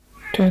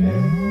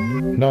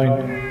10,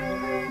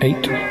 9,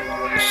 8,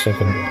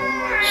 7,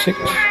 6,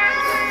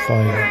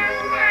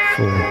 5,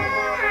 4,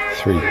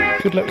 3.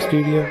 Good luck,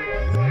 studio.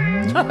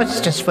 Oh, it's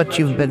just what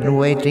you've been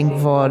waiting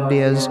for,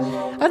 dears.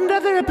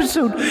 Another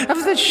episode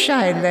of the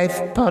Shy Life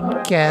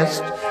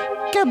podcast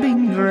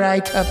coming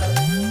right up.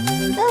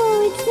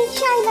 Oh, it's the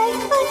Shy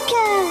Life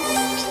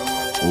podcast.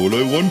 All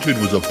I wanted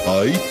was a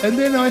pie, and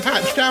then I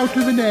hatched out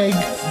of an egg.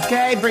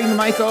 Okay, bring the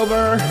mic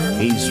over.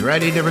 He's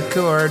ready to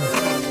record.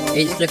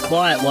 It's the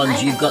quiet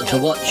ones you've got to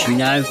watch, you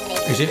know.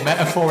 Is it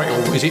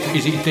metaphorical? Is it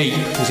deep?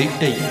 Is it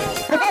deep?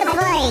 Oh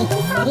boy,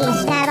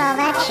 he's not all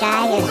that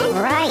shy, is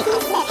right.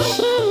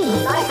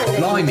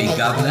 Blimey,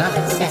 Governor,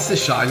 it's the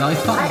Shy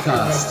Life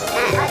podcast.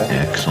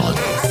 Excellent.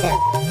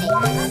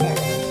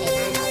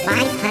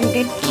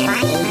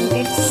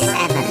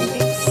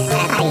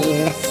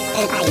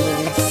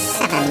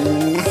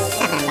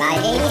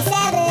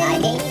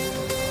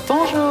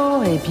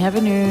 Bonjour et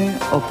bienvenue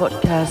au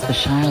podcast The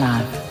Shy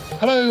Life.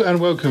 Hello and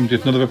welcome to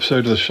another episode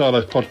of the Shy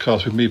Life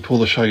podcast with me, Paul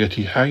the Shy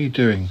Yeti. How are you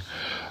doing?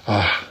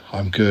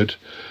 I'm good.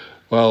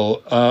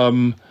 Well,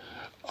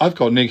 I've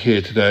got Nick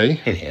here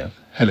today.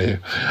 Hello.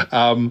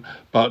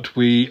 But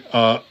we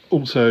are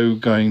also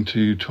going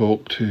to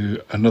talk to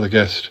another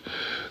guest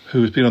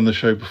who has been on the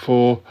show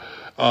before.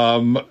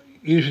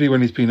 Usually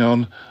when he's been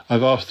on,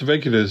 I've asked the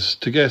regulars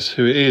to guess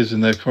who it is,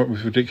 and they've come up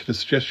with ridiculous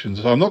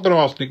suggestions. So I'm not going to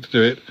ask Nick to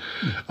do it.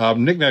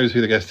 Nick knows who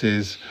the guest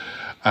is,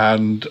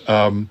 and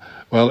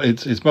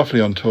it's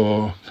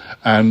Muffleyontour'S,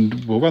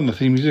 and we'll run the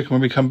theme music. And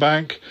when we come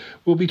back,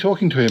 we'll be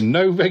talking to him.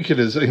 No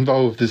regulars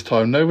involved this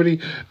time.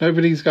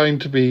 Nobody's going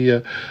to be.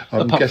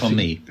 Apart from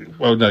me.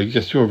 Well, no,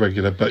 yes, you're a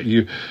regular, but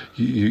you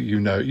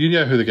know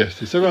who the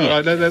guest is. So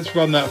right, let's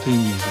run that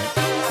theme music.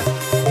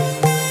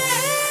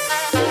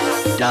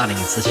 Darling,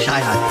 it's the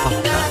Shy Life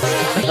podcast.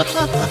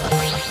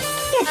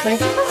 Yes, but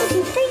it's a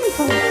positive thing,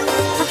 Paul. The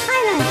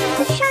highlight,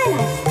 the Shy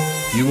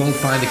Life. You won't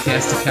find a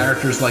cast of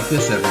characters like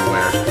this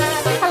everywhere.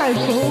 Hello,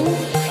 Paul.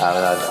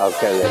 I'll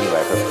go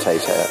anywhere for a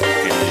potato.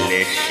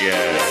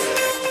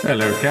 Delicious.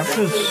 Hello,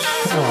 captors.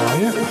 How are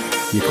you?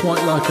 You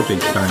quite like a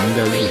big bang,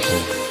 don't you,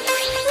 Paul?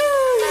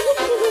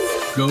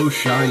 Go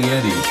Shy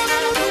Yeti.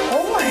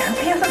 Oh, I hope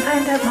he hasn't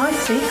found out my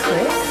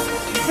secret.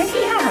 Do you think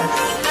he has?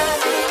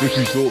 If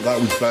you thought that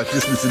was bad,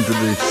 just listen to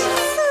this.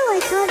 Oh,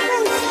 I can't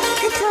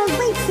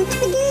wait for it to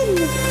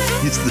begin.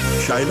 It's the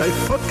Shy Life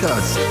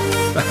podcast.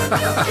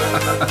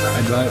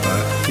 I like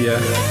that. Yeah,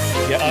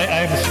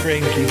 I'm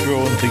strangely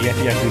drawn to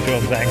Yeti Uncle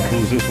John's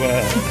ankles as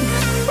well.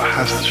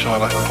 Has the Shy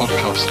Life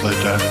podcast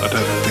slowed down? I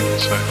don't think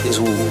so. It's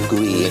all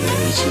gooey and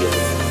meaty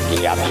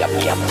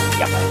and yum.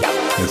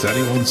 Has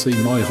anyone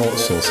seen my hot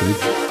sausage?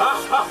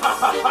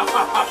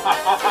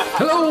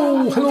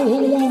 Hello.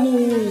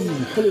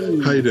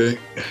 How you doing?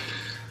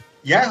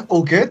 Yeah,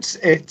 all good.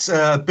 It's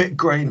a bit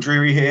grey and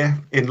dreary here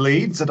in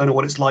Leeds. I don't know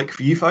what it's like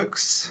for you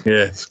folks.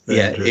 Yes.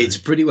 It's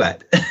pretty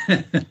wet.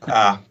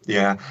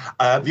 Yeah.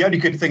 The only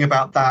good thing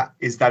about that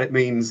is that it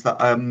means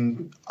that I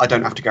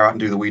don't have to go out and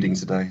do the weeding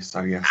today.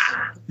 So, yes.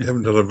 You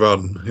haven't done a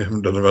run. You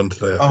haven't done a run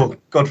today. Oh,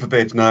 God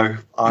forbid, no.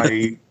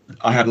 I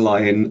had a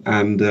lie-in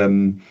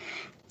and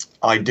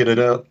I did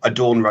a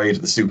dawn raid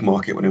at the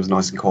supermarket when it was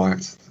nice and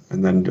quiet.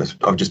 And then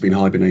I've just been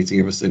hibernating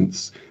ever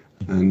since.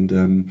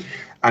 And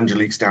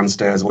Angelique's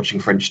downstairs watching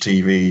French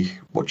TV,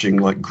 watching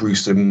like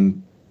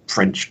gruesome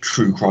French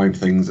true crime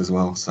things as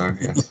well. So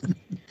yes,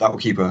 that will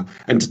keep her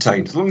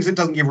entertained as long as it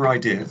doesn't give her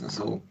ideas. That's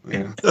all.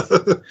 Yeah.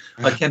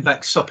 I came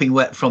back sopping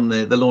wet from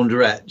the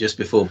laundrette just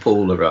before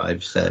Paul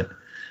arrived. So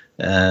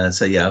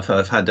yeah,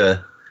 I've had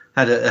a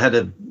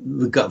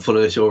gut full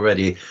of it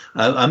already.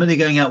 I'm only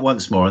going out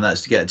once more, and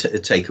that's to get a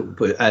take.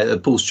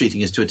 Paul's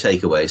treating us to a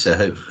takeaway, so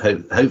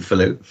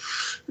hopefully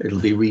it'll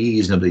be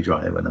reasonably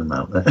dry when I'm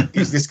out there.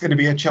 Is this going to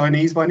be a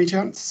Chinese by any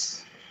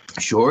chance?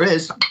 Sure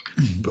is.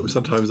 But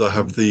sometimes I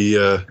have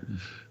the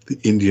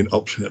Indian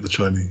option at the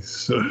Chinese.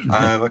 So.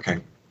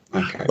 Okay.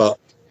 But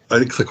I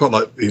think I quite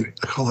like the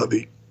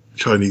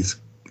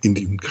Chinese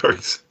Indian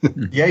curries.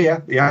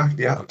 Yeah,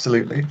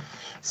 absolutely.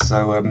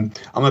 So I'm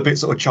a bit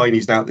sort of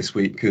Chinesed out this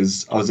week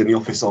because I was in the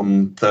office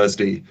on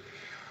Thursday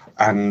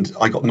and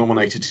I got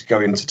nominated to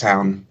go into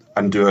town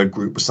and do a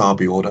group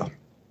wasabi order.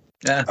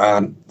 Yeah.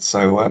 And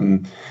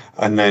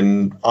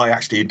then I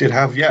actually did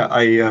have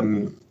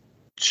a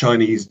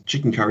Chinese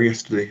chicken curry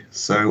yesterday.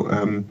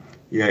 So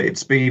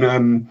it's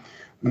been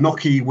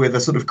gnocchi with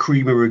a sort of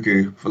creamer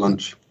ragu for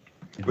lunch,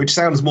 which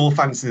sounds more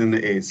fancy than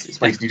it is. It's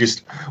basically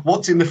just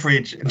what's in the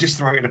fridge and just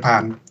throw it in a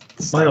pan.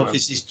 My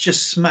office is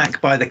just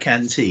smack by the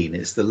canteen.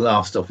 It's the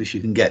last office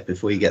you can get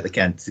before you get the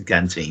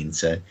canteen.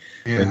 So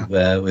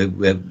yeah.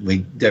 we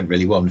don't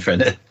really want for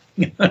it.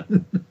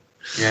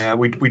 Yeah,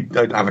 we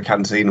don't have a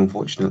canteen,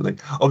 unfortunately.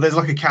 Oh, there's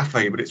like a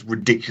cafe, but it's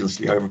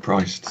ridiculously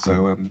overpriced.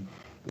 So,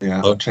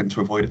 I tend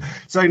to avoid it.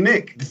 So,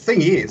 Nick, the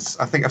thing is,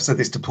 I think I've said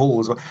this to Paul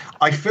as well,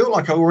 I feel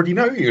like I already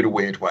know you in a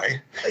weird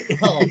way.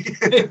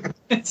 In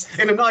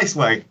a nice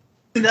way.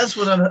 That's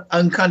what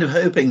I'm kind of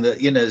hoping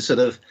that, sort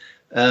of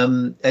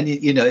And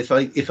you know, if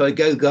I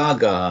go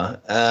gaga,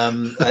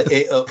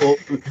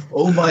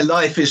 all my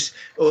life is,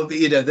 or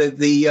you know,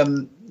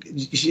 the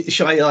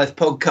Shy Life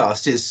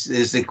podcast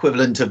is the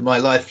equivalent of my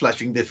life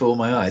flashing before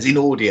my eyes in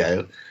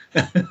audio.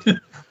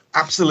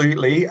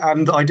 Absolutely,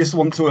 and I just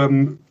want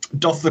to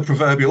doff the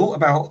proverbial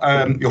about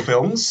your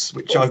films,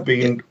 which I've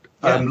been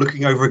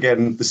looking over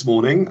again this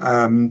morning.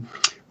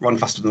 Run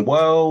Faster Than the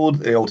World,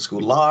 The Old School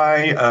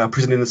Lie,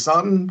 Prison in the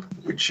Sun,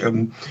 which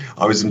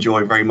I was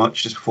enjoying very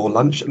much just before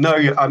lunch. No,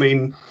 I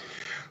mean,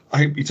 I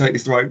hope you take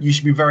this right. You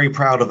should be very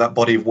proud of that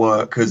body of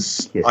work,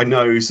 because I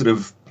know sort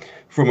of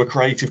from a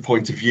creative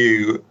point of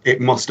view,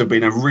 it must have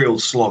been a real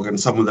slog, and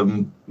some of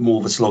them more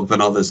of a slog than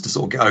others to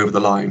sort of get over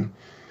the line.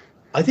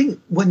 I think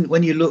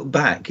when you look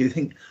back, you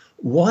think,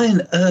 why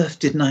on earth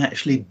didn't I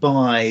actually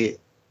buy?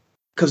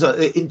 Because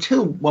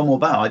until One More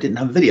Bow, I didn't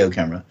have a video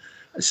camera.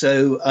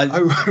 So I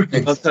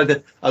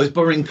was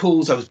borrowing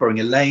Paul's, I was borrowing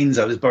Elaine's,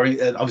 I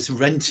was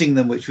renting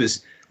them, which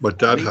was... My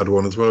dad had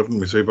one as well, didn't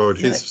we? So he borrowed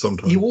his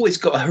sometimes. You always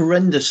got a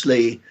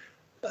horrendously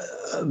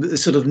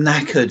sort of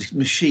knackered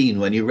machine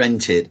when you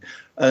rented.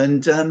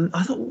 And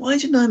I thought, why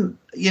didn't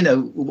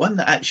one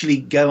that actually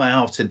go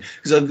out and...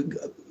 Because I'm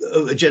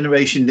a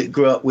generation that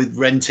grew up with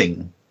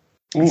renting.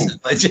 So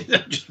I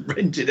just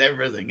rented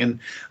everything. And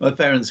my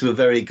parents were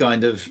very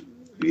kind of...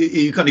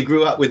 You kind of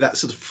grew up with that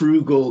sort of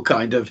frugal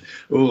kind of,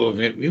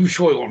 you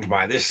sure you want to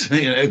buy this,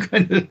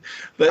 kind of.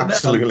 But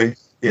absolutely,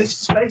 yes.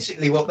 This is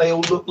basically what they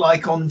all look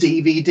like on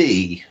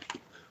DVD.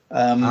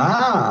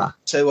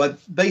 So I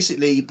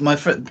basically, my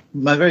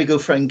very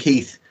good friend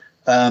Keith,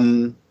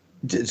 I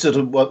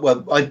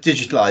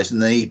digitalised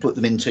and then he put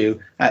them into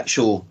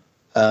actual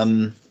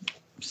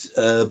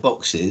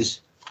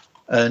boxes,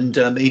 and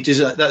he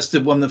did. That's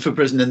the one for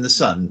Prison in the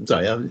Sun.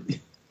 Sorry.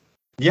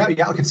 Yeah,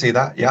 I can see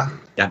that. Yeah.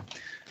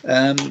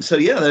 So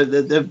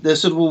they're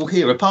sort of all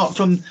here.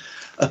 Apart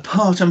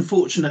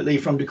unfortunately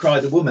from Decry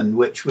the Woman,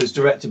 which was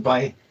directed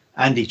by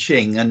Andy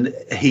Ching, and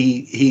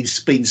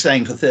he's been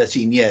saying for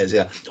 13 years,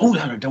 oh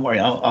no, don't worry,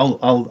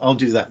 I'll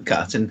do that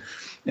cut, and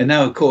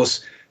now of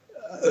course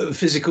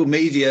physical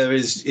media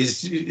is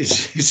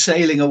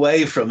sailing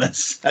away from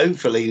us,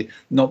 hopefully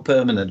not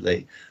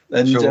permanently,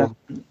 and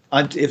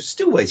I'm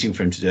still waiting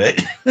for him to do it.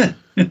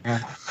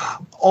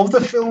 Of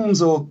the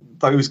films or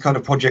those kind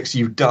of projects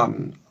you've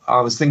done, I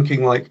was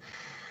thinking, like,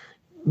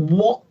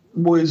 what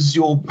was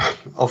your...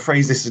 I'll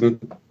phrase this in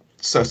a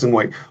certain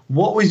way.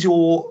 What was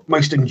your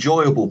most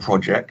enjoyable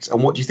project,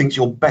 and what do you think is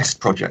your best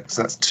project?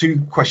 So that's two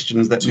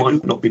questions that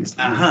might not be the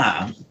same.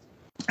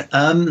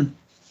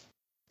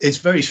 It's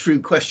a very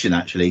shrewd question,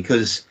 actually,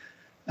 because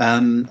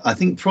I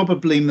think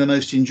probably the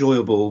most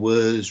enjoyable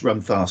was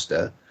Run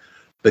Faster,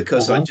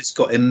 because I just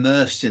got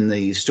immersed in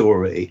the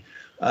story.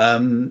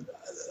 A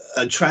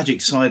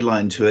tragic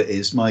sideline to it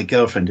is my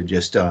girlfriend had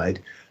just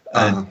died.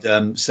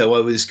 And so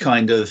I was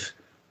kind of,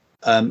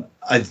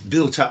 I've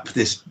built up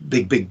this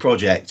big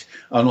project,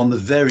 and on the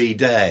very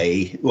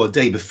day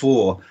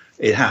before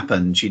it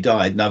happened, she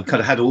died, and I've kind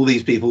of had all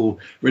these people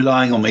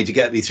relying on me to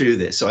get me through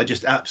this. So I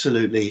just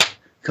absolutely,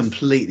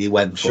 completely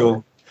went for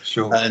it.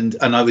 Sure. And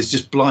I was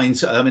just blind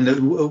to, I mean,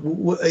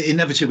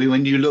 inevitably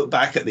when you look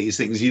back at these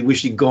things, you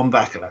wish you'd gone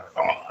back and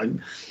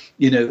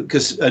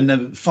because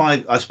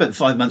I spent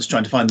 5 months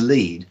trying to find the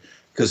lead,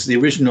 because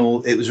it was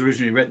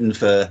originally written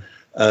for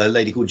a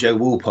lady called Jo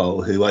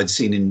Walpole, who I'd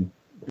seen in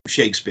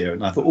Shakespeare,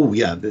 and I thought,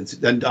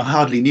 and I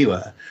hardly knew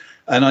her.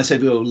 And I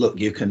said, well, look,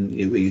 you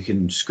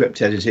can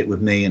script edit it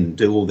with me and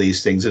do all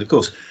these things. And of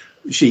course,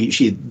 she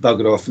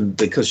buggered off, and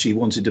because she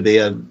wanted to be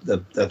a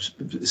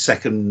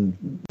second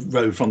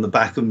row from the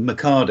back of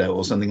Mikado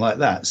or something like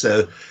that.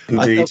 So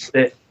indeed. I got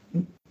it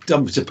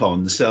dumped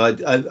upon. So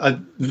I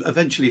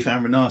eventually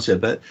found Renata,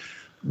 but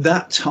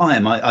that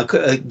time I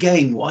could,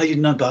 again, why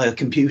didn't I buy a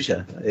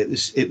computer? It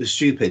was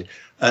stupid.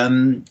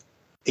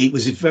 It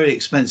was very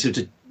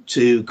expensive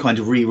to kind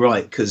of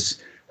rewrite,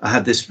 because I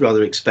had this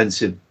rather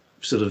expensive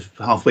sort of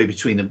halfway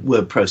between a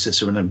word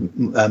processor and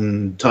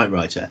a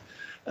typewriter.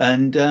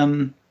 And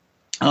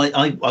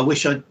I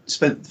wish I'd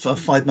spent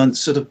 5 months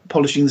sort of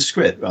polishing the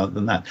script rather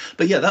than that.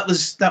 But yeah, that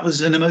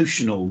was an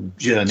emotional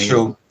journey.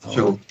 Sure.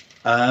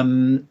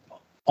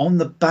 On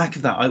the back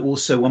of that, I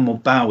also, One More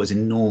Bow was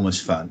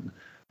enormous fun.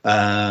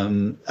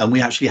 And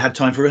we actually had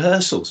time for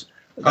rehearsals.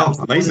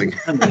 Amazing.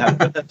 And we had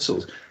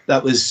rehearsals.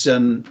 That was,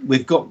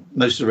 we've got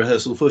most of the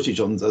rehearsal footage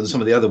on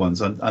some of the other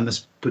ones. I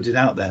must put it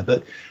out there.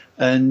 But,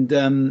 and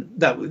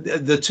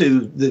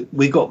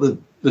we got the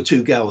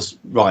two girls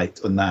right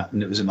on that,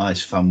 and it was a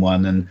nice fun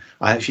one. And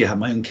I actually had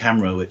my own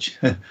camera, which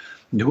a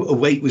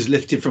weight was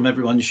lifted from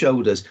everyone's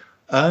shoulders.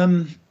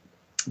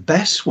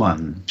 Best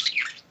one.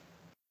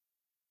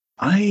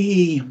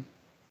 It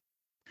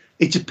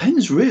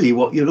depends really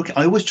what you're looking.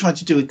 I always try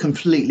to do a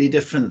completely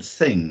different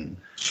thing.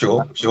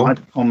 Sure.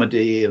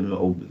 Comedy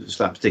or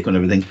slapstick and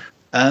everything.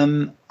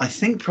 I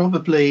think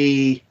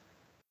probably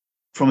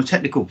from a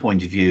technical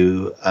point of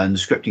view and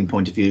scripting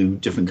point of view,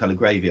 Different Colour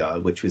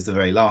Graveyard, which was the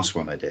very last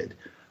one I did.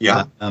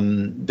 Yeah.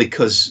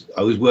 Because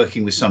I was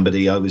working with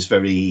somebody I was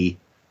very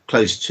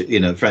close to,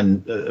 a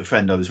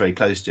friend I was very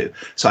close to.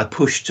 So I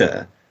pushed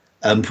her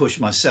and pushed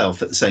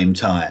myself at the same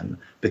time,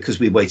 because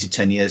we waited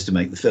 10 years to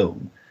make the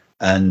film.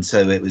 And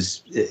so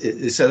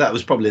so that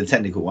was probably the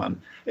technical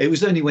one. It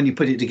was only when you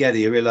put it together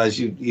you realise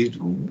you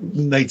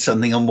made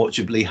something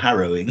unwatchably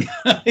harrowing.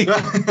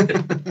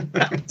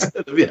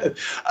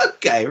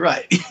 Okay,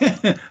 right.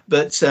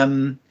 But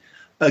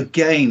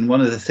again,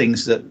 one of the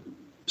things that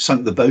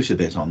sunk the boat a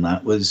bit on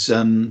that was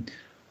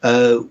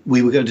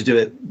we were going to do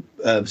it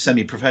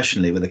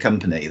semi-professionally with a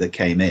company that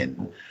came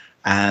in,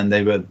 and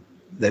they were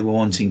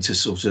wanting to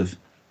sort of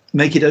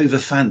make it over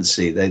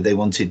fancy. They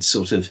wanted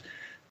sort of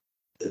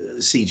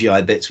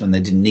CGI bits when they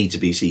didn't need to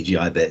be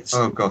CGI bits.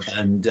 Oh gosh!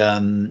 And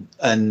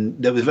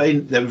there was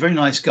a very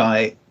nice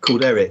guy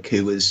called Eric,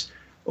 who was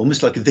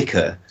almost like a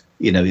vicar.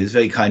 He was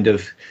very kind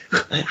of,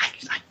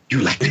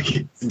 you like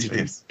it,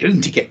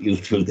 going to get you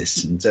through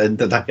this,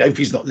 and I hope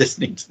he's not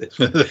listening to this.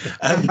 But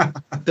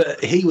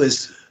he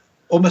was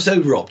almost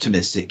over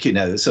optimistic,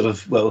 sort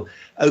of, well,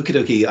 okie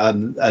dokie,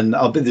 and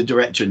I'll be the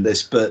director in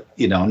this, but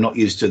I'm not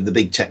used to the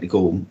big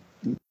technical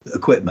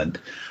equipment.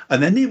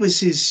 And then there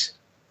was his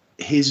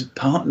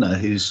partner,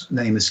 whose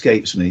name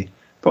escapes me,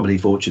 probably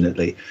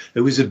fortunately,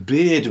 who was a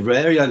beard,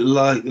 very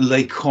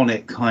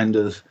laconic, kind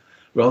of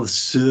rather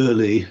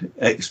surly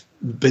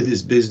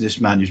business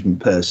management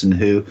person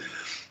who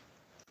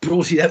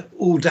brought it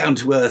all down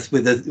to earth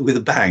with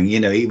a bang.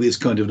 He was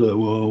kind of like,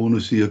 well, I want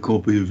to see a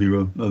copy of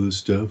your other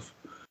stuff.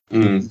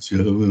 It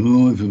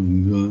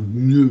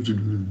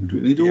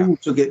all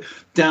took it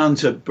down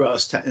to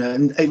brass tacks,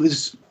 and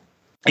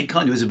it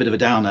kind of was a bit of a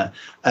downer,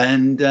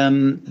 and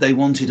they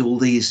wanted all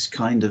these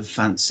kind of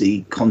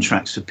fancy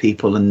contracts for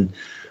people, and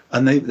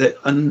I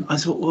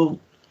thought, well,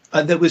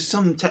 there was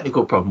some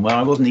technical problem where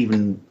I wasn't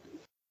even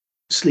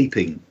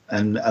sleeping,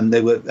 and they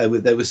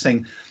were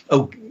saying,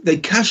 oh, they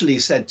casually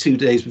said 2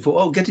 days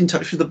before, oh, get in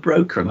touch with the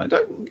broker,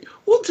 and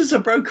what does a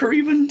broker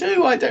even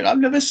do? I've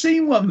never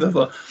seen one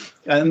before.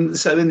 And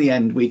so in the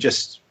end, we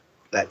just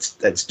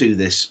let's do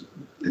this.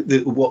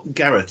 What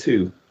Gareth,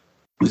 who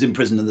was in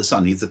Prison in the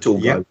Sun, he's the tall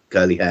guy with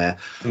curly hair.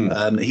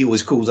 He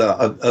always calls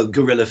out a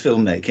guerrilla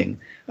filmmaking,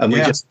 and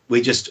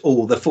we just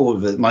all the four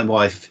of us, my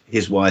wife,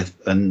 his wife,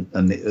 and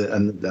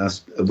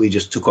us, we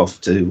just took off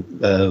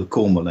to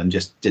Cornwall and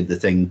just did the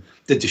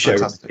show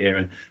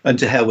here, and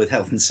to hell with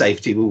health and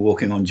safety. We were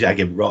walking on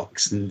jagged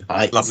rocks and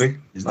heights. Lovely.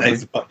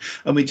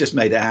 And we just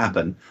made it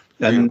happen.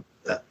 And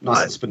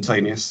nice and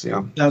spontaneous.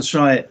 Yeah, that's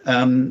right.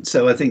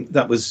 So I think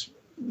that was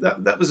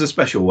a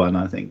special one,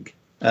 I think.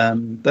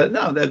 But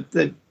no,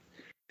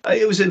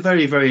 it was a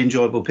very, very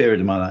enjoyable period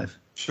in my life.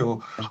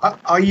 Sure.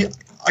 Are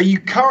you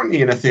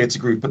currently in a theatre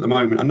group at the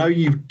moment? I know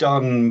you've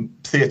done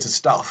theatre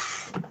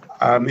stuff.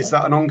 Is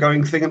that an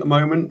ongoing thing at the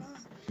moment?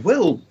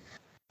 Well,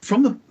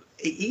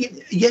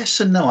 yes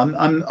and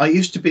no. I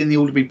used to be in the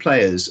Alderbury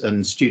Players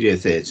and Studio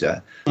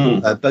Theatre,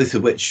 both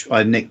of which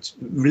I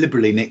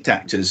liberally nicked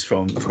actors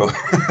from. Of course.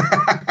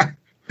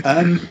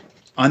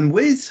 I'm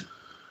with.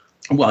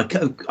 Well,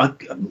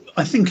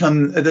 I think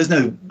there's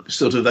no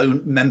sort of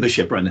own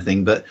membership or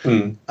anything, but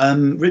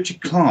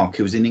Richard Clark,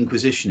 who was in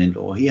Inquisition in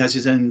Law, he has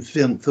his own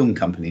film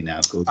company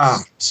now called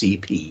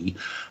CP,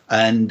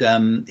 and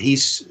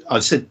I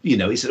said,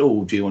 he said,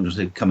 oh, do you want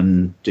to come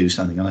and do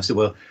something? And I said,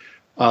 well,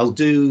 I'll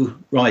do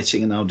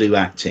writing and I'll do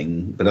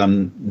acting, but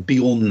I'm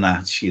beyond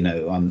that.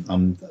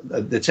 I'm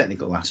the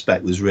technical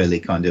aspect was really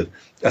kind of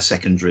a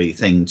secondary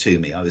thing to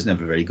me. I was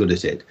never very good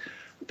at it.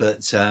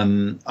 But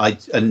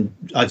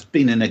I've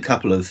been in a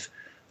couple of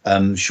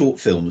short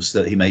films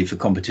that he made for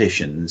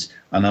competitions,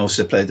 and I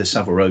also played the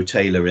Savile Row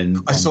tailor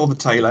in. I saw the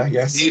tailor.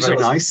 Yes, very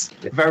nice,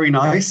 very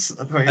nice,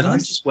 very nice. I'm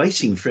just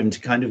waiting for him to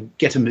kind of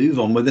get a move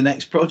on with the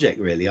next project.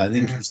 Really, I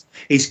think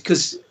he's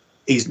because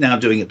he's now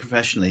doing it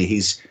professionally.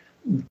 He's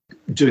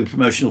doing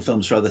promotional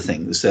films for other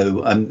things,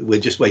 so we're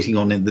just waiting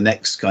on the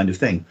next kind of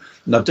thing.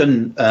 And I've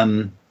done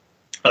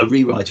a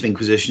rewrite of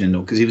Inquisition in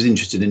Law because he was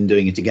interested in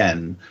doing it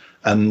again.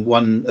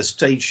 Won a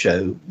stage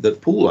show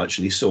that Paul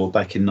actually saw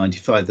back in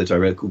 '95 that I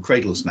wrote called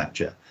Cradle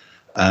Snatcher,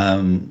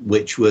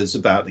 which was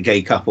about a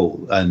gay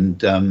couple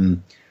and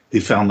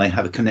who found they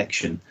had a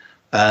connection.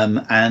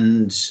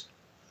 And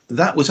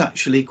that was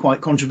actually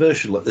quite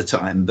controversial at the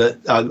time, but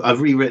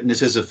I've rewritten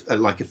it as a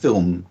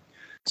film.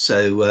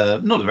 So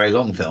not a very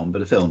long film,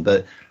 but a film.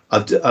 But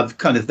I've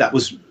kind of, that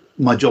was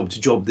my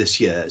job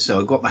this year.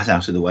 So I got that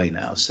out of the way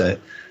now. So,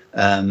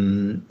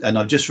 and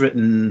I've just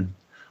written,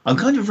 I'm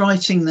kind of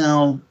writing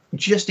now,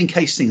 just in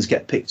case things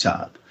get picked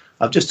up.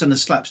 I've just done a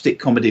slapstick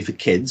comedy for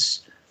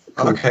kids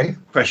called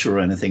Pressure or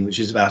Anything, which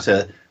is about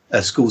a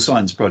school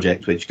science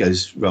project which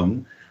goes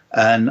wrong.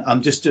 And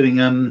I'm just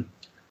doing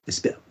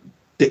it's a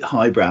bit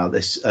highbrow.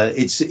 It's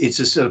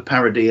a sort of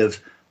parody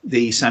of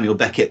the Samuel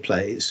Beckett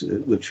plays,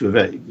 which were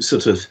very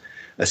sort of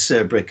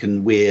acerbic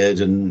and weird,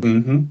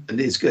 and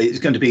it's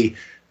going to be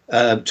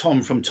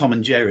Tom from Tom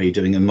and Jerry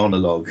doing a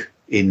monologue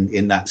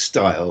in that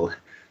style.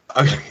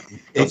 Okay.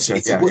 It's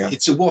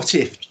a what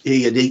if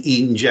he had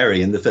eaten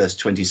Jerry in the first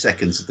 20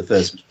 seconds of the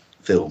first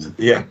film.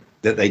 Yeah.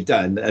 That they'd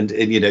done, and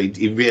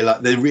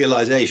the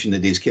realization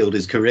that he's killed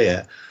his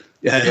career.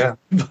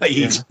 by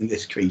eating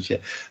this creature.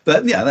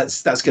 But yeah,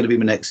 that's going to be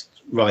my next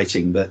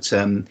writing. But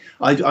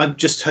I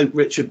just hope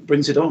Richard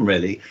brings it on,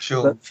 really.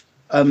 Sure.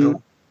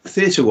 But,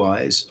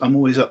 theatre-wise, I'm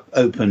always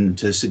open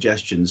to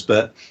suggestions,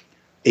 but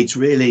it's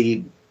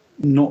really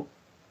not.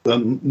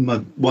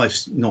 My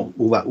wife's not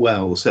all that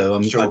well, so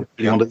I'm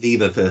on to leave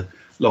her for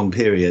long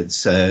periods.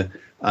 So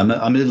I'm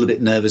a little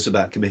bit nervous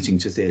about committing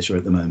to theatre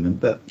at the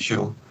moment. But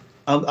sure,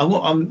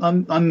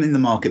 I'm in the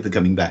market for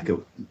coming back.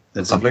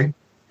 That's lovely.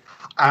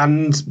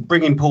 And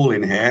bringing Paul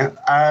in here,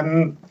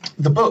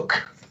 the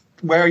book.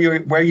 Where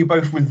are you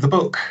both with the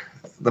book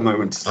at the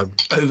moment?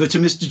 Over to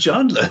Mr.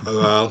 Chandler.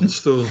 Well,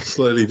 still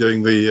slowly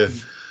doing the.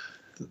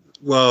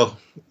 Well,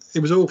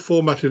 it was all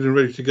formatted and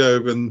ready to go,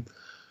 and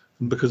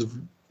because of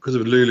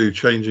Lulu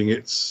changing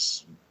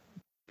its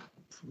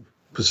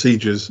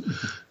procedures,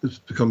 it's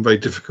become very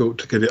difficult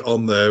to get it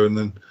on there. And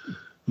then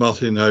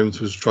Martin Holmes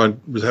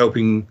was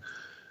helping.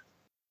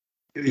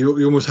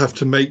 You almost have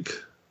to make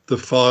the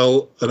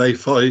file an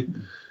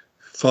A5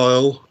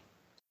 file,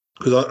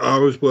 because I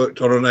always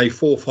worked on an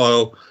A4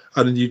 file,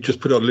 and then you just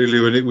put it on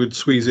Lulu and it would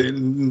squeeze it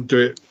and do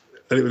it,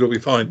 and it would all be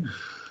fine.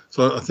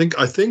 So I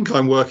think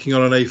I'm working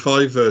on an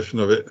A5 version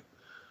of it,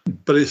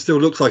 but it still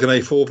looks like an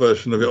A4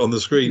 version of it on the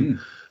screen.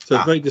 So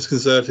it's very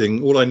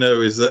disconcerting. All I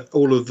know is that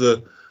all of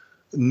the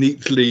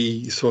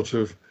neatly sort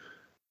of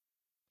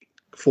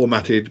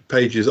formatted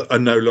pages are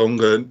no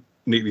longer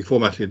neatly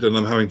formatted, and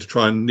I'm having to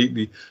try and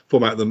neatly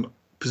format them,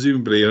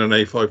 presumably in an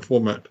A5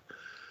 format.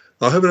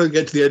 I hope I don't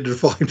get to the end and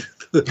find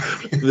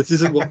this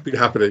isn't what's been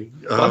happening.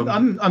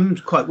 I'm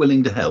quite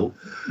willing to help.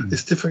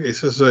 It's difficult.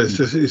 It's just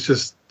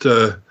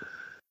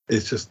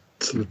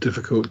sort of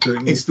difficult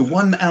doing. It's the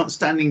one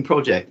outstanding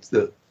project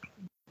that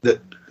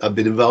I've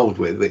been involved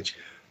with, which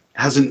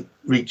hasn't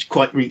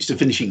quite reached the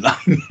finishing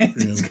line.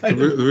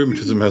 The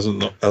rheumatism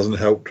hasn't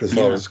helped as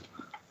far as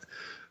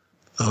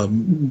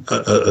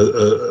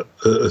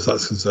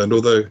that's concerned.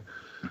 Although,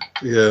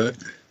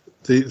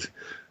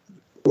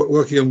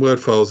 working on Word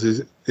files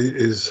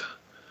is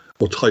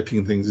or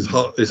typing things is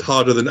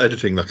harder than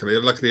editing. Luckily,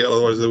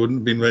 otherwise there wouldn't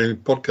have been many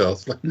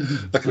podcasts.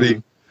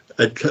 Luckily,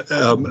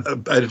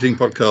 editing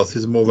podcasts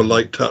is more of a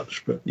light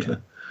touch. But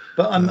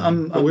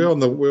I'm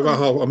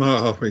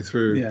about halfway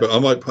through. But I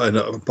might end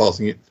up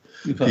passing it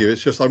to you.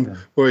 It's just I'm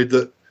worried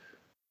that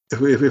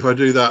if I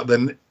do that,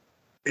 then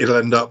it'll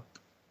end up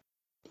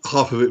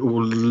half of it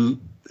will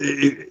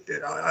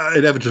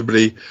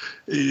inevitably.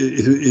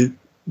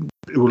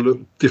 It will look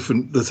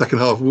different. The second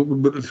half.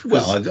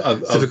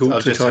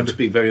 I'll just have to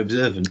be very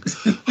observant.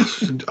 It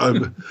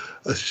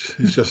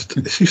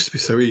used to be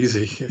so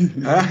easy.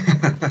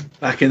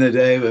 Back in the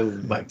day, we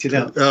whacked it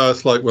out.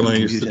 It's like when I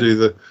used to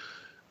do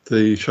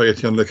the Shy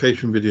Yeti on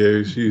location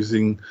videos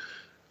using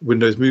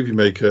Windows Movie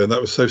Maker, and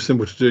that was so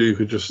simple to do. You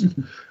could just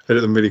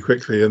edit them really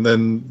quickly, and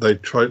then they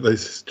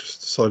just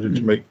decided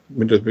to make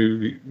Windows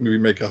Movie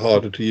Maker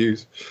harder to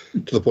use,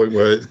 to the point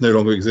where it no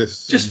longer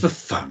exists. Just for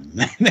fun.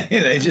 And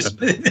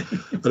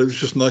it was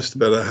just nice to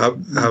be able to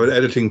have an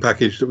editing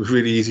package that was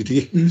really easy to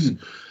use.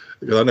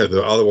 Because I know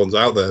there are other ones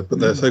out there, but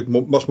they're so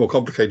much more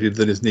complicated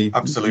than is needed.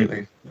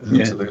 Absolutely.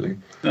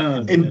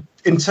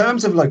 In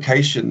terms of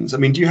locations, I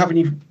mean, do you have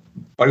any?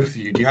 Both of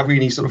you, do you have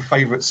any sort of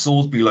favourite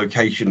Salisbury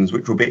locations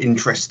which were a bit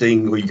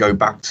interesting, or you go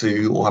back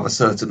to, or have a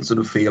certain sort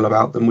of feel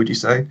about them? Would you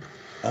say?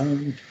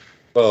 We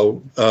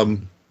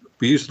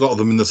used a lot of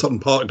them in the Sutton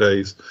Park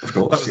days. Of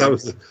course,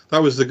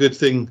 that was the good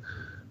thing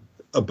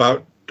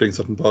about doing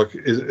Sutton Park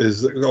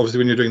is that obviously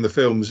when you're doing the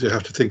films, you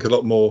have to think a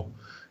lot more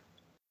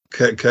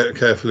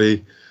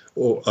carefully.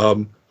 Or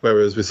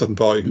whereas with Sutton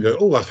Park, you can go,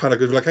 "Oh, I found a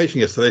good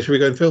location yesterday. Should we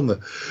go and film there?"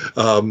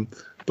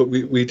 But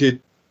we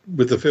did.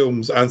 With the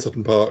films and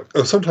Sutton Park,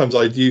 sometimes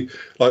we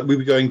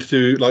were going to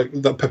do like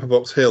that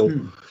Pepperbox Hill,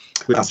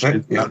 which is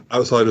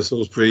outside of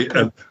Salisbury,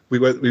 and we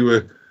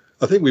were.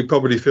 I think we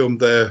probably filmed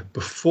there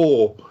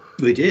before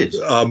we did,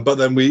 but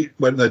then we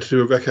went there to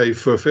do a recce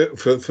for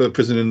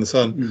Prison in the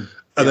Sun,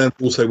 and then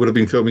also would have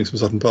been filming some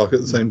Sutton Park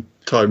at the same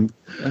time.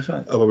 That's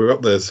right. While we were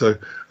up there. So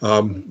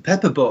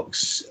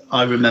Pepperbox,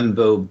 I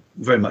remember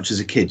very much as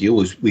a kid. We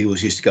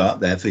always used to go up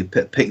there for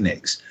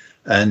picnics,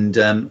 and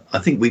I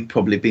think we'd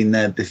probably been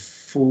there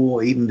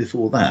even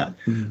before that,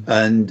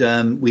 and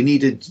we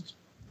needed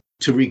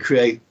to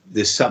recreate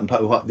this Sutton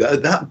Park.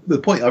 At the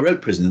point I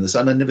wrote Prison in the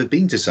Sun, I'd never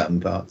been to Sutton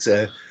Park,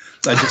 so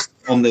I just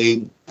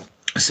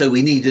so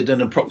we needed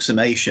an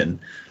approximation,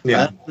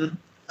 and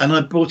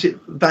I brought it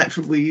back.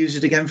 We used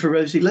it again for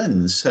Rosie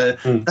Lenz, so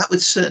that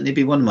would certainly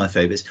be one of my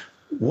favourites.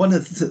 One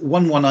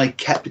I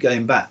kept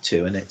going back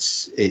to, and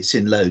it's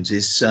in loads,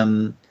 is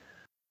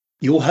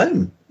your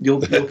home, your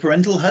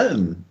parental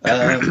home,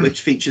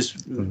 which features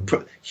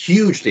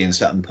hugely in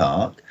Sutton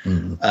Park.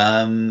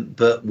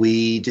 But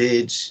we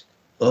did,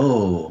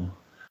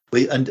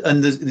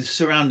 and the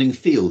surrounding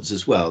fields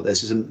as well.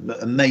 There's this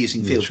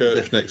amazing field. The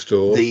church next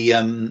door.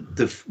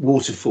 The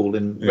waterfall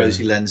in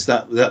Rosie Lens,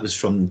 that was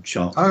from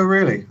Charlton. Oh,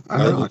 really?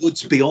 The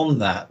woods beyond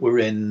that were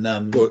in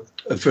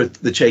for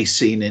the chase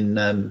scene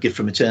in Gift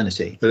from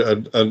Eternity.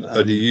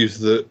 And you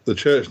used the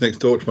church next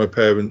door to my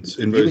parents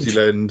in Rosie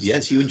Lens.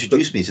 Yes, you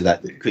introduced me to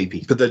that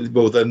creepy. But then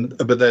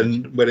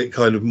when it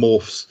kind of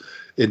morphs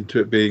into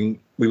it being,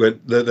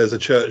 there's a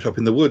church up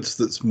in the woods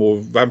that's more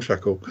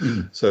ramshackle.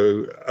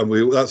 So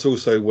that's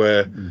also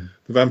where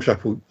the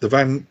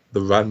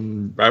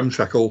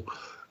ramshackle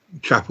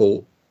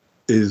chapel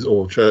is,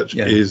 or church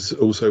is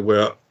also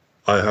where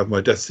I have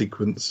my death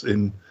sequence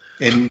in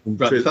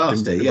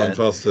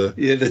Runfaster.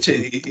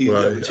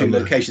 The two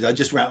locations. I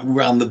just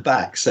round the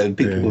back so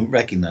people wouldn't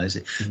recognise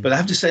it. But I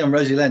have to say, on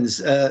Rosie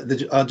Lens,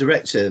 our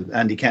director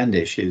Andy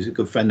Candish, who's a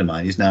good friend of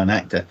mine, he's now an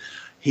actor.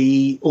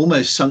 He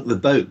almost sunk the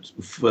boat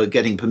for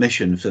getting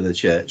permission for the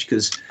church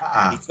because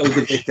he told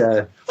the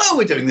vicar, "Oh,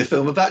 we're doing the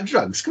film about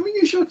drugs. Can we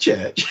use your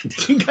church?"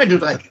 Kind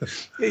of like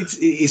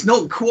it's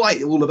not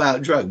quite all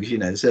about drugs, you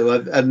know.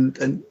 So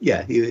he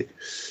a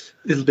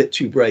little bit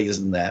too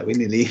brazen there. We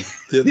nearly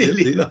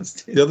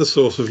lost it. The other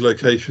source of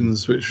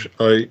locations, which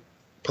I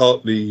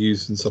partly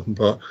used in Sutton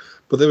Park,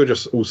 but they were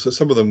just also,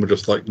 some of them were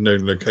just like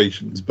known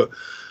locations. But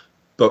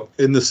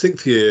in the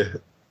 6th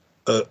year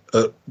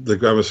at the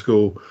grammar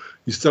school,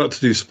 you start to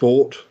do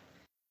sport.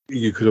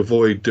 You could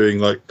avoid doing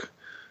like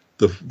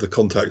the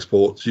contact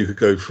sports. You could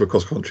go for a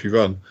cross country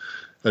run,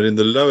 and in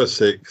the lower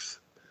 6th,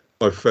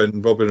 my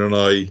friend Robin and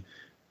I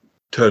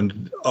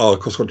turned our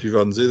cross country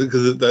runs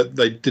because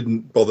they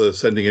didn't bother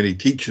sending any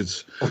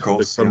teachers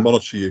to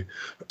monitor you.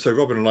 So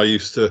Robin and I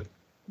used to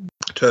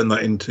turn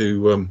that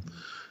into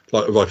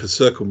like a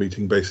circle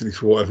meeting basically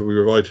for whatever we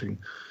were writing,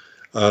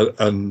 but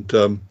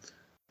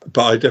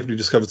I definitely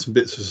discovered some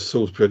bits of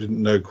Salisbury I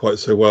didn't know quite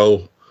so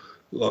well.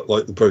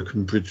 Like the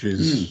broken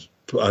bridges,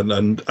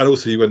 and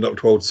also you went up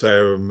to Old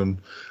Sarum,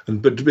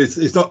 but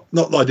it's not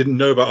that I didn't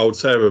know about Old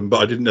Sarum, but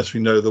I didn't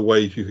necessarily know the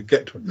ways you could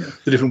get to it,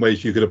 the different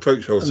ways you could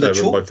approach Old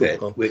Sarum by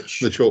footpath.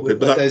 The chalk pit,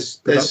 but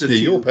that's near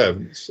your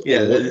parents,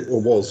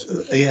 or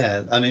was.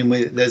 I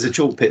mean, there's a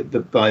chalk pit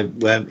in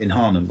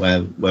Harnham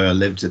where I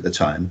lived at the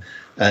time,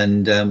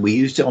 and we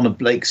used it on a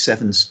Blake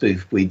 7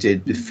 spoof we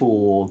did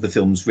before the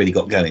films really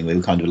got going. We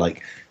were kind of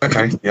like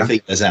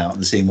feelers out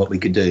and seeing what we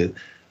could do.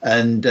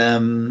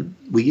 And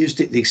we used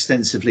it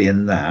extensively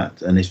in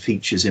that, and it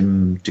features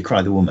in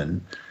Decry the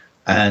Woman.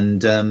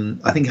 And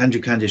I think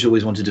Andrew Candish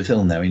always wanted to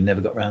film there. He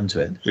never got round to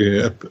it.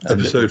 Yeah,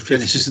 episode 50.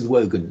 Genesis of the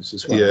Wogans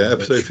as well. Yeah,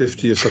 episode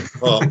 50 of Sutton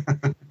Park.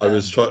 I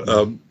was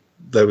trying.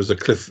 There was a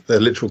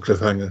literal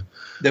cliffhanger.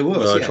 There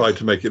was. I tried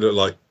to make it look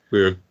like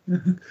we were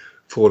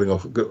falling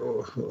off. I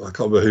can't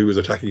remember who was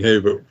attacking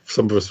who, but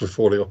some of us were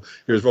falling off.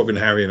 It was Robin,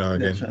 Harry, and I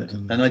again. Right.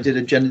 And I did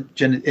a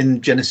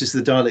in Genesis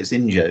of the Daleks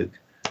in joke.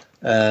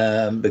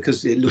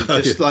 Because it looked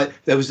just like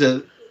there was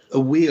a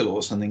wheel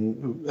or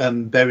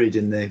something buried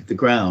in the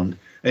ground.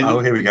 And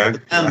here we go.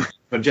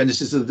 From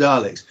Genesis of the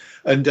Daleks,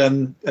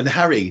 and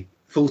Harry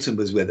Fulton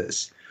was with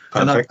us.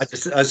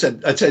 Perfect. And I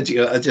said to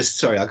you,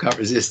 sorry, I can't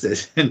resist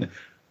this. And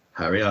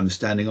Harry, I'm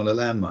standing on a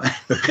landmine.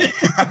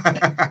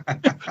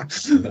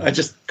 I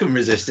just couldn't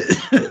resist it.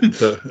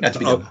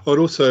 I would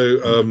also,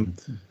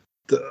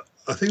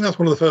 I think that's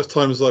one of the first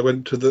times I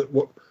went to the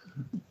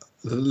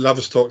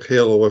Laverstock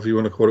Hill, or whatever you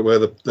want to call it, where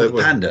the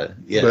panda,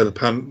 where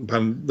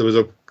the there was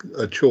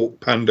a chalk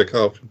panda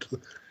carved into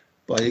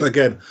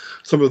again,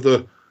 some of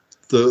the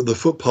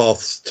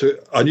footpaths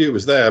I knew it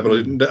was there, but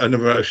I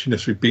never actually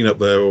necessarily been up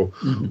there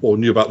or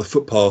knew about the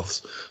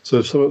footpaths. So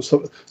it was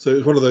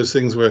one of those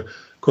things where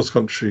cross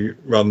country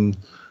run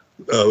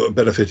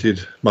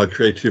benefited my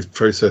creative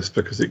process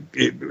because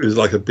it was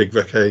like a big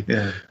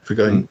recce for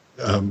going.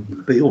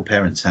 But your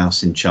parents'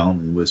 house in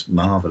Charlton was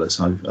marvellous.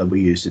 We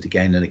used it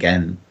again and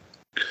again.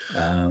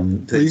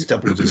 It's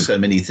doubled as so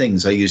many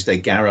things. I used their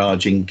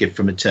garage in Gift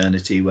from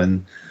Eternity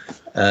when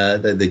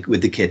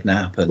with the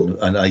kidnap,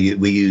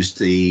 we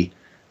used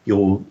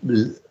your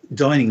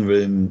dining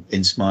room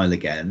in Smile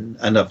Again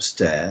and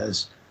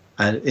upstairs.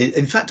 And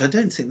in fact, I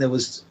don't think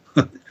there's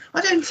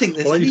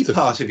any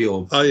part of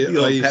your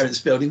parents'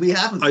 building we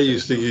haven't. I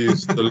used to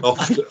use the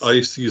loft. I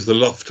used to use the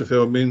loft to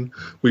film in.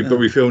 But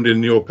we filmed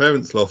in your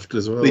parents' loft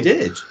as well. We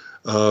did.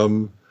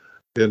 No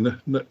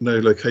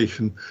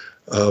location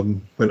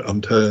went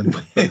unturned.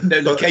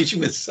 Location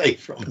was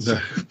safe from us. No,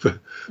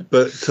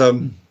 but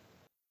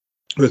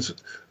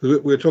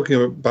we're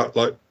talking about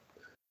like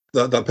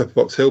that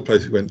Pepperbox Hill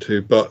place we went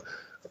to, but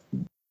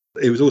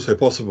it was also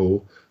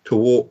possible to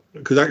walk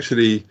because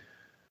actually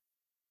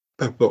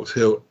Pepperbox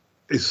Hill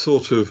is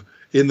sort of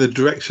in the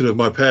direction of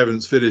my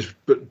parents' village,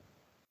 but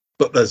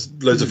there's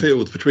loads of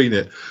fields between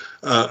it,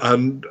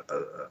 and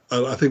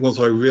I think once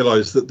I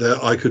realised that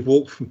I could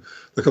walk from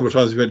the couple of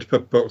times we went to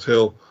Pepperbox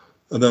Hill,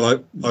 and then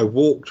I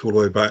walked all the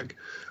way back,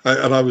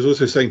 and I was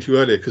also saying to you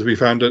earlier because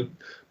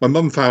my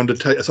mum found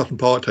a Sutton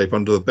Park tape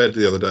under the bed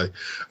the other day,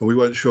 and we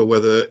weren't sure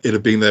whether it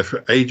had been there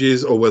for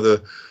ages or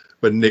whether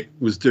when Nick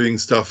was doing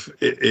stuff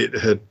it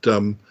had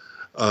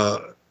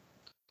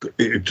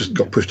it just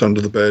got pushed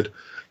under the bed.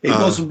 It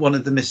wasn't one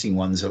of the missing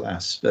ones,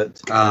 alas, but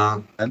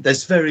and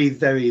there's very,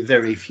 very,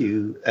 very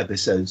few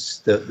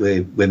episodes that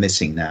we're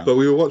missing now. But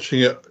we were watching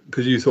it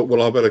because you thought,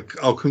 well,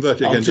 I'll convert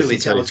it again. I'll do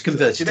it. I'll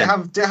convert it. Did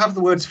it have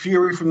the words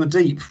 "Fury from the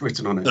Deep"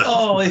 written on it?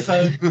 Oh, if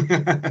I.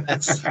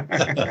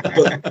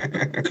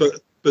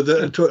 But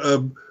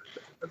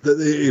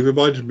it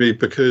reminded me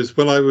because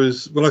when I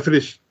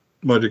finished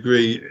my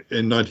degree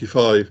in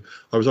 '95,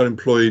 I was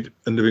unemployed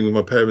and living with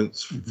my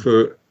parents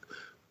for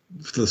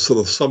the sort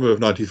of summer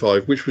of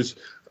 '95, which was.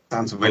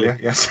 Sounds familiar,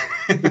 yes.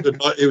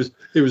 It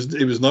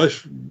was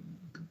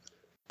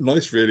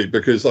nice really,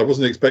 because I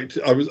wasn't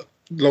expecting. As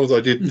long as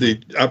I did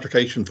the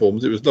application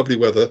forms, it was lovely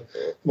weather.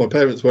 My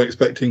parents weren't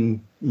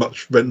expecting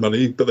much rent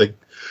money,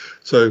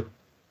 so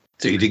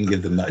you didn't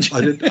give them much.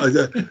 I did,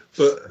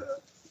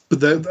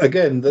 but then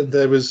again,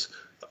 there was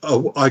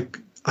I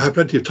had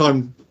plenty of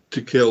time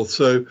to kill,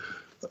 so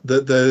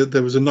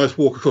there was a nice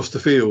walk across the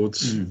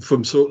fields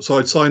from. So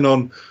I'd sign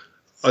on.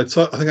 I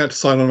think I had to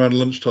sign on around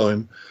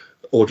lunchtime.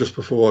 Or just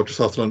before, or just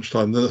after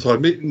lunchtime. Then so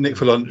I'd meet Nick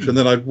for lunch, and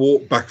then I'd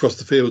walk back across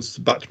the fields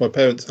back to my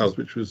parents' house,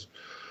 which was,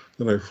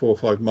 4 or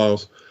 5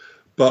 miles.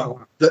 But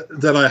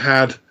then I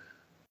had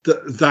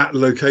that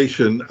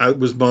location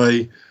was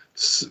my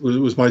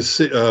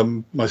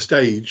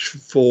stage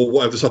for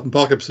whatever Sutton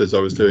Park episodes I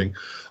was doing.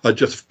 I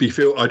just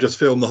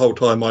filmed the whole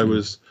time I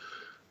was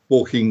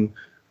walking,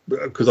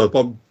 because I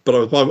was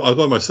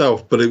by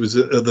myself. But it was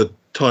at the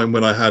time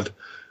when I had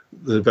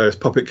the various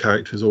puppet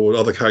characters or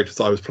other characters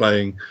that I was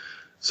playing.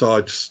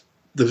 So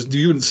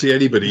you wouldn't see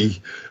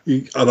anybody,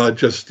 and I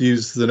just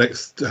used the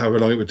next however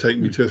long it would take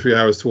me 2 or 3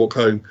 hours to walk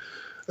home,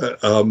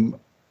 and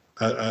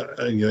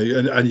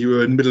you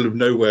were in the middle of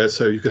nowhere,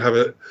 so you could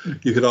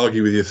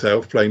argue with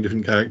yourself playing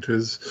different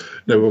characters.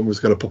 No one was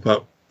going to pop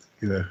up.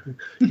 You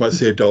might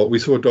see a dog. We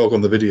saw a dog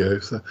on the video,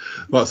 so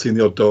might have seen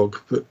the odd dog,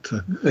 but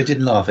they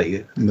didn't laugh at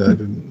you. No, I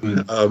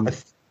didn't.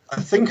 I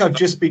think I've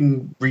just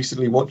been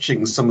recently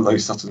watching some of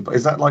those Sutton.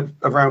 Is that like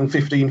around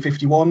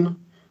 1551?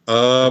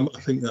 I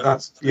think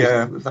that's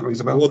if that rings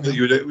a bell. What that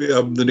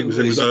the Nick was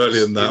in was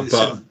earlier than that,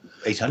 but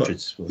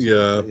 800s.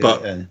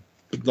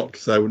 But not to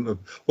say I wouldn't have.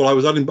 Well, I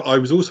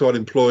was also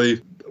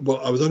unemployed. Well,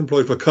 I was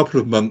unemployed for a couple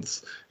of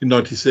months in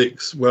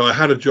 '96, where I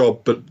had a job,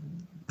 but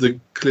the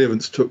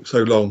clearance took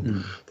so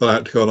long that I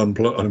had to go on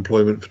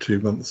unemployment for 2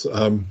 months.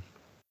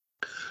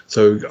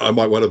 So I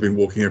might well have been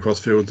walking across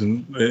fields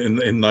in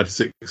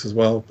 '96 as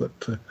well, but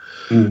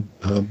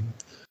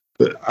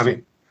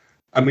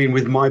I mean,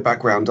 with my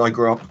background, I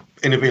grew up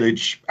in a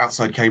village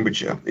outside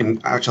Cambridgeshire,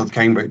 outside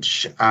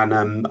Cambridge,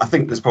 and I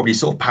think there's probably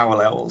sort of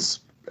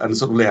parallels, and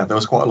there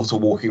was quite a lot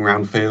of walking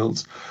around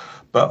fields.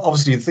 But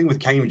obviously, the thing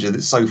with Cambridge is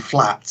it's so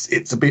flat,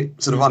 it's a bit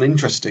sort of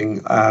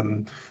uninteresting.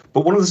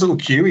 But one of the sort of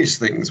curious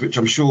things, which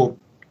I'm sure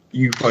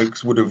you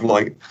folks would have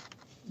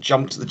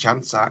jumped at the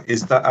chance at,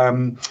 is that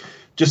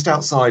just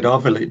outside our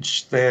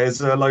village,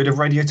 there's a load of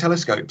radio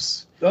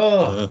telescopes.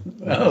 Oh,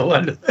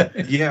 wonderful.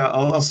 Yeah,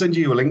 I'll send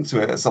you a link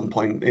to it at some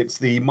point. It's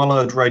the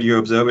Mullard Radio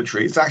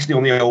Observatory. It's actually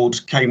on the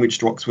old Cambridge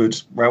to Oxford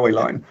railway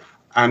line.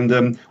 And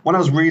when I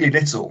was really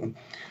little,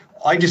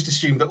 I just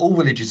assumed that all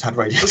villages had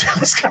radio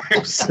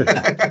telescopes.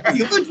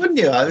 You would, wouldn't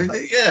you? I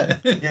mean, yeah.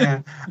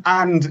 Yeah.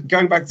 And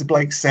going back to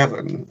Blake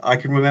 7, I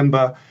can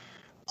remember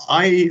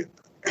I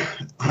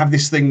have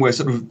this thing where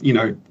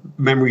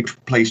memory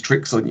plays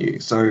tricks on you.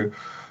 So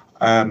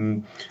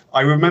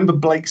I remember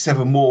Blake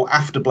 7 more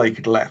after Blake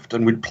had left,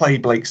 and we'd play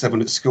Blake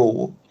 7 at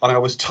school, and I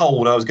was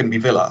told I was going to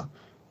be Villa.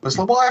 It's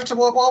like, why want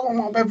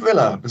to be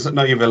Villa? I said,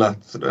 no, you're Villa.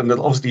 And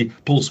obviously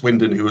Paul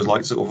Swindon, who was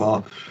our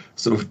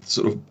sort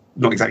of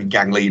not exactly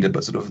gang leader,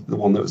 but sort of the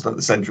one that was at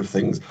the centre of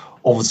things.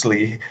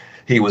 Obviously,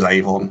 he was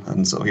Avon,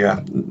 and so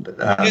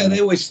they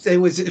always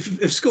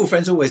if school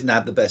friends always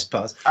nab the best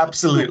parts.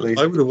 Absolutely.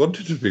 I would have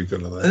wanted to be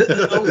Villa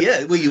then. Oh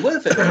yeah, well you were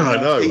Villa. I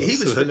know. He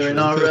was Villa in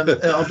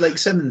our Blake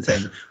 7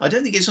 thing. I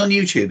don't think it's on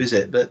YouTube, is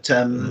it? But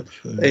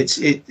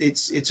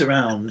it's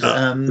around.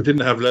 We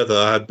didn't have leather.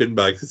 I had bin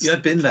bags. You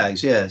had bin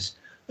bags, yes.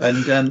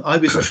 And I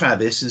was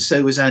Travis, and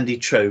so was Andy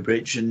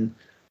Trowbridge, and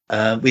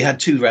we had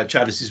two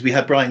Travises. We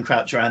had Brian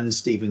Croucher and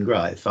Stephen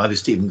Greif. I was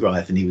Stephen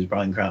Greif, and he was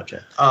Brian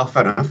Croucher. Oh,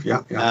 fair enough.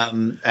 Yeah.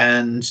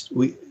 And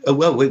we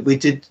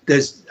did.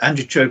 There's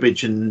Andrew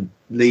Trowbridge and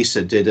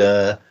Lisa did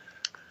a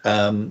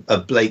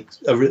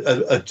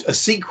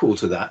sequel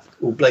to that,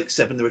 called Blake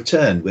 7: The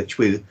Return, which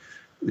we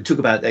took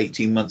about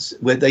 18 months.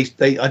 Where I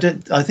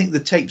think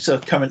the tapes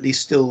are currently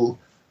still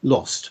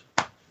lost.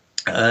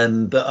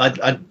 But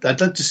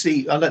I'd love to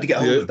see. I'd like to get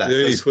hold of that.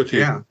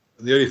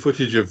 The early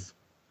footage of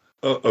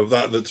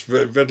that that's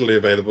readily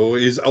available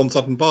is on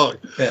Sutton Park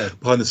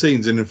behind the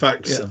scenes. And in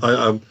fact,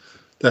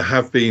 there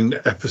have been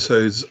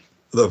episodes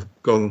that have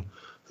gone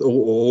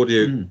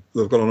audio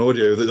that have gone on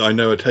audio that I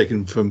know are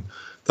taken from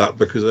that,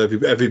 because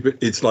everybody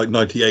it's like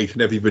 98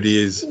 and everybody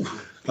is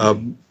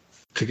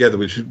together,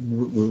 which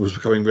was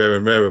becoming rarer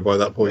and rarer by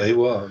that point. It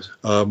was.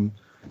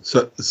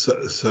 So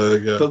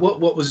yeah. But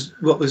what was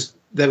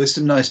there were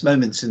some nice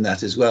moments in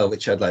that as well,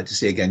 which I'd like to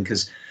see again,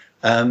 because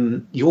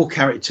your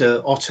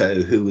character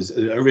Otto, who was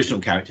an original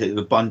character,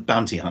 a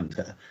bounty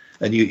hunter,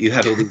 and you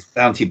had all these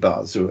bounty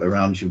bars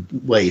around your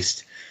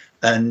waist,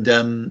 and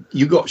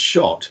you got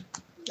shot,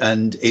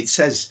 and it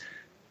says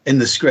in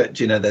the script,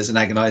 there's an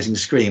agonising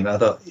scream. I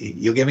thought,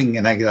 you're giving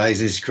an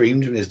agonising scream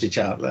to Mr.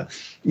 Chandler.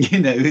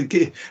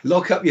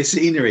 Lock up your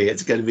scenery.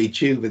 It's going to be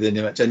chewed within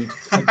a minute. And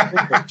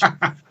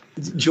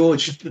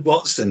George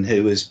Watson,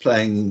 who was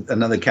playing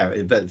another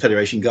character,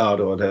 Federation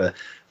Guard or whatever,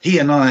 he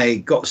and I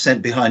got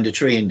sent behind a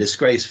tree in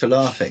disgrace for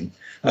laughing.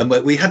 And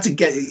we had to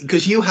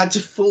because you had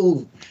to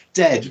fall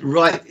dead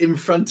right in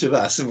front of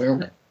us. And we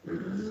were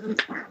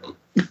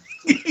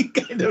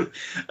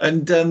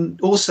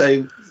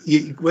also,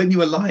 when you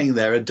were lying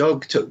there, a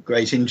dog took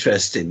great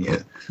interest in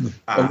you.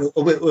 And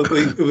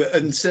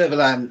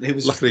Servalan, who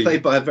was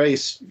played by a very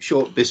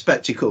short,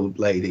 bespectacled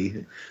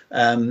lady,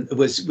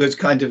 was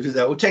kind of,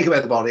 we'll take away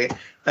the body.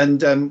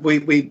 And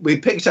we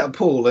picked up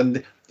Paul,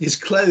 and his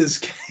clothes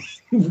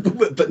came,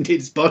 but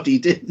his body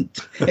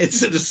didn't. It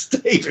sort of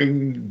stayed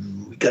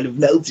and kind of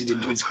melted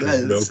into his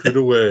clothes. Melted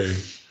away.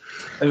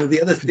 And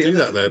the other thing,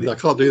 I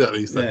can't do that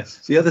these days.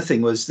 The other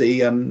thing was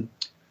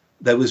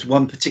there was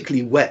one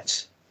particularly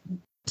wet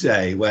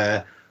day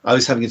where I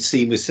was having a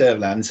scene with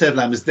Servalan.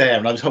 Servalan was there,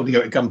 and I was holding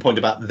her at gunpoint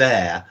about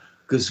there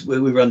because we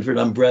were under an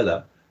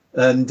umbrella,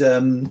 and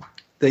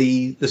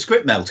the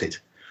script melted.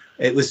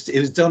 It was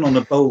done on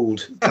a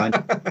bold kind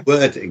of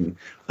wording,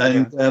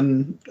 and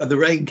the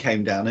rain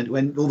came down, and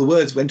when all the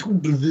words went all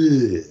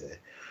bleh.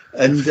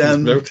 And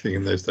melting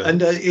in those days.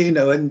 And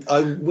and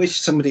I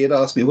wish somebody had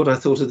asked me what I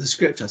thought of the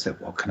script. I said,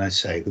 "What can I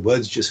say?" The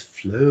words just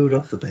flowed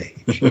off the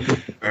page.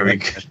 Very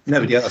good.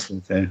 Nobody asked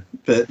me to,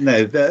 but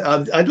no. But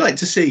I'd like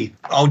to see.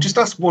 I'll just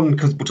ask one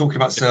because we're talking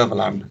about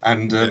Servalan,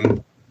 and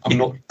I'm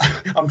not.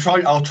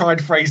 I'll try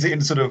and phrase it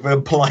in sort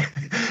of polite.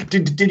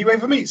 Did you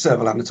ever meet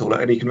Servalan at all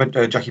at any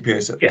Jackie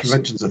Pierce at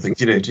conventions? I think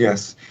you did.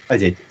 Yes, I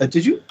did.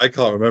 Did you? I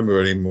can't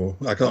remember anymore.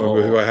 I can't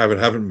remember who I have and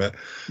haven't met.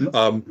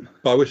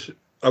 But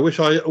I wish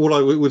all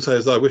I would say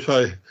is I wish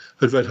I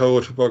had read her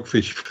autobiography.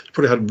 She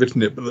probably hadn't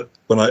written it, but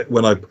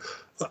when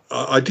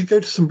I did go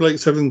to some Blake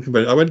Seven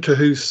conventions. I went to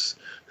Who's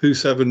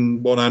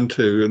 7 1 and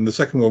 2, and the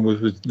second one was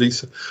with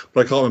Lisa,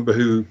 but I can't remember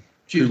who.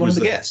 She was one of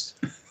the guests.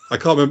 I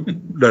can't remember.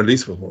 No,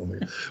 Lisa was one of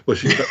them. Well,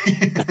 she.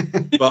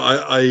 But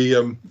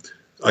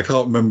I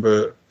can't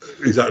remember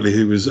exactly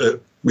who was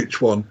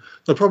which one.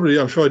 So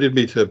I'm sure I did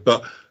meet her,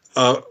 but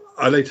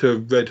I later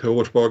read her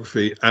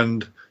autobiography,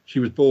 and she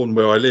was born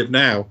where I live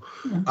now.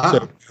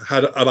 So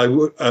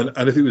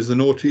and if it was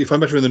if I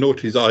met her in the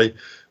noughties, I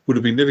would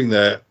have been living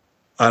there,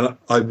 and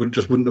I wouldn't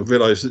have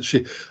realised that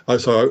she.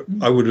 So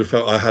I would have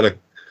felt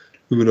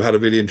we would have had a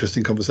really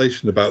interesting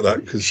conversation about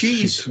that because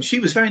she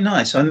was very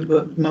nice.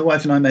 My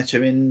wife and I met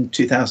her in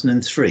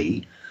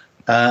 2003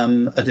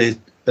 at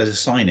a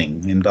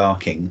signing in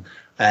Barking,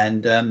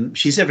 and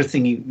she's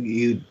everything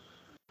you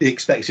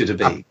expect her to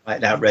be,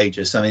 quite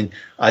outrageous. I mean,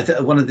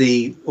 one of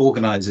the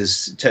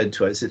organisers turned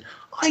to her and said,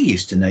 "I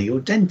used to know your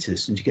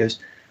dentist," and she goes,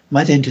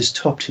 "My dentist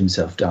topped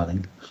himself,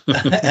 darling."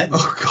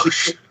 Oh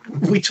gosh.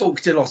 We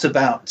talked a lot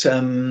about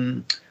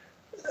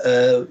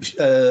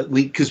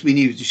because we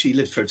knew she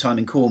lived for a time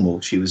in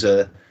Cornwall. She was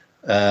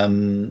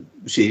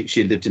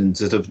she lived in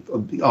sort of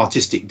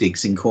artistic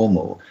digs in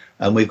Cornwall,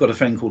 and we've got a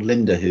friend called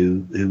Linda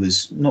who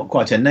was not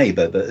quite her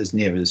neighbour but as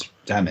near as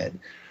damn it,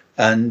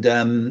 and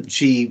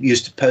she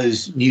used to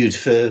pose nude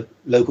for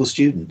local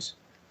students.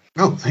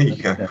 Oh, there you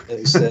go.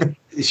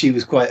 She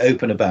was quite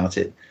open about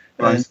it,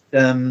 right.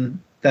 And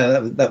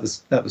that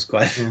was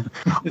quite. Yeah.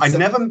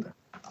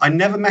 I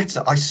never met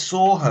her. I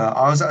saw her.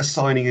 I was at a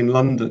signing in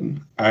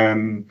London.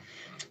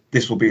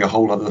 This will be a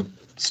whole other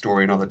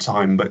story another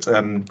time. But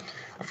a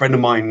friend of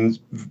mine,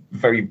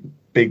 very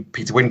big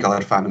Peter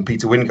Wyngarde fan, and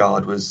Peter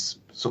Wyngarde was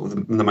sort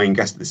of the main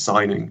guest at this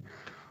signing.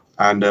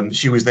 And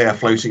she was there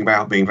floating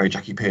about, being very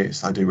Jackie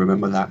Pierce. I do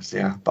remember that.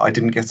 Yeah, but I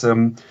didn't get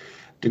to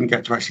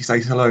actually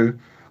say hello.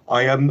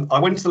 I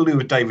went to the loo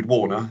with David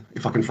Warner,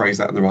 if I can phrase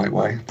that in the right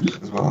way,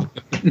 as well.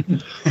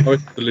 I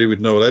went to the loo with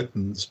Noel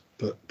Edmonds,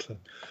 but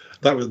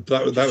that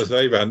was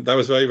very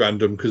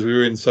random because we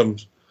were in some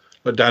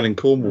down in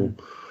Cornwall,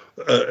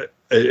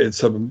 in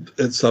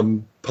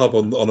some pub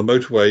on a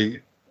motorway,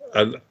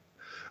 and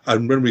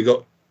when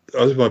I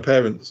was with my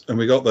parents and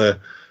we got there,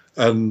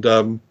 and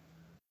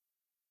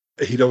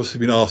he'd obviously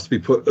been asked to be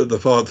put at the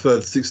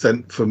furthest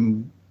extent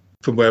from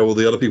where all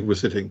the other people were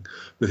sitting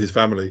with his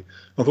family.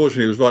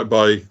 Unfortunately, it was right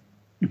by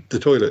the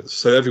toilets,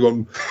 so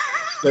everyone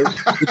would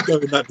go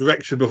in that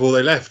direction before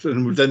they left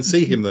and would then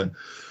see him there.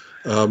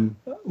 I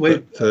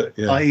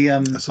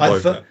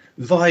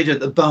vied at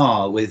the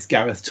bar with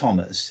Gareth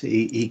Thomas.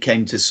 He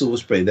came to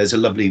Salisbury. There's a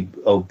lovely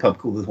old pub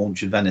called the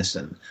Haunch of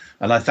Venison,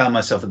 and I found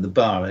myself at the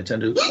bar. I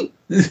turned to, "Oh,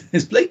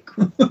 it's Blake."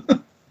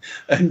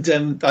 And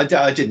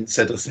I didn't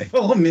sort of say,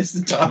 "Oh,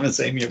 Mr. Thomas,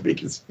 I'm your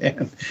biggest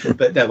fan."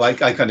 But no, I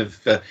kind of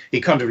he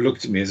kind of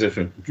looked at me as if,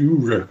 "Do you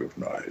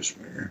recognise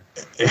me?"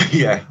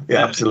 Yeah,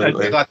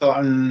 absolutely. And I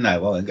thought, "No, I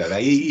won't go there.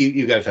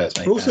 You go first,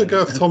 mate." Also,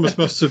 Gareth Thomas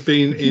must have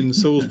been in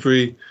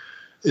Salisbury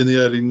in the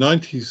early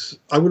 90s.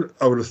 I would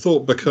have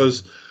thought,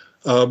 because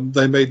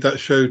they made that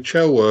show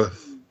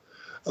Chelworth,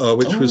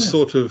 which was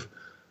sort of,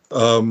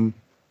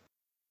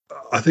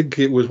 I think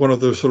it was one of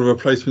the sort of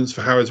replacements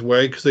for Harrods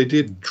Way, because they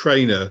did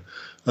Trainer,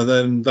 and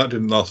then that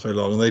didn't last very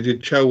long, and they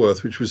did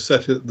Chelworth, which was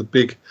set at the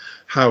big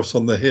house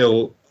on the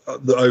hill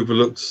that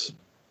overlooks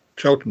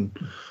Cheltenham.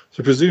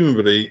 So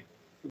presumably,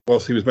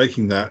 whilst he was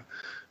making that,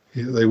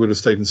 they would have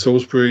stayed in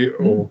Salisbury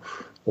or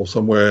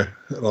somewhere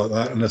like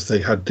that, unless they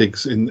had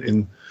digs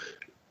in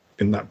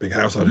that big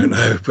house. I don't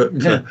know, but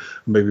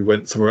maybe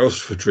went somewhere else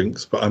for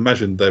drinks. But I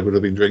imagine there would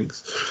have been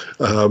drinks.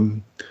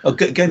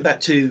 Going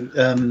back to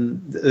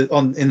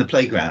in the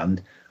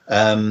playground,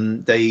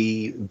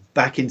 they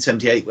back in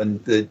 '78 when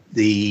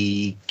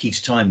the Key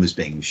to Time was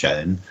being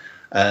shown.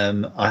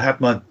 I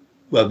had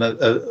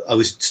I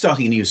was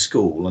starting a new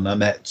school, and I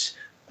met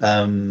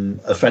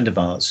a friend of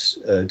ours,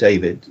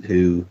 David,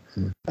 who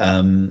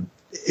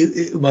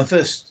my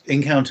first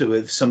encounter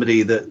with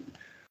somebody that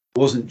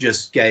wasn't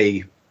just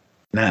gay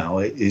now,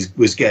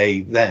 was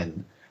gay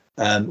then,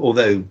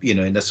 although,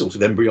 in a sort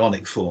of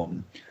embryonic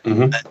form.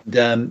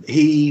 And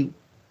he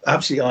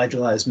absolutely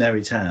idolised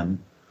Mary Tam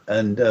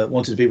and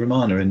wanted to be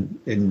Romana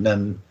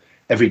in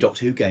every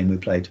Doctor Who game we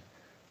played,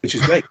 which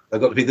is great. I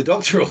got to be the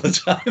Doctor all the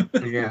time.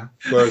 Yeah.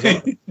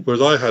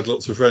 Whereas I had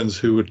lots of friends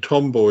who were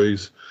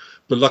tomboys,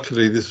 but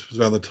luckily this was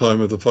around the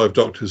time of the Five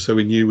Doctors, so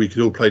we knew we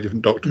could all play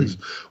different Doctors.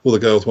 All the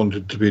girls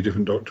wanted to be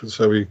different Doctors,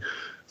 so we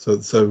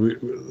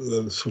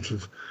sort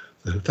of.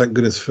 Thank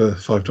goodness for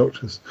Five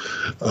Doctors.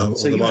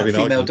 So you had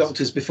female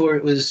Doctors before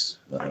it was.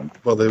 They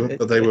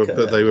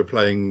were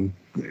playing.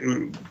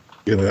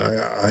 They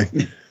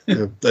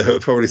were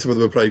probably, some of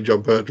them were playing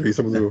John Pertwee,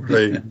 some of them were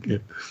playing.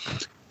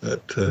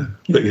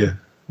 But yeah.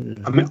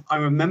 I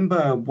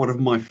remember one of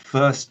my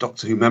first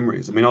Doctor Who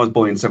memories. I was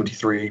born in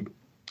 '73,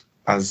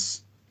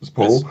 as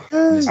Paul,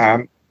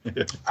 and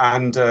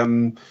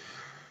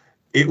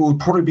it will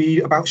probably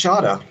be about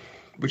Sharda,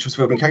 which was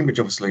filmed in Cambridge,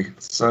 obviously.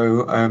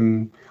 So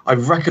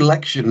I've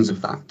recollections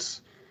of that,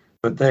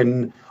 but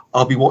then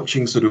I'll be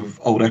watching sort of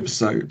old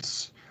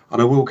episodes,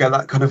 and I will get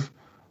that kind of.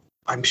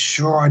 I'm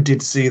sure I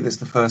did see this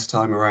the first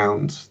time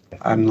around,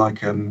 and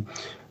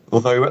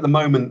although at the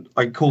moment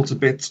I caught a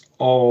bit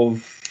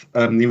of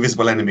The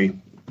Invisible Enemy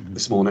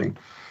this morning,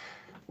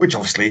 which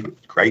obviously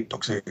great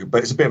Doctor Who,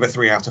 but it's a bit of a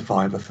 3 out of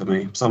 5 for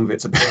me. Some of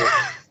it's a bit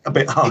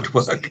hard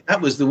work.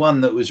 That was the one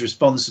that was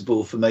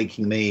responsible for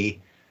making me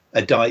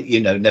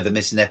never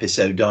miss an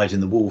episode, Died in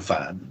the Wall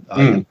fan.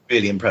 I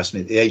really impressed me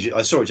at the age.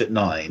 I saw it at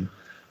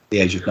the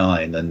age of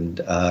 9,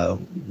 and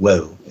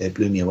whoa, it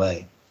blew me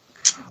away.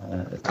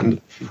 And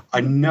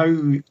I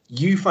know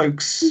you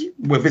folks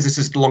were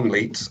visitors to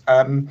Longleat.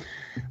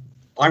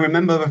 I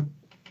remember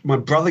my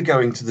brother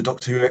going to the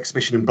Doctor Who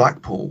exhibition in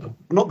Blackpool,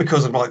 not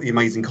because of the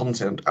amazing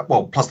content,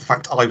 plus the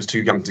fact I was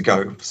too young to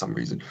go for some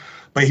reason,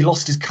 but he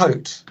lost his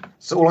coat.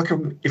 So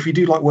if you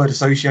do word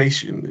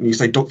association and you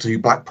say Doctor Who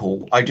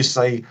Blackpool, I just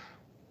say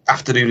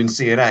afternoon in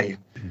CNA,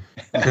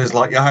 because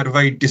I had a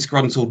very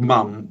disgruntled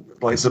mum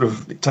sort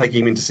of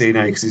taking him into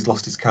CNA because he's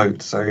lost his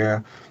coat. So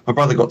yeah, my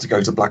brother got to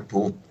go to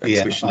Blackpool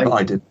exhibition, but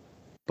I did.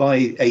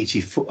 By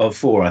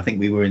 '84, I think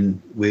we were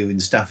in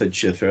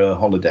Staffordshire for a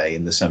holiday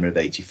in the summer of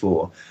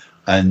 '84,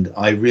 and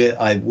I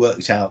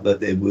worked out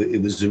that it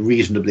was a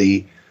reasonable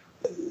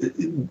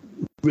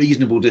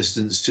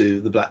distance to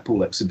the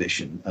Blackpool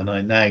exhibition, and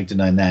I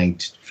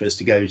nagged for us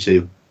to go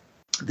to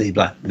the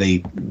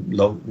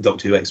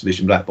Doctor Who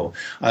exhibition Blackpool.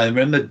 I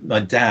remember my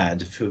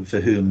dad,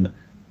 for whom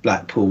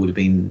Blackpool would have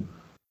been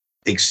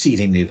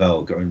exceedingly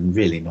vulgar and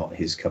really not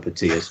his cup of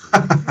tea,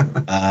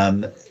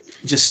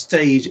 just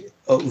stayed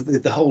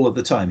the whole of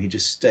the time. He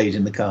just stayed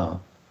in the car,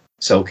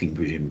 sulking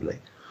presumably.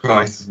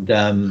 Right.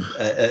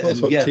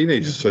 That's what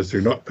teenagers are supposed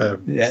to do, not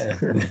parents.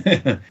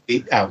 Yeah.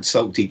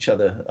 Out-sulked each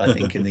other, I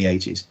think, in the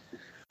 80s.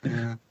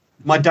 Yeah.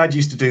 My dad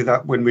used to do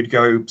that when we'd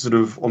go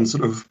on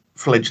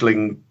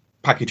fledgling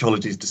package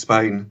holidays to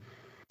Spain.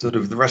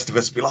 The rest of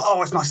us would be like,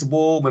 oh, it's nice and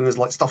warm, and there's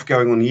stuff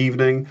going on in the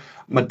evening.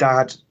 My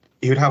dad,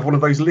 he would have one of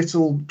those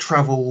little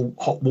travel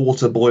hot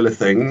water boiler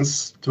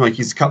things to make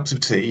his cups of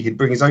tea. He'd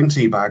bring his own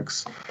tea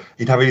bags.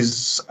 He'd have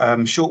his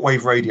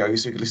shortwave radio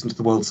so he could listen to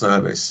the World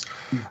Service,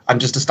 and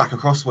just a stack of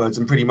crosswords,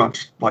 and pretty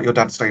much like your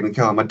dad staying in the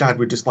car. My dad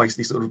would just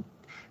basically stay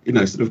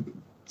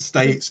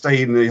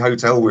in the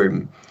hotel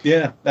room.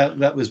 Yeah,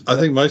 that was. I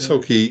think my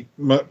sulky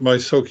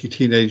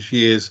teenage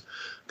years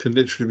can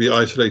literally be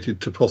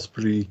isolated to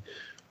possibly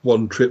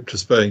one trip to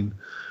Spain.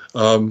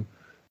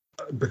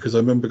 Because I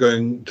remember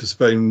going to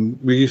Spain.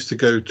 We used to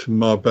go to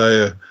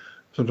Marbella,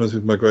 sometimes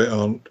with my great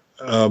aunt,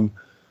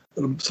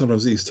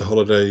 sometimes Easter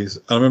holidays.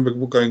 And I remember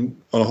going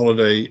on a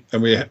holiday,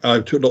 and I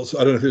took lots.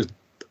 I don't know if it was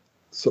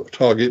sort of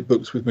Target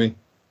books with me,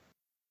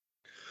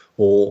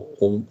 or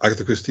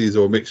Agatha Christie's,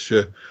 or a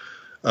mixture,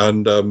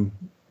 and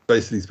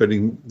basically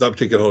spending that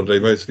particular holiday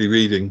mostly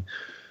reading.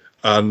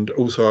 And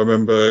also, I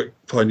remember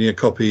finding a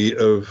copy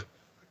of.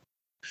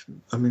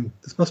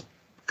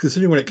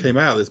 Considering when it came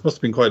out, this must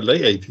have been quite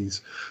late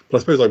 80s, but I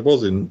suppose I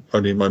was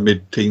only in my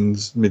mid to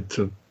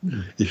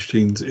ish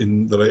teens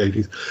in the late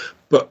 80s.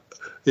 but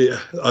yeah,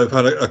 I've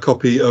had a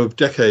copy of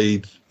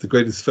Decade,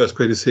 the first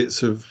greatest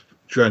hits of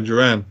Duran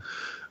Duran,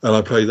 and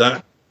I play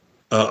that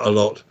a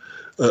lot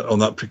on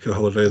that particular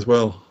holiday as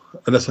well.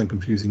 Unless I'm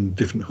confusing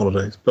different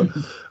holidays, but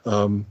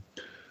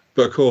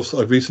of course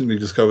I've recently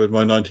discovered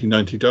my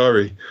 1990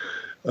 diary,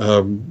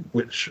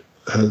 which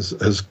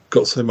has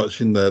got so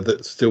much in there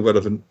that's still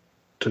relevant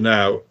to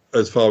now,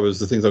 as far as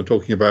the things I'm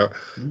talking about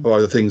are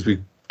either things we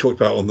talked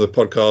about on the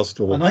podcast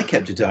or. And I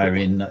kept a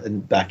diary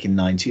back in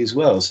 '90 as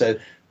well. So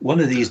one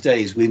of these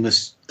days we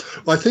must.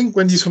 I think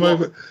when you come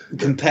over,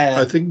 compare.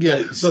 I think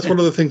that's one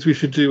of the things we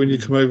should do when you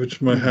come over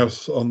to my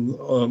house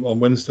on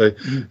Wednesday.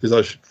 Is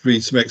I should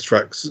read some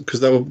extracts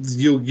because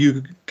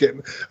you get,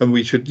 and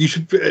you should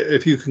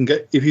if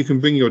you can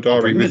bring your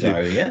diary with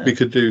you, we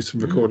could do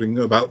some recording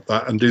about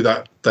that and do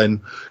that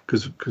then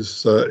because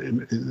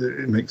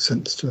it makes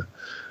sense to.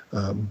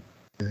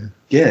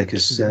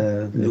 Because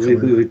we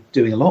were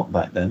doing a lot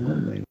back then,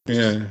 weren't we?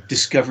 Yeah,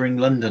 discovering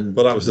London.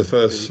 Well, that was the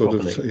first sort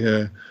of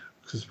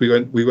because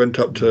we went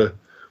up to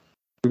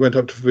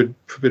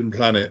Forbidden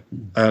Planet,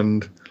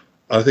 and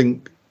I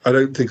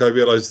don't think I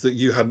realised that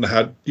you hadn't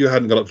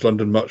gone up to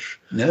London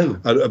much. No,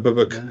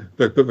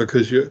 but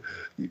because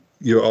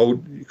you're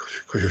old,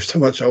 because you're so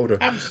much older.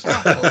 I'm so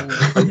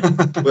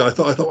old. Well,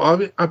 I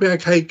thought I'd be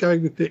okay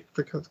going with Nick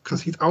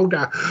because he's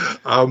older.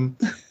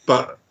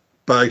 But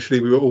actually,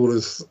 we were all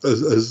as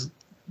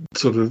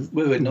sort of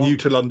new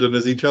to London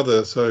as each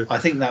other. So I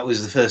think that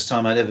was the first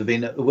time I'd ever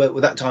been. Well,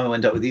 that time I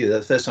went up with you.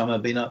 That's the first time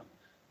I'd been up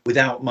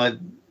without my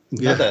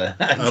mother.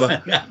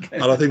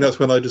 And I think that's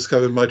when I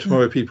discovered my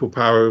Tomorrow People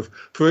power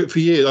for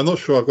years. I'm not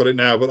sure I've got it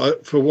now,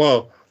 but for a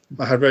while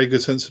I had very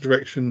good sense of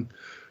direction.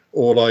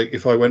 Or like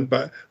if I went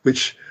back,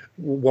 which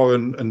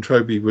Warren and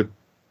Troby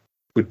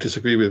would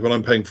disagree with when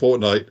I'm paying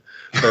Fortnite.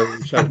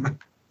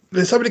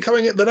 There's somebody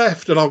coming at the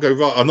left, and I'll go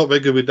right. I'm not very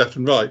good with left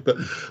and right,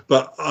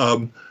 but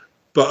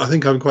I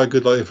think I'm quite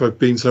good. Like if I've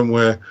been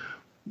somewhere,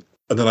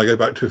 and then I go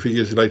back to a few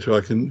years later,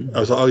 I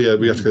was like, oh yeah,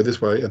 we have to go this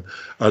way,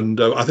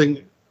 and I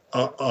think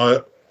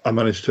I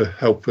managed to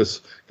help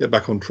us get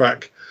back on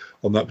track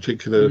on that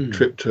particular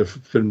trip to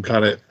Forbidden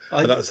Planet.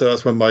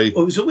 That's when my. It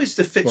was always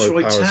the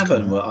Fitzroy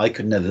Tavern where I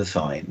could never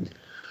find.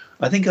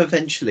 I think I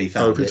eventually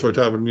found Fitzroy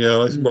Tavern.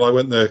 Yeah, well, I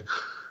went there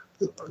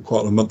quite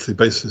on a monthly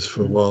basis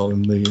for a while.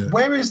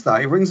 Where is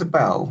that? It rings a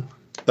bell.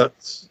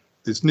 It's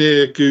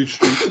near Goose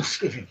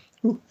Street.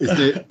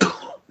 It's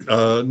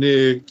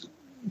near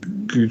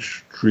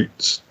Goose Street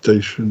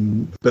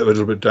Station, a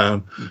little bit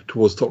down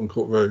towards Tottenham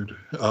Court Road,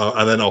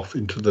 and then off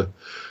into the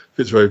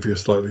Fitzrovia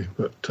slightly.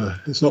 But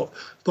it's not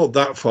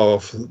that far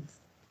off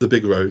the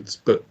big roads.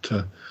 But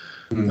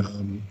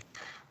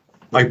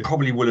I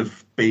probably would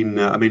have been.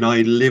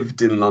 I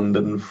lived in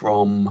London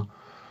from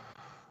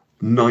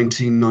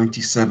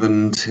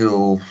 1997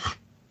 till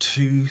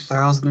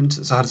 2000.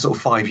 So I had sort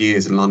of 5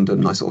 years in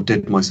London. I sort of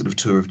did my sort of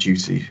tour of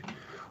duty.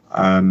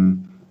 I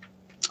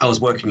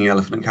was working in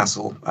Elephant and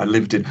Castle.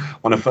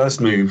 When I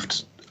first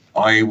moved,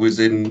 I was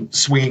in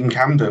Swinging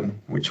Camden,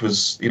 which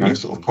was,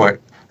 sort of quite,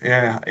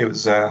 it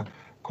was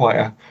quite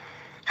a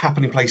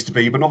happening place to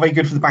be, but not very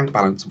good for the bank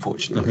balance,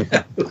 unfortunately.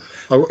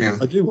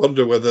 I do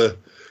wonder whether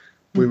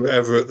we were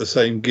ever at the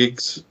same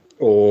gigs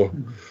or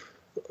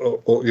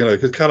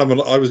because Callum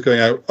and I was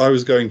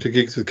going to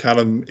gigs with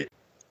Callum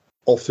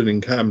often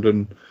in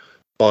Camden.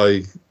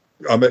 I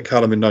met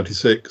Callum in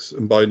 '96,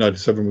 and by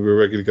 '97 we were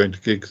regularly going to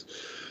gigs.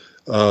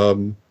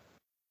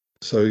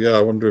 So yeah,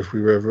 I wonder if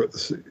we were ever at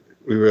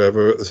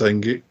the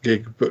same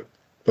gig, but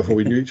before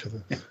we knew each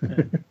other.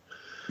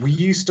 We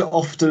used to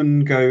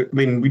often go.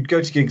 We'd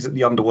go to gigs at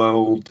the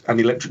Underworld and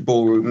the Electric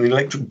Ballroom. And the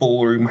Electric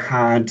Ballroom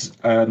had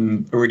a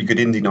really good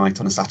indie night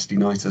on a Saturday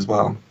night as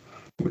well,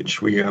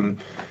 which we'd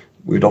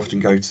often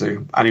go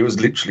to. And it was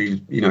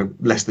literally,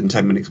 less than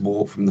 10 minutes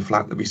walk from the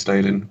flat that we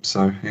stayed in.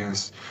 So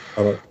yes,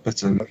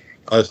 but a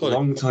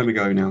long time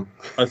ago now.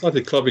 I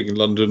started clubbing in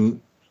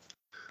London,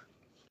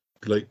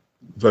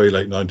 very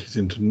late 90s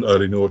into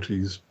early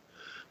noughties.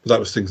 But that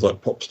was things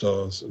like Pop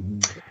Stars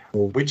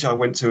which I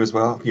went to as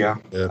well. Yeah.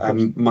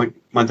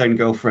 My then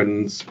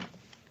girlfriend's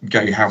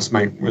gay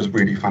housemate was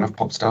really a fan of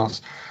Pop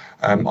Stars.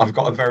 I've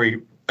got a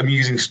very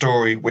amusing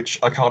story which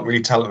I can't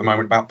really tell at the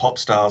moment about Pop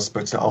Stars,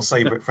 but I'll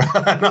save it for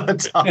another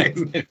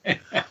time. It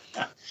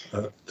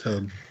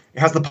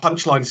has the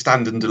punchline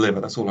stand and deliver.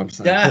 That's all I'm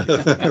saying.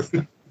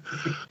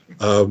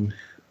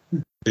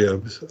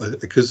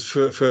 Because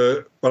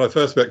for when I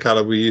first met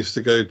Callum, we used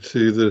to go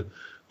to the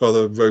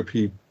rather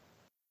ropey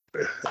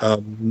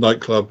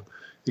nightclub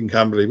in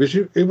Camberley, which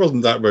it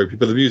wasn't that ropey,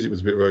 but the music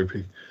was a bit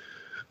ropey.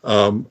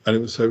 And it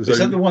was Is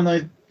that the one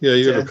I? Yeah,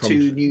 you ever come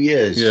 2 New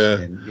Years.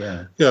 Yeah.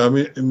 I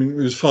mean, it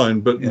was fine,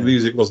 but the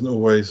music wasn't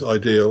always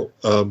ideal.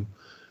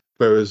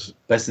 Whereas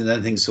better than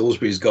anything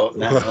Salisbury's got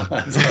now.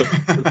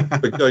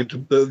 but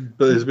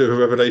there's a bit of a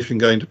revelation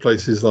going to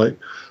places like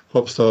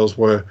Pop Stars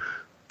where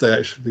they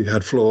actually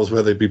had floors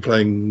where they'd be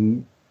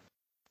playing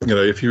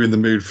if you're in the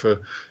mood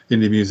for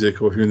indie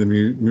music, or if you're in the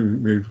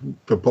mood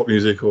for pop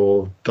music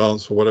or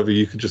dance or whatever,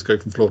 you could just go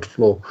from floor to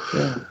floor.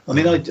 Yeah. I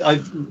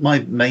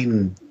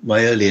mean,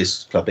 my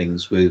earliest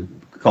clubbings were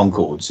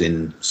Concords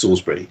in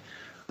Salisbury,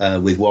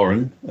 with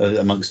Warren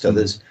amongst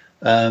others.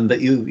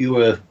 But you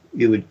were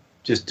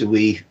just a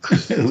wee.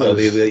 Well,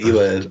 you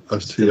were. I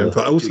was too young.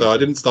 But also, I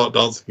didn't start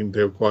dancing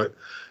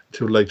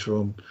until later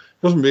on.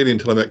 It wasn't really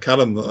until I met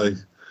Callum that I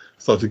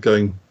started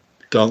going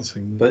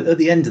dancing. But at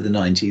the end of the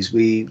 90s,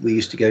 we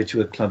used to go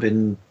to a club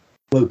in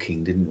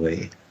Woking, didn't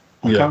we?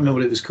 I can't remember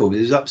what it was called.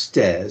 It was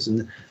upstairs,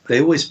 and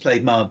they always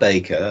played Ma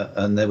Baker,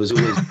 and there was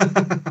always.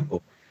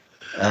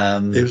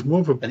 It was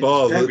more of a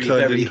bar that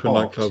turned into a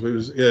nightclub. It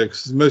was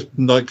because most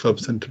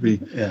nightclubs tend to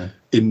be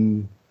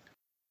in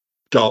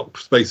dark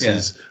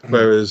spaces,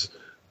 whereas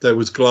there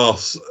was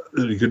glass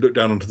that you could look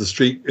down onto the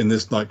street in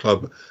this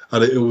nightclub,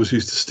 and it always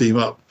used to steam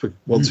up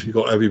once you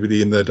got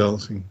everybody in there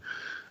dancing.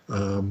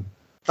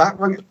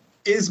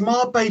 Is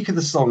Ma Baker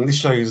the song? This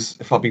shows,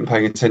 if I've been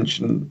paying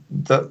attention,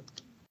 that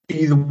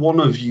either one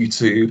of you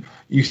two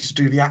used to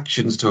do the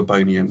actions to a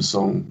Boney M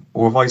song,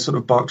 or have I sort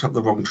of barked up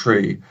the wrong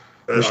tree?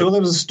 I'm sure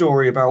there was a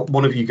story about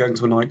one of you going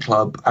to a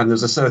nightclub and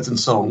there's a certain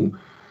song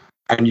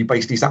and you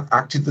basically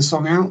acted the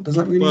song out. Does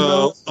that really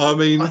well, I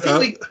mean... I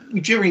think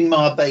during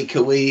Ma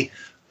Baker,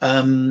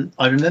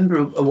 I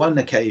remember one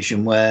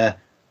occasion where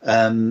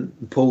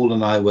Paul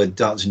and I were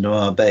dancing to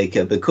Ma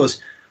Baker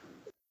because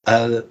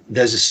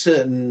there's a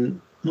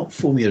certain, not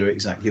formula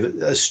exactly, but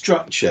a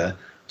structure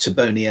to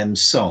Boney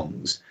M's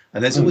songs.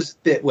 And there's always a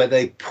bit where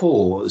they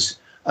pause,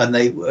 and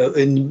they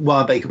in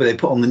Ma Baker where they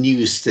put on the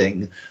news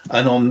thing,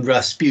 and on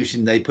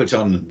Rasputin they put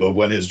on "But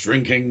when it's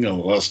drinking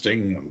and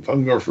lusting and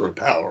hunger for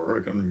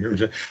power."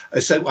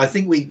 So I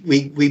think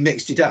we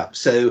mixed it up.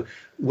 So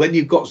when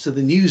you got to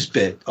the news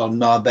bit on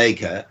Ma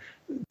Baker,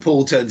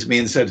 Paul turned to me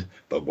and said,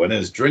 "But when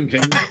it's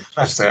drinking."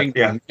 That's it.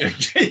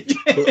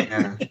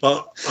 Yeah.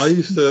 But I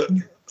used to,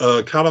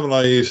 Callum and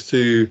I used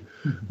to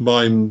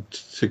mime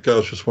to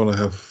 "Girls Just Want to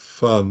Have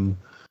Fun."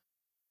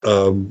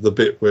 The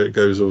bit where it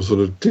goes all sort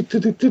of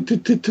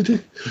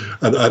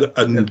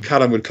and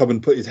Callum would come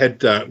and put his head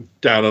down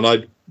and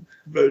I'd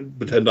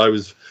pretend I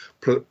was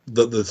that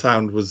the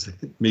sound was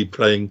me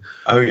playing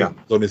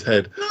on his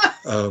head,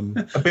 a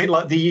bit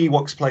like the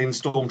Ewoks playing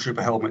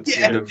Stormtrooper helmets.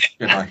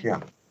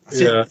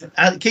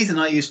 Keith and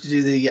I used to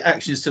do the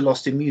actions to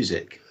Lost in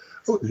Music.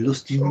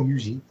 Lost in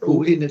Music,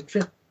 all in a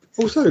trap.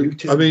 Also,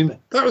 I mean,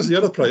 that was the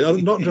other place,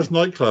 not just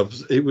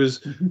nightclubs. It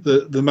was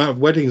the amount of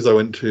weddings I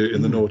went to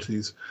in the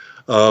noughties.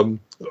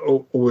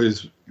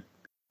 Always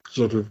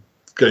sort of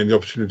getting the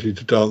opportunity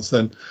to dance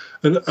then,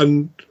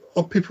 and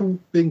are people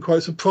being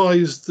quite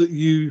surprised that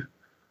you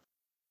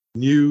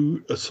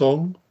knew a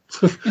song,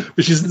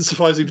 which isn't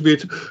surprising to me.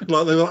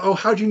 Like they were like, "Oh,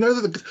 how do you know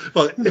that?"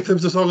 Like if there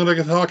was a song and a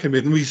guitar came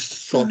in, and we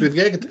started doing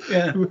the air.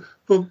 Yeah.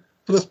 Well,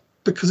 that's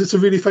because it's a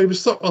really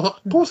famous song.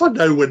 Of course, I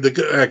know when the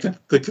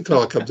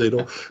guitar comes in,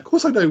 or of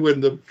course, I know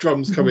when the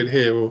drums come in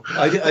here. Or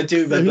I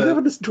do remember. Have you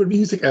never listened to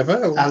music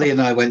ever? Ali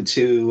and I went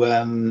to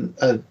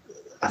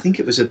I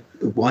think it was a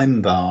wine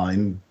bar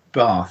in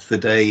Bath the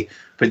day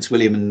Prince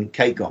William and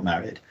Kate got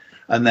married,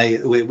 and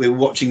we were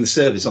watching the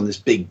service on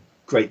this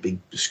great big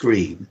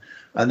screen,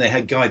 and they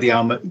had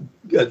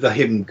the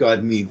hymn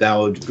 "Guide Me,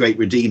 Thou Great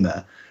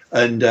Redeemer,"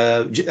 and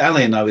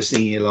Ali and I were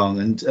singing along,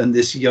 and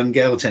this young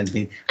girl turned to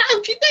me,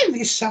 "Oh, do you know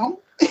this song?"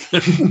 Yeah,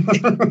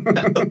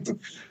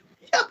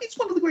 it's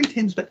one of the great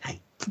hymns, but hey.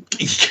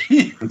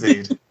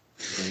 Indeed.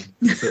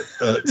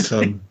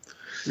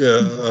 Yeah,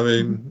 I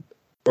mean,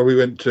 well, we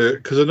went to,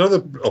 because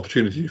another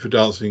opportunity for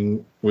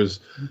dancing was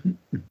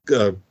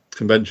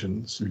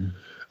conventions,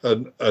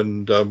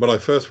 and when I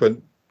first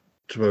went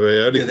to my very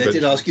early they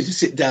did ask you to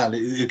sit down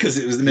because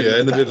it was the middle. Yeah,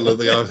 in the middle of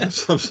the.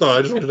 I'm sorry,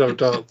 I just wanted to have a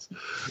dance,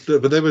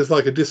 but there was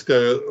like a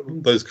disco.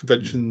 Those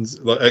conventions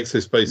like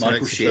Exo Space.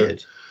 Michael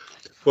Sheard.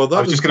 Well, I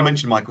was just going to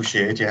mention Michael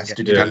Sheard. Yes,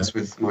 did you dance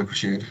with Michael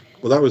Sheard?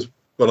 Well, that was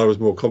when I was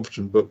more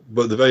confident, but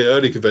the very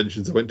early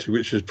conventions I went to,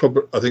 which is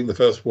probably, I think the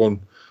first one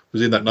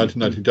was in that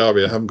 1990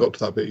 Derby. I haven't got to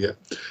that bit yet.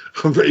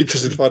 I'm very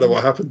interested to find out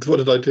what happened. What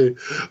did I do?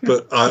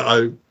 But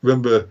I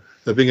remember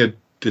there being a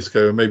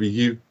disco, and maybe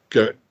you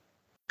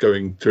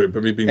going to it,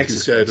 but me being too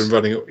scared and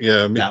running.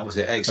 Yeah, that was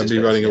it. And me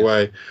running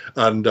away,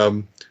 and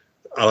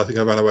I think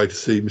I ran away to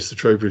see Mr.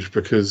 Trowbridge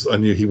because I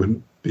knew he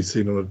wouldn't be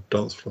seen on a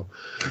dance floor,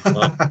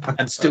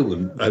 and still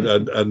wouldn't.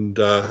 And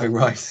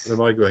right, the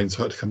migraines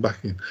had to come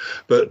back in,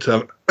 but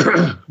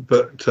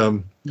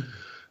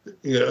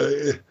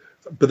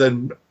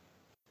then.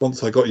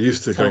 Once I got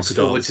used to going to dance,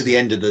 forward to the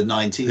end of the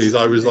 90s,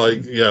 I was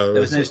like, there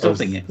was no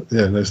stopping it.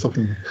 Yeah, no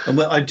stopping it.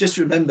 And I just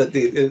remember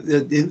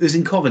it was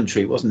in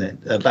Coventry, wasn't it?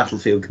 A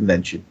Battlefield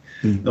convention,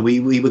 and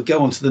we would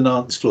go onto the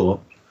dance floor,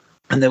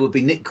 and there would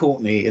be Nick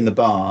Courtney in the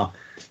bar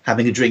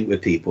having a drink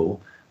with people,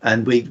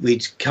 and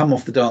we'd come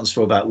off the dance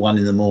floor about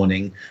 1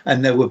 a.m,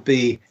 and there would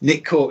be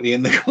Nick Courtney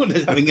in the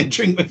corner having a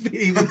drink with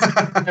people.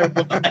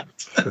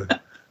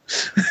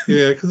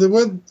 Yeah, because there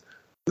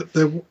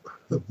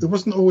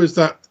wasn't always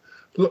that.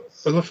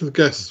 A lot of the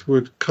guests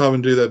would come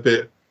and do their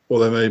bit, or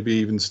they maybe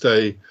even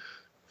stay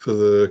for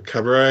the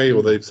cabaret,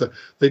 or they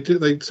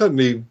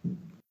certainly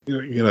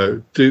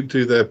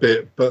do their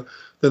bit, but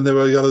then there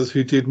were the others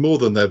who did more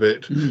than their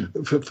bit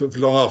for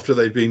long after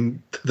they'd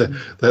been the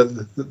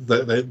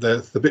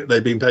bit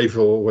they'd been paid for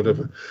or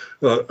whatever.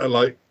 No,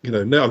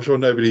 I'm sure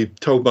nobody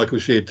told Michael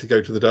Sheard to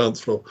go to the dance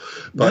floor,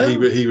 but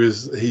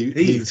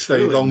he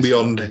stayed long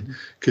beyond,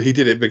 because he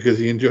did it because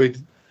he enjoyed.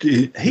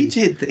 He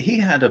did. He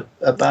had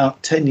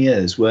about 10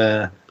 years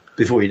where,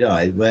 before he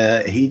died,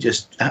 where he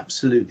just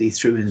absolutely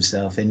threw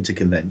himself into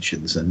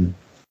conventions, and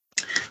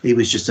he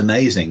was just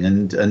amazing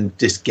and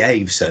just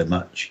gave so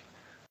much.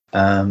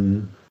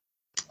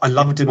 I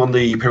loved him on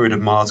the Period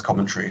of Mars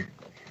commentary.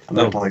 And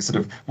then,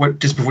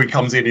 just before he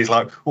comes in, he's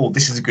like, "Oh,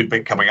 this is a good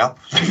bit coming up."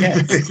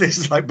 Yeah. This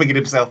is like bigging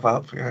himself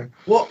up. Yeah.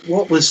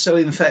 What was so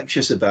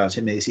infectious about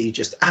him is he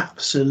just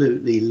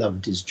absolutely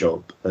loved his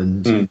job,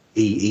 and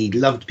he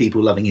loved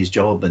people loving his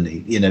job, and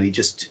he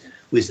just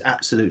was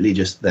absolutely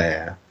just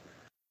there,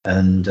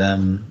 and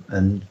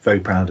very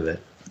proud of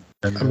it.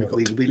 And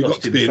we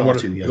lost him far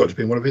too young. Got to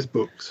be in one of his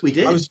books. We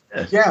did. I was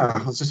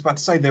just about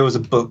to say there was a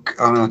book,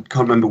 and I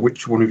can't remember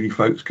which one of you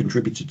folks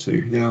contributed to.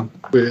 Yeah,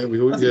 we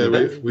all both did.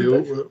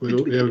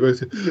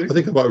 I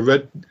think I might have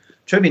read.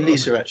 Toby and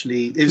Lisa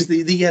actually. It was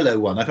the yellow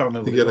one. I can't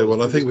remember. The yellow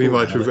one. I think we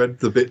might have read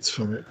the bits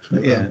from it.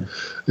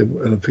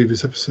 In a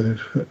previous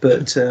episode.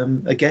 But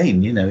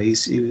again,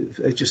 he's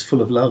just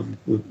full of love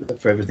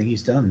for everything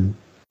he's done.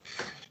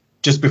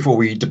 Just before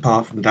we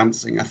depart from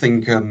dancing, I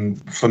think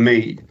for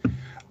me,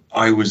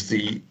 I was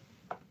the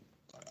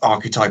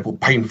archetypal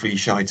painfully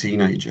shy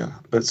teenager,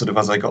 but sort of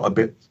as I got a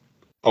bit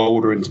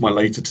older into my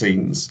later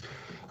teens,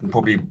 and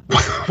probably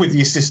with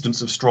the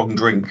assistance of strong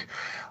drink,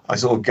 I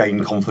sort of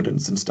gained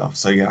confidence and stuff.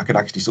 So yeah, I could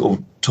actually sort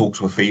of talk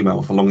to a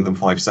female for longer than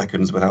 5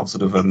 seconds without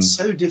sort of... It's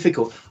so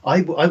difficult.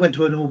 I went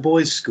to an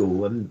all-boys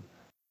school and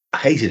I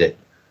hated it.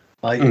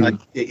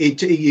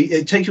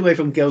 It takes you away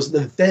from girls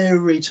at the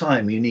very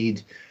time you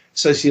need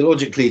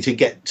sociologically to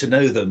get to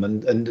know them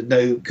and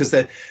know, because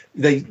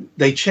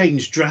they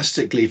change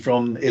drastically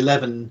from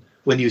 11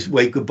 when you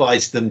wave goodbye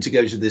to them to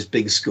go to this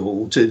big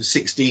school to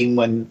 16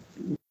 when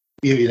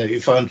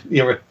you find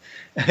you're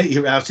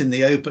out in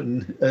the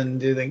open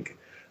and you think,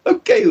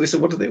 okay, so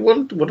what do they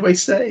want? What do I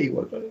say?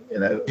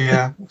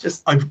 Yeah,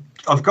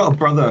 I've got a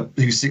brother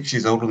who's 6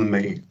 years older than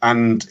me,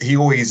 and he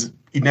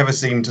never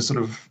seemed to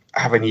sort of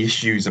have any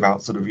issues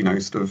about sort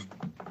of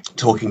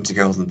talking to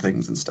girls and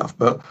things and stuff,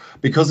 but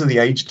because of the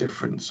age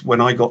difference, when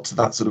I got to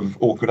that sort of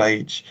awkward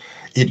age,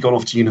 he'd gone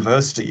off to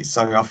university,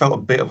 so I felt a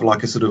bit of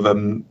like a sort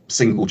of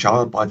single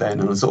child by then,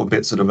 and a sort of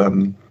bit sort of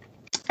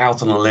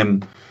out on a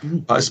limb.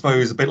 But I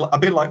suppose a bit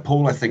like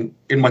Paul, I think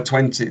in my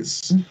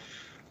 20s,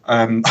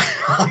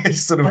 I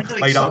sort of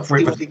made up for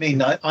it. What do you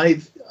mean? I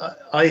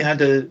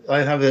have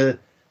a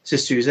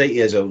sister who's 8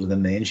 years older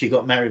than me, and she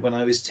got married when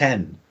I was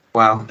 10.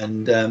 Wow.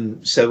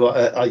 And so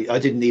I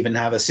didn't even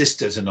have a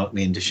sister to knock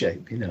me into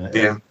shape.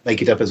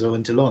 Make it up as I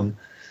went along.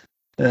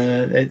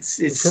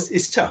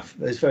 It's tough.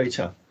 It's very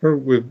tough.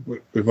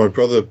 With my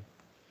brother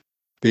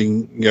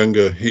being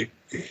younger, he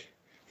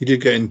did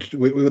get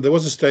into. There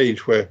was a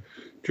stage where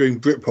during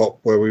Britpop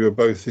where we were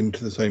both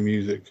into the same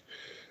music,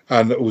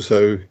 and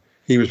also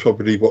he was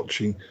probably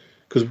watching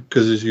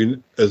because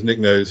as Nick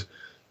knows,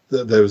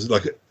 there was a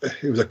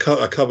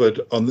cupboard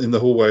in the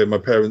hallway of my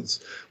parents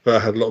where I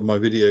had a lot of my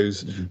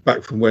videos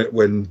back from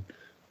when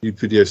you'd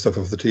video stuff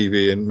off the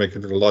TV and make a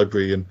little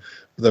library. And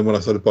then when I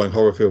started buying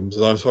horror films,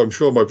 and I'm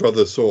sure my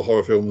brother saw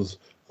horror films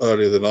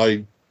earlier than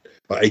I,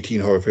 like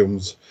 18 horror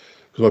films,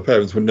 because my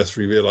parents wouldn't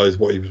necessarily realise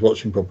what he was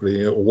watching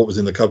properly or what was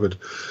in the cupboard.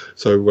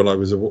 So when I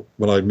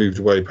moved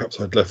away, perhaps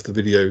I'd left the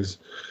videos.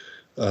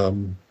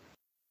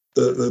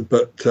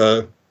 But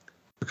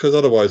because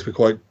otherwise we're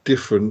quite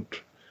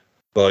different.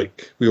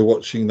 Like we were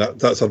watching that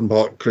Sutton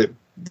Park clip,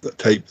 that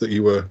tape that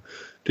you were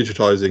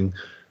digitizing.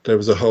 There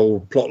was a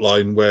whole plot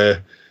line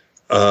where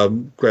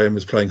Graham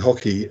was playing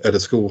hockey at a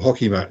school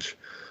hockey match.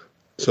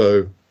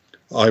 So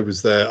I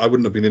was there. I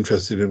wouldn't have been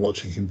interested in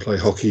watching him play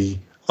hockey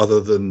other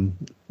than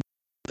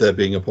there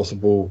being a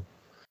possible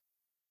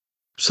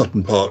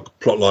Sutton Park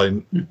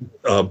plotline.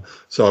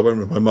 So I went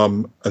with my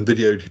mum and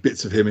videoed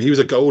bits of him. He was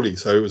a goalie,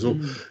 so it was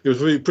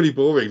really pretty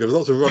boring. There was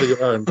lots of running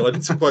around, but I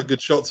did some quite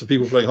good shots of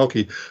people playing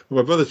hockey. But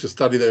my brother's just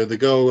standing there in the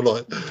goal,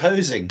 like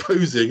posing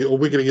or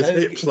wiggling his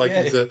hips like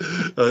he's a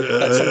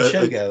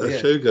showgirl.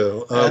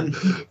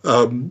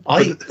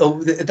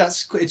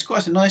 It's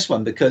quite a nice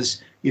one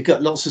because you've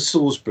got lots of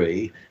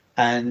Salisbury.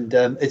 And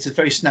it's a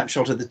very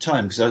snapshot of the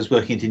time because I was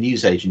working at a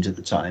newsagent at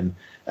the time,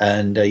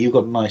 and you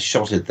got a nice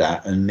shot at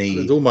that and me.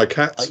 There's all my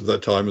cats of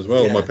that time as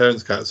well, my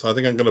parents' cats. So I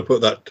think I'm going to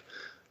put that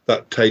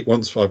tape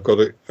once I've got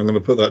it. I'm going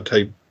to put that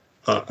tape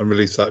and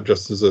release that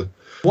just as a.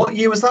 What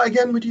year was that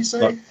again? Would you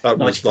say? That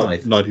was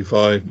 95.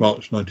 95,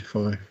 March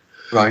 95.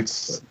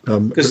 Right.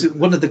 Because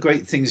one of the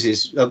great things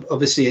is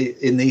obviously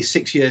in the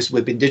 6 years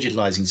we've been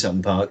digitalising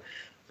Sutton Park,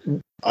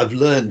 I've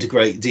learned a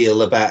great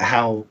deal about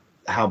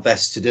how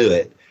best to do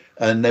it.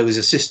 And there was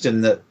a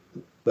system that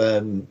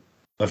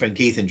my friend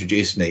Keith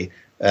introduced me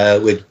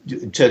with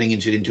turning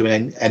it into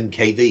an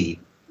MKV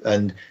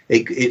and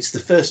it's the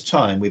first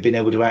time we've been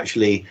able to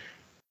actually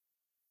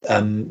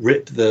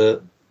rip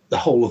the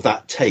whole of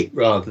that tape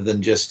rather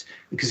than just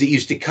because it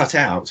used to cut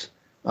out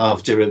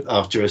after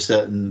a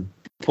certain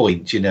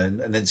point, and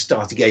then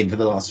start again for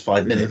the last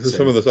 5 minutes.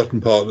 Some of the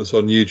Sutton partners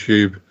on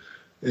YouTube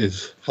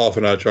is half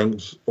an hour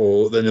chunks,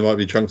 or then there might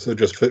be chunks that are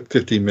just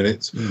 15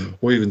 minutes,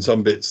 or even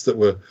some bits that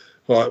were.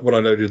 When I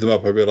loaded them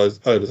up, I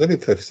realised, there's only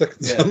 30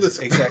 seconds on this.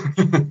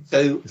 Exactly.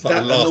 So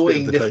that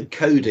annoying little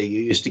coda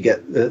you used to get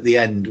at the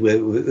end,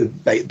 where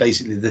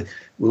basically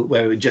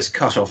where it would just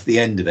cut off the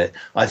end of it.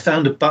 I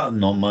found a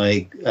button on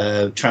my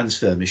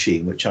transfer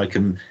machine, which I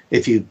can,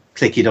 if you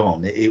click it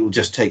on, it will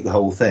just take the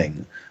whole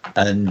thing,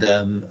 and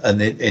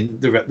in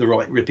the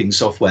right ripping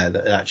software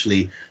that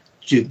actually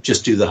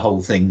just do the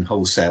whole thing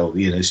wholesale.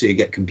 So you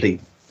get complete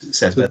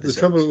set of episodes.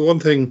 The trouble, one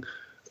thing,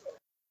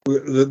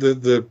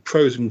 the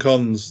pros and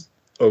cons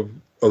of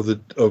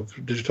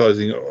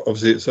digitizing,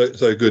 obviously it's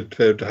so good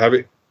to have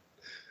it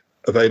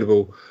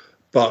available,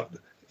 but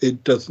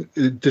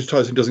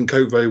digitizing doesn't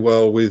cope very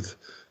well with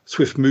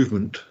swift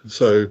movement.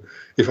 So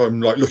if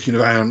I'm like looking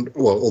around,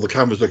 or the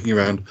camera's looking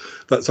around,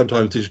 that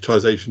sometimes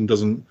digitization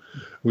doesn't.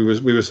 We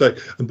were saying,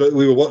 but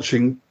we were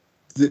watching.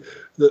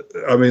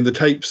 The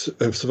tapes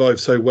have survived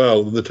so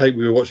well. The tape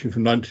we were watching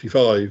from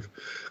 '95,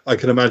 I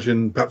can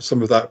imagine perhaps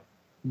some of that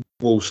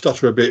will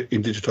stutter a bit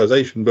in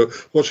digitization, but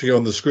watching it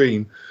on the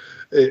screen,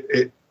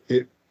 it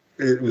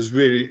was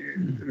really,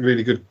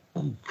 really good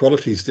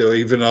quality still,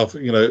 even after,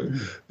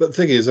 but the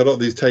thing is, a lot of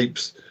these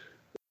tapes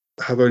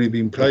have only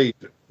been played,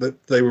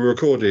 that they were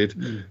recorded.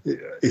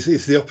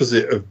 It's the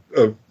opposite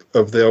of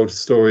the old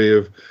story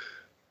of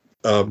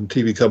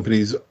TV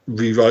companies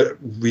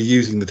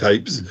reusing the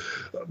tapes.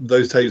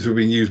 Those tapes were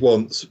being used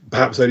once,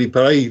 perhaps only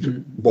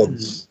played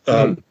once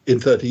in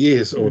 30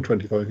 years or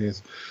 25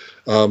 years.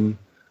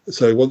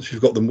 So once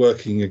you've got them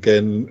working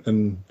again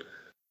and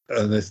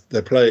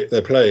they're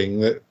playing,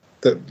 that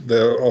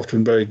they're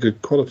often very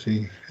good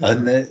quality.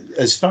 And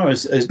as far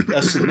as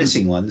us the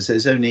missing ones,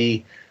 there's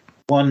only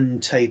one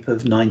tape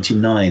of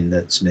 1999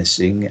 that's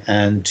missing,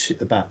 and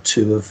about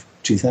 2 of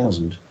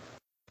 2000,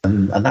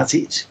 and that's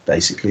it.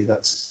 Basically,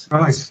 that's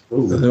right.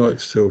 They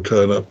might still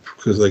turn up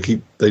because we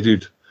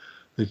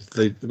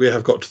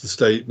have got to the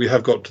state. We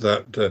have got to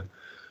that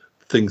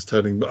things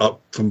turning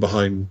up from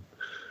behind.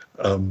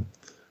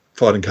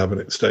 Filing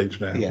cabinet stage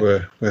now,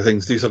 where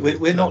things do something.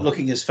 We're not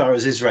looking as far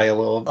as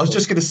Israel, or I was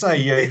just going to say,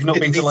 you've not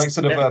been to like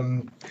sort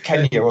of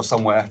Kenya or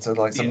somewhere, to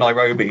like some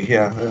Nairobi,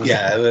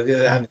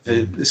 we're having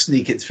to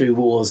sneak it through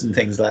wars and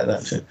things like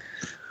that.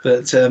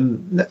 But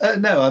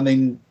no, I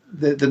mean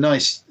the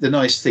nice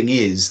thing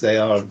is they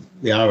are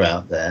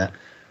out there.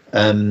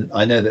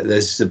 I know that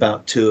there's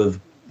about 2 of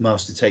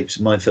master tapes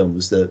of my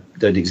films that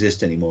don't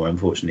exist anymore,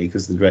 unfortunately,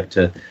 because the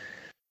director,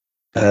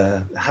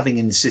 having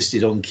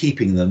insisted on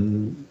keeping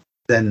them,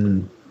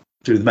 then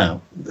threw them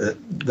out.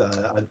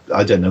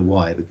 I don't know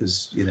why,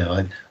 because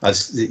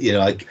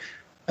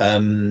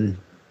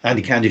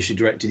Andy Candish, who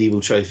directed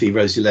Evil Trophy,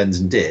 Rosie Lenz,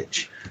 and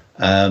Ditch.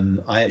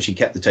 I actually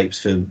kept the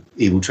tapes for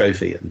Evil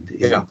Trophy, and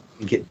he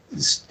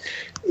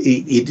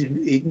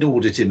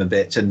ignored it him a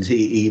bit, and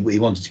he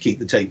wanted to keep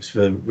the tapes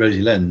for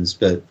Rosie Lenz,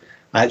 but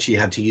I actually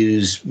had to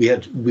use.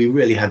 We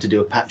really had to do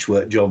a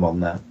patchwork job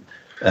on that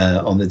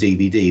on the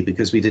DVD,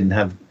 because we didn't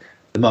have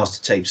the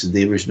master tapes of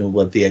the original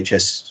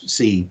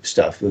VHS-C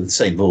stuff with the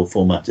same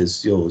format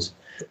as yours.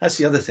 That's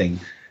the other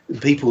thing.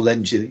 People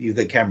lend you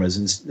their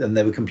cameras, and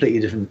they were completely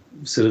different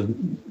sort of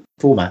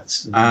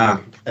formats.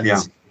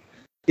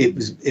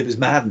 It was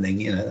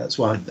maddening. That's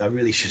why I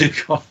really should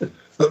have got it.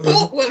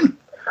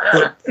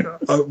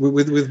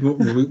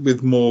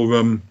 With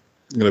more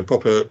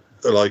proper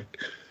like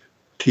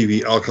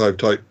TV archive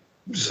type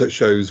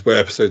shows where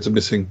episodes are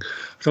missing,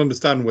 I can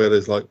understand where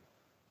there's like.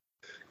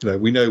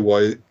 We know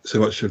why so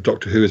much of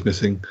Doctor Who is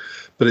missing,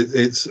 but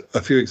it's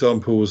a few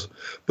examples.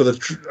 But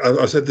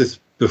I said this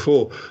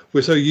before,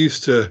 we're so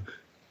used to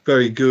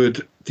very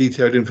good,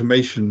 detailed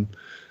information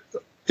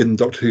in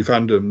Doctor Who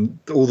fandom.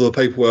 All the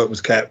paperwork was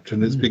kept,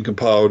 and it's been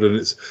compiled, and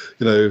it's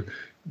you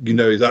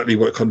know exactly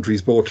what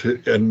countries bought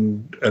it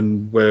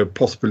and where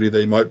possibly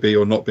they might be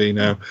or not be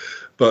now.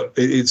 But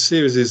it's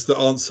series that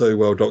aren't so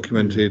well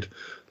documented.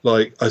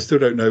 Like, I still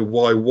don't know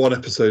why one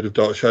episode of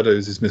Dark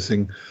Shadows is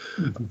missing.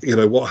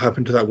 What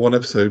happened to that one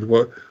episode?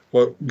 What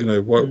and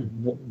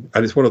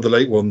it's one of the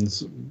late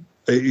ones.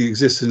 It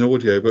exists in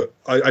audio, but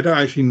I don't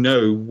actually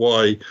know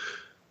why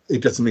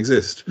it doesn't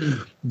exist.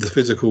 The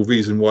physical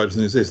reason why it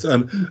doesn't exist.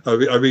 And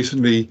I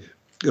recently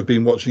have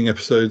been watching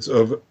episodes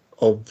of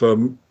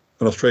an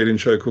Australian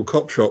show called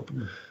Cop Shop,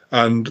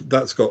 and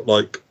that's got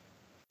like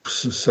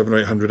 700 or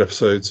 800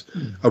 episodes,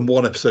 and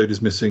one episode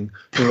is missing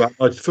from about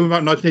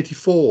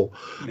 1984.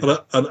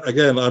 And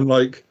again, I'm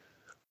like,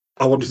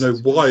 I want to know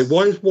why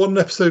is one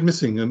episode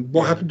missing, and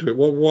what happened to it?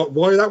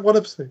 Why that one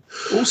episode?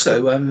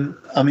 Also,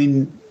 I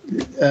mean,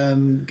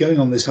 going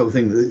on this whole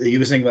thing that you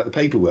were saying about the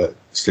paperwork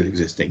still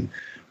existing. I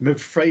remember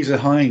Fraser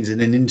Hines in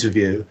an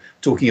interview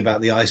talking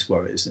about the Ice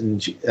Warriors,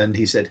 and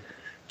he said,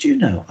 "Do you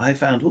know, I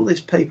found all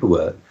this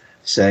paperwork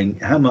saying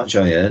how much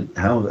I earned,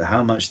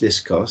 how much this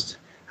cost,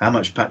 how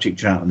much Patrick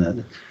Troughton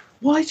earned.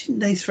 Why didn't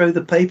they throw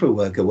the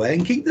paperwork away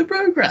and keep the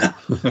programme?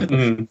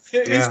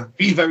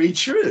 It's very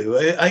true.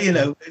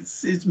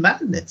 It's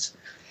madness.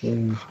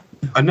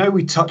 I know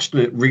we touched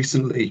on it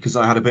recently because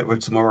I had a bit of a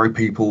Tomorrow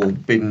People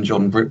binge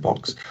on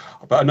BritBox,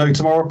 but I know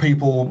Tomorrow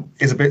People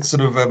is a bit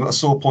sort of a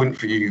sore point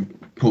for you,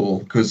 Paul,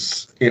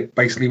 because it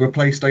basically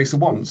replaced Ace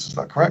of Wands. Is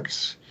that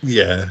correct?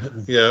 Yeah.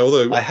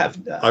 Although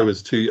I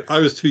was too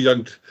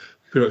young to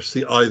pretty much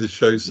see either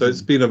show, so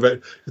it's been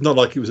it's not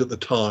like it was at the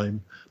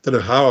time. Don't know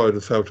how I would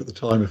have felt at the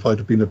time if I'd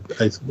have been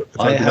I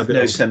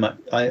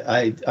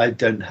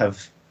don't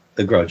have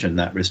a grudge in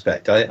that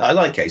respect. I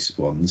like Ace of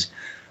Wands,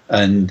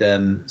 and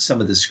some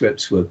of the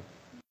scripts were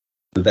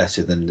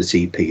better than the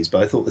TPs,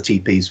 but I thought the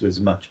TPs was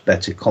a much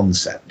better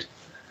concept.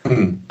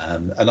 And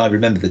I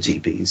remember the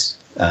TPs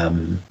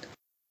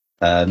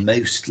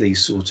mostly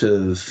sort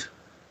of.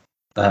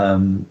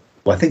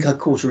 I think I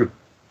caught a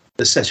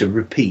set of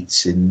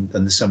repeats in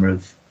the summer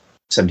of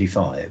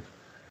 '75.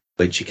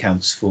 Which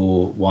accounts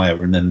for why I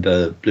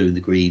remember Blue and the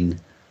Green,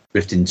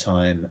 Rift in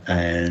Time,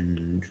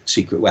 and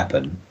Secret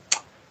Weapon.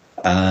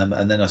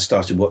 And then I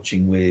started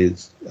watching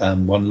with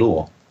One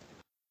Law.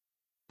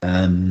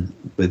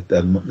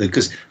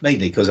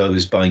 Because I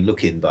was buying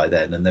Look In by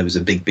then, and there was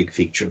a big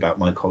feature about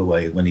Mike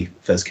Holloway when he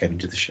first came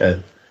into the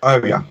show.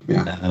 Oh yeah.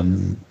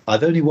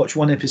 I've only watched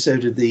one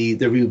episode of the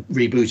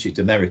rebooted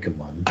American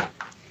one,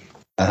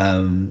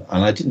 and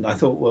I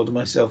thought, well, to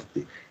myself,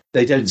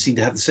 they don't seem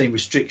to have the same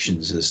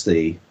restrictions as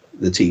the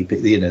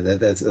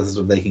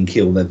TP, they can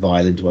kill, they're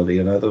violent,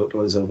 and I thought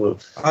to myself, well,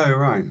 oh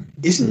right,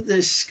 isn't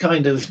this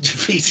kind of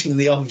defeating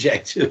the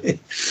object of it?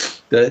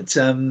 But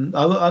I'm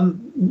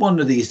one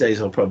of these days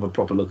I'll probably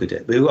proper look at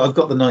it. But I've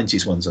got the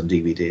 '90s ones on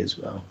DVD as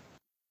well.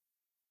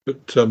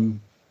 But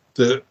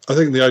I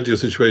think the ideal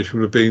situation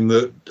would have been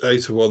that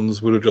Ace of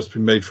Wands would have just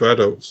been made for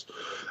adults,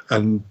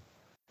 and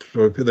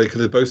they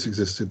could have both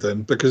existed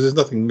then, because there's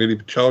nothing really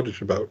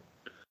childish about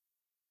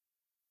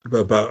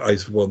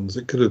Ace of Wands.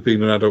 It could have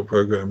been an adult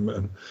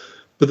program,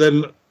 but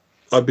then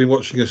I've been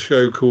watching a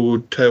show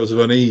called Tales of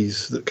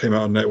Unease that came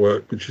out on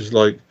Network, which is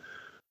like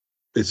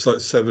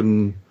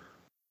 7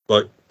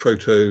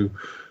 proto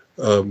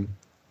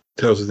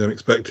Tales of the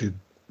Unexpected,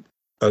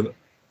 and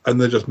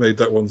they just made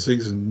that one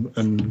season,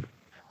 and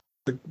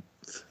I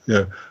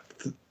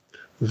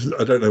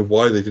don't know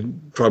why they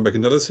didn't try and make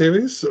another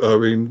series. I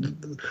mean,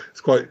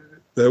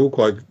 they're all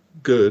quite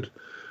good,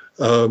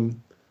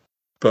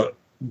 but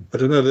I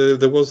don't know.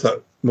 There was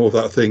more of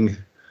that thing.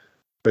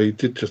 They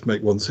did just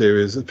make one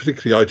series,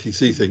 particularly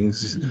ITC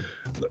things.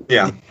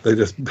 Yeah, they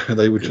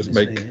would just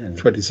make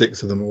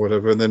 26 of them or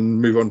whatever, and then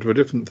move on to a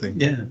different thing.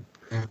 Yeah.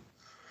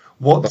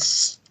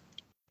 What's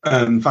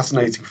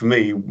fascinating for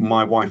me,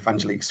 my wife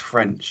Angelique's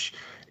French,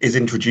 is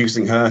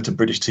introducing her to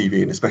British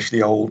TV, and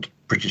especially old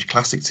British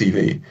classic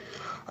TV.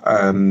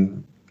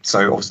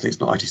 So obviously it's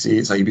not ITC,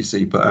 it's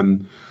ABC, but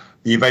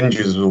the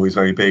Avengers was always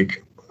very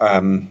big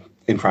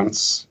in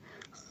France.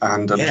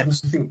 And I'm trying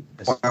to think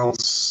what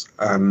else.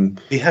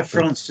 We have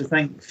France to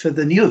thank for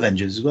the new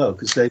Avengers as well,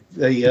 because they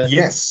had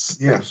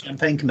a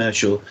champagne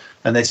commercial,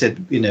 and they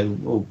said,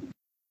 don't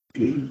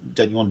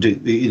you want to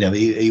do, are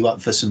you up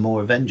for some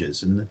more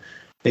Avengers? And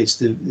it's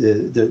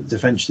the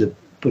French that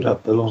put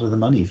up a lot of the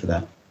money for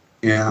that.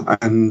 Yeah,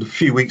 and a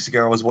few weeks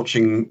ago I was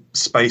watching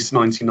Space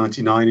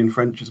 1999 in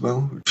French as well,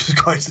 which is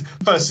quite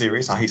first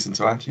series, I hasten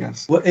to add.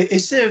 Yes. Well,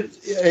 is there?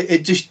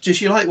 Does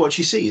she like what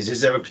she sees?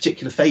 Is there a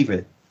particular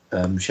favourite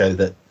show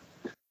that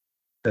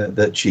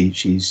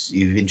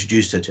you've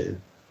introduced her to?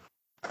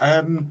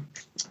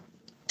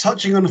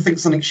 Touching on, I think,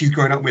 something she's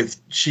grown up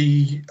with.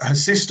 Her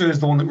sister is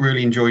the one that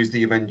really enjoys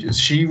the Avengers.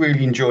 She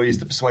really enjoys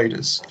the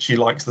Persuaders. She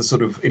likes the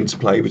sort of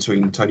interplay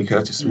between Tony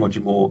Curtis and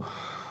Roger Moore.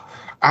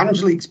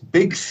 Angelique's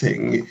big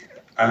thing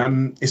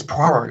is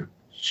Poirot.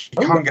 She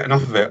can't get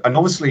enough of it, and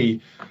obviously,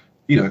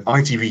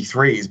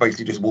 ITV3 is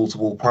basically just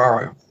wall-to-wall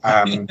Poirot.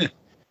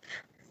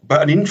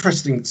 But an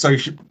interesting,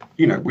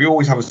 we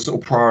always have a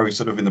sort of Poirot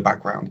sort of in the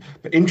background.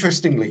 But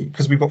interestingly,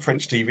 because we've got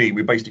French TV,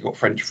 we've basically got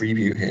French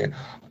Freeview here.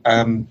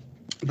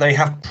 They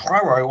have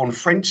Poirot on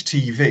French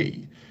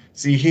TV.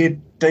 So you hear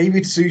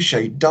David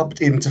Suchet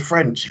dubbed into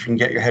French, if you can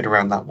get your head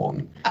around that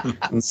one.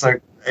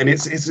 And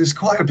it's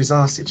quite a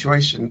bizarre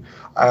situation.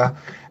 I'm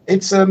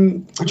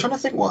trying to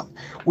think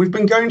we've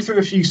been going through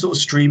a few sort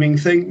of streaming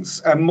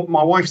things.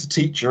 My wife's a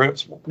teacher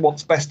at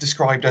what's best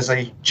described as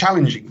a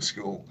challenging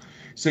school.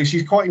 So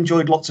she's quite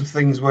enjoyed lots of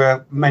things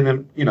where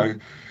men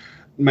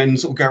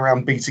sort of go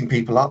around beating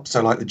people up.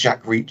 So like the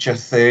Jack Reacher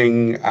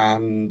thing,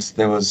 and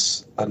there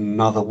was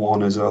another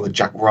one as well, the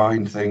Jack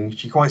Ryan thing.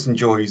 She quite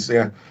enjoys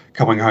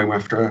coming home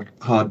after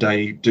a hard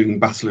day doing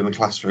battle in the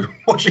classroom,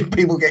 watching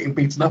people getting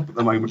beaten up at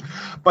the moment.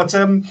 But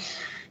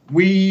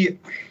we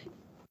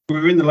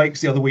were in the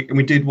Lakes the other week, and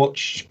we did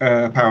watch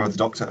Power of the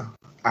Doctor,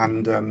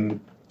 and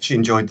she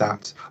enjoyed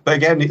that. But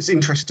again, it's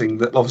interesting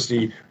that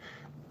obviously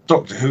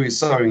Doctor Who is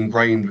so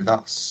ingrained with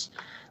us,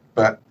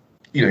 but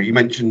you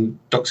mentioned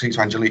Doctor Who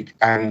to Angelique,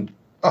 and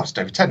it's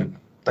David Tennant.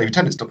 David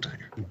Tennant's Doctor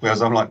Who.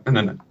 Whereas I'm like,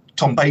 no,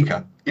 Tom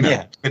Baker,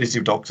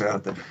 definitive Doctor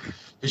out there.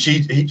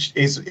 She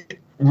is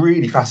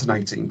really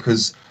fascinating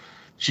because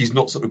she's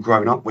not sort of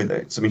grown up with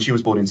it. I mean, she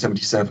was born in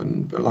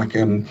 1977, but like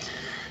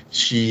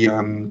she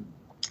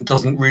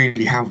doesn't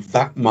really have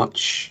that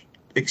much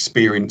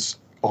experience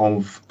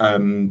of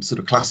sort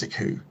of classic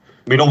Who.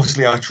 I mean,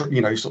 obviously, I sort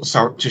of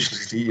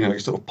surreptitiously,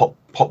 sort of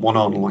pop one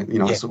on, like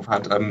I sort of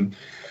had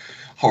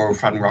Horror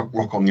Fan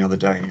Rock on the other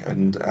day,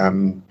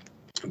 and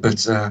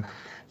but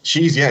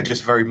she's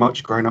just very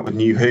much grown up with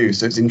New Who,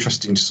 so it's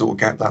interesting to sort of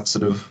get that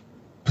sort of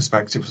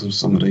perspective from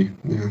somebody.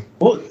 Yeah.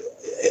 Well,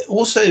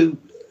 also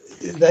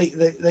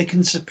they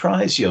can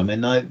surprise you. I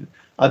mean,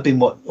 I've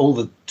been all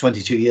the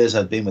 22 years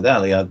I've been with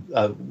Ali.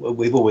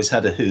 We've always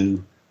had a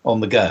Who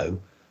on the go.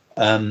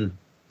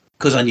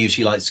 Because I knew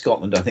she liked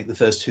Scotland, I think the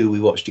first Who we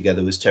watched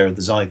together was Terror of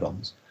the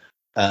Zygons,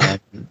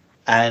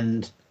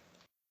 and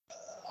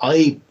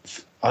I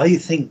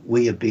think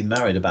we had been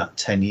married about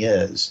 10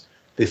 years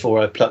before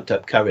I plucked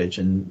up courage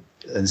and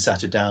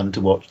sat her down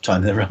to watch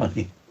Time of the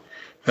Rani.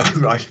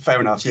 Right,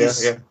 fair enough.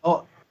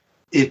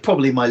 It's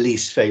probably my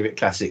least favourite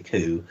classic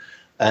Who,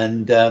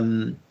 and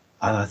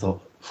I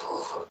thought,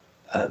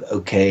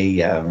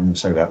 okay, I'm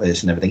sorry about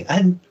this and everything,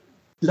 and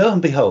lo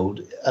and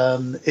behold,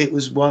 it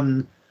was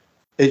one.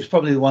 It's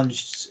probably the one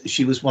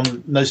she was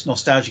most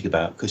nostalgic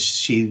about because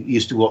she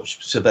used to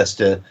watch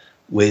Sylvester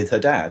with her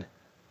dad.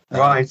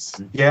 Right.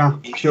 Yeah.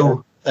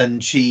 Sure.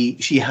 And she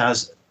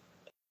has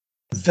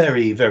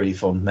very, very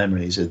fond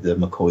memories of the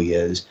McCoy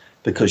years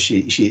because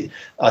she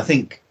I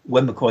think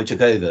when McCoy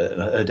took over,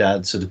 her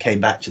dad sort of came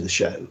back to the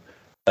show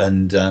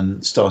and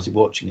started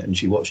watching it, and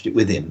she watched it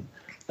with him.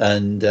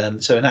 And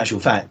so in actual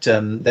fact,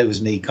 there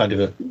was me kind of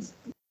a.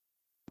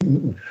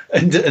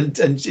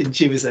 And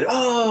she was like,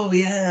 "Oh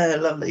yeah,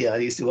 lovely. I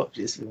used to watch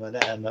this with my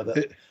dad." And I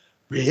thought,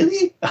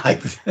 really?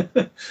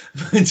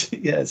 But,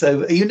 yeah.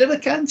 So you never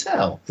can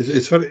tell.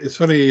 It's funny. It's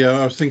funny.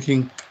 I was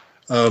thinking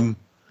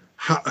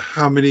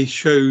how many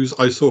shows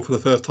I saw for the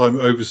first time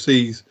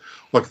overseas.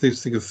 I can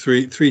think of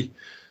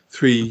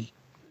three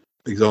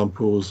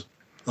examples.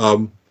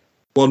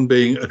 One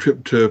being a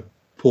trip to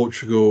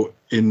Portugal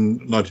in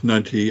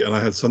 1990, and I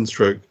had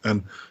sunstroke,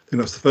 and I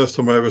think that's the first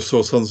time I ever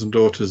saw Sons and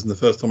Daughters, and the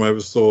first time I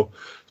ever saw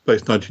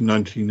Space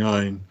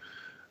 1999.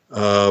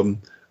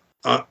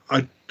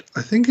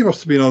 I think it must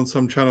have been on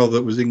some channel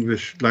that was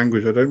English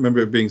language. I don't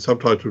remember it being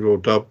subtitled or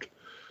dubbed.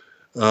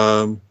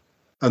 And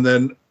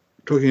then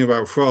talking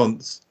about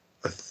France,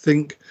 I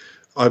think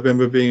I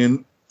remember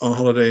being on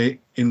holiday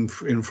in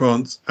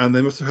France, and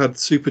they must have had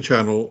Super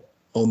Channel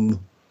on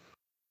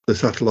the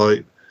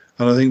satellite,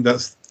 and I think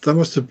that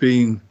must have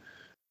been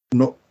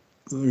not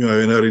in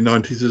early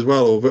 90s as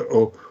well,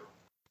 or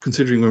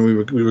considering when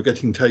we were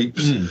getting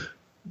tapes.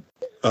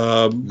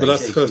 But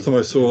that's the first time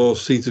I saw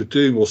Seeds of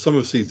Doom, or some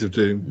of Seeds of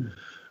Doom,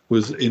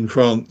 was in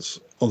France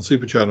on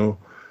Super Channel.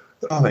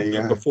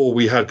 Before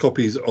we had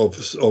copies of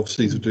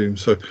Seeds of Doom,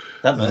 so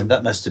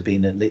that must have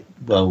been at the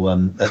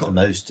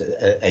most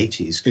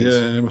 80s.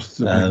 Yeah, it must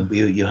have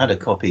been. You had a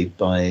copy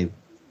by.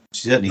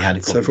 Certainly had a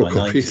copy several by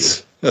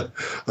copies.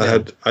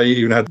 I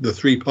even had the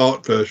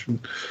 3-part version.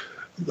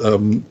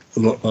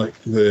 Not like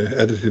the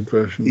edited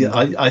version. Yeah,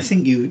 I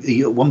think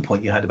you at one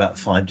point you had about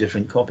 5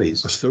 different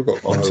copies. I still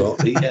got quite a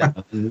lot.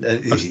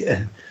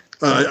 Yeah.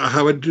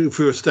 I went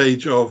through a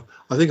stage of,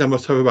 I think I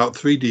must have about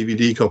 3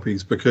 DVD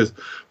copies, because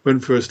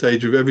went through a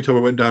stage of every time I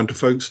went down to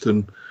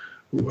Folkestone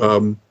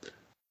and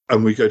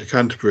we go to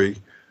Canterbury,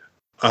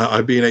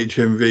 I'd be in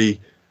HMV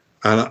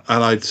and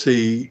I'd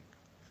see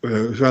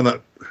around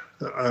that,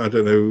 I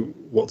don't know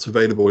what's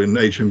available in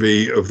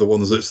HMV of the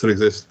ones that still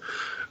exist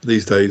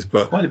these days,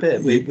 but quite a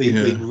bit. We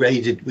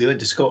raided. We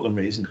went to Scotland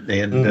recently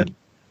and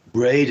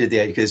raided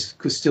the because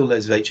still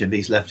loads of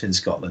HMVs left in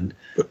Scotland.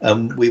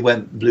 We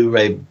went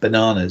Blu-ray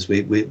bananas.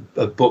 We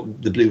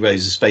bought the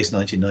Blu-rays of Space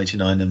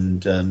 1999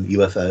 and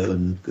UFO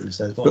and goodness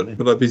knows what.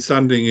 But I'd be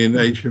standing in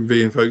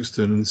HMV in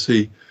Folkestone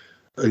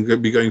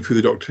and be going through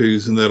the Doctor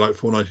Who's, and they're like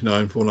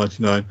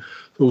 $4.99.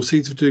 So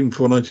Seeds of Doom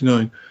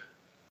 $4.99.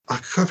 I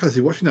can't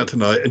fancy watching that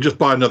tonight and just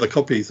buy another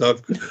copy. So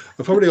I've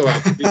probably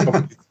got a few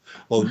copies.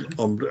 I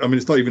mean,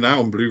 it's not even out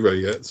on Blu-ray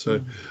yet,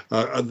 so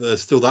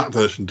there's still that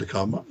version to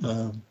come.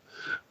 And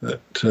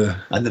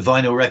the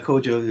vinyl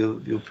record,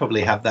 you'll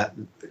probably have that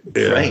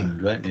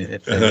framed, won't you?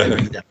 If they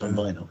read that on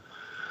vinyl.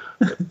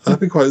 I'd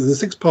be quite. The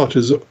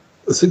 6-parters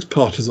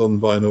on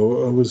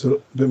vinyl was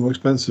a bit more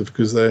expensive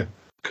because they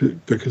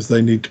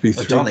need to be.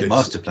 Darling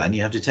Master Plan,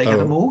 you have to take out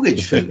a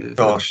mortgage for.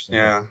 Gosh,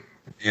 yeah.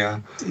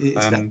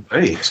 It's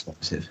very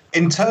expensive.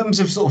 In terms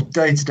of sort of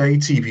day-to-day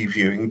TV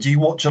viewing, do you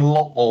watch a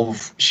lot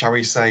of, shall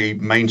we say,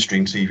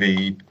 mainstream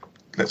TV,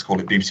 let's call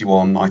it BBC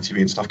One,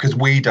 ITV and stuff? Because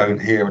we don't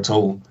here at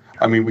all.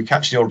 I mean, we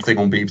catch the odd thing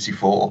on BBC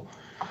Four.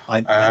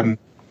 I'm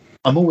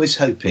always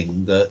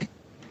hoping that,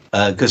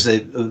 because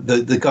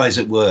the guys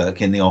at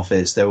work in the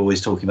office, they're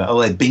always talking about,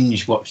 I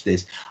binge watch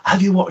this.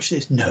 Have you watched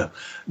this? No,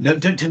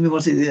 don't tell me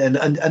what it is. And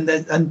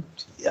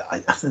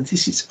I think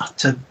this is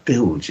utter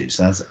bilge. It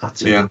sounds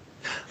utter. Yeah.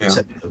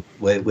 So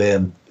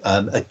where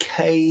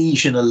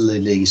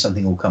occasionally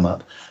something will come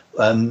up.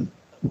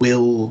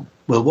 We'll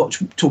we'll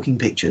watch Talking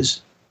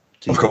Pictures.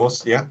 Of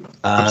course, yeah,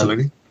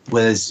 absolutely.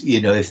 Whereas,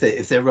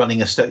 if they're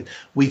running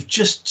we're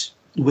just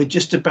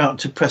about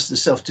to press the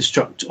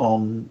self-destruct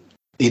on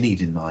In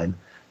Eden Line.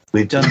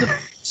 We've done the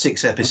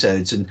 6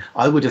 episodes, and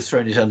I would have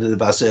thrown it under the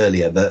bus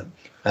earlier, but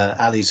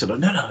Ali sort of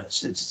no,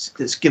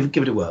 let's give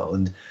it a whirl,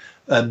 and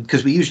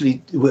because we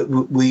usually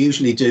do we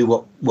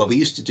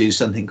used to do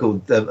something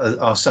called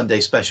our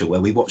Sunday special,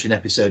 where we watch an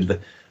episode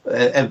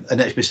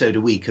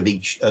a week of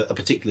a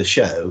particular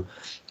show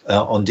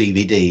on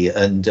DVD,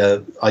 and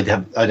I'd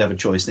have a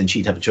choice, then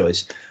she'd have a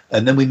choice,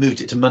 and then we moved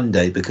it to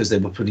Monday because they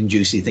were putting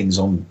juicy things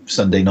on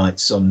Sunday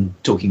nights on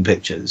Talking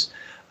Pictures.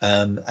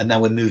 And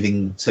now we're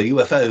moving, so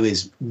UFO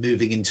is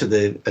moving into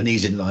the An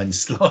Eden Line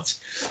slot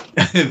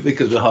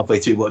because we're halfway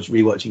through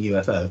rewatching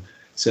UFO.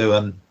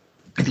 So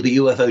it'll be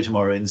UFO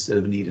tomorrow instead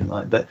of An Eden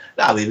Line. But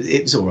no,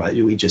 it was all right.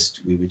 We were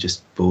just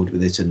bored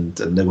with it, and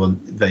there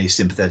weren't very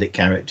sympathetic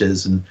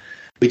characters, and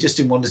we just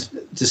didn't want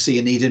to see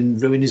An Eden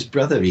ruin his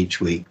brother each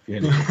week.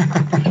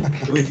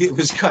 It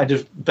was kind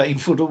of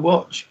painful to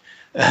watch.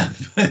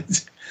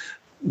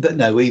 But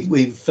no,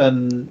 we've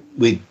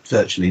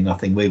virtually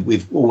nothing.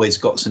 We've always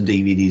got some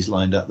DVDs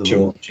lined up that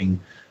we're watching.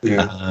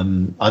 Yeah.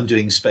 I'm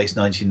doing Space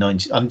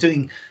 1990. I'm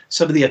doing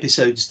some of the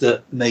episodes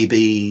that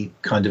maybe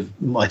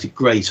might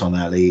grate on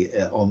Ali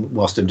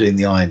whilst I'm doing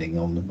the ironing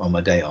on my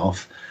day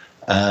off,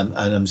 and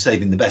I'm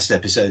saving the best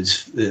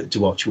episodes to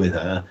watch with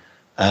her.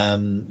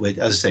 As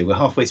I say, we're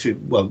halfway through.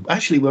 Well,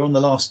 actually, we're on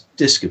the last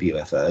disc of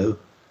UFO.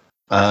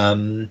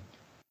 I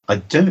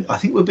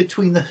think we're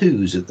between the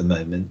Who's at the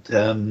moment.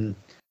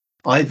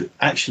 Because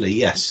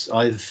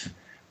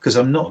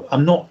I'm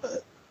not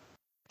a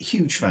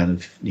huge fan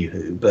of New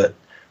Who, but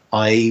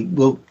I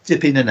will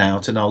dip in and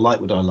out, and I'll like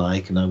what I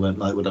like, and I won't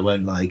like what I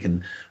won't like,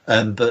 and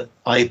but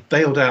I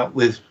bailed out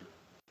with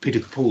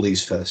Peter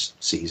Capaldi's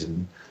first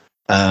season,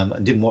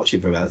 and didn't watch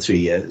it for about 3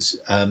 years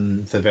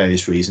for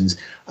various reasons.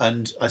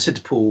 And I said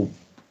to Paul,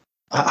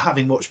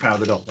 having watched Power of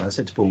the Doctor, I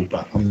said to Paul,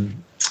 but I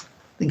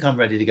think I'm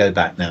ready to go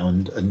back now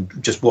and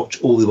just watch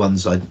all the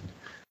ones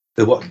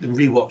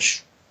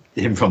rewatch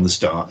him from the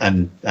start,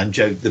 and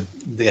Joe,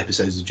 the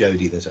episodes of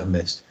Jodie that I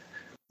missed,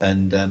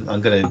 and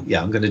I'm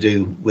gonna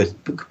do with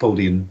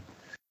Capaldi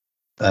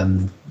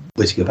and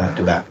Whittaker back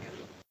to back,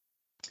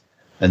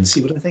 and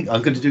see what I think.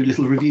 I'm going to do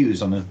little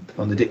reviews on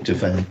the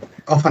dictaphone.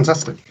 Oh,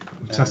 fantastic!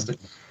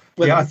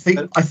 I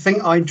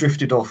think I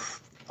drifted off.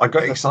 I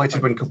got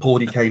excited when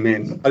Capaldi came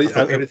in.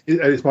 And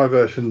it's my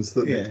versions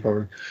that need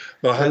covering.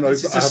 But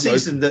it's a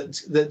season that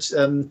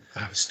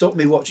stopped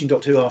me watching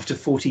Doctor Who after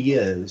 40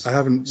 years. I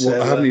haven't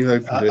even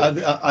opened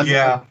it.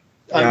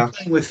 I'm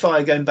playing with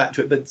fire going back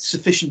to it, but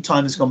sufficient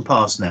time has gone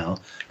past now,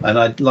 and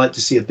I'd like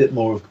to see a bit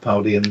more of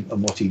Capaldi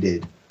and what he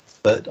did.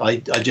 But I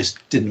just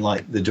didn't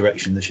like the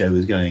direction the show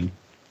was going.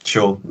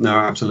 Sure, no,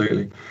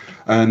 absolutely.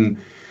 In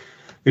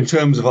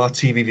terms of our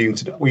TV viewing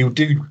today, we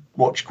do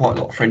watch quite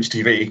a lot of French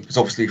TV, because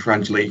obviously for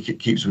Angelique it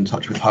keeps her in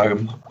touch with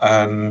home.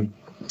 And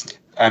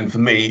for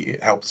me,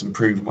 it helps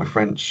improve my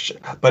French.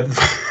 But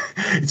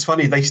it's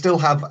funny, they still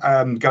have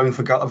a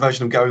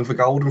version of Going for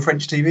Gold on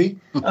French TV.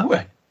 Oh,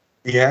 right.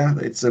 Yeah,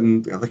 it's I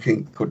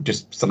think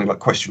just something like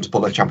Questions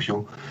pour la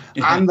Champion,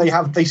 and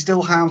they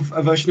still have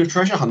a version of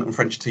Treasure Hunt on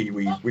French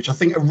TV, which I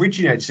think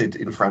originated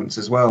in France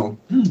as well.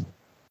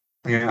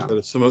 Yeah,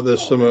 there's some of the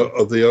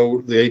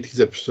 80s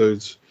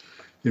episodes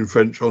in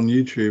French on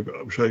YouTube,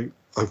 which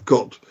I've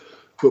got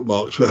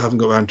bookmarks, but I haven't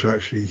got around to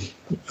actually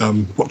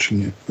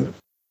watching it.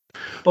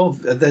 Well,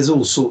 there's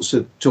all sorts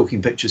of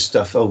Talking Pictures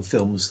stuff, old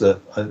films that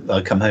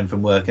I come home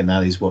from work and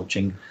Ali's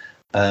watching.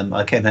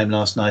 I came home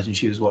last night and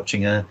she was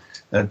watching a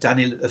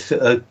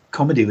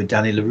comedy with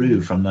Danny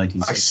LaRue from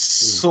 1960. I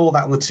saw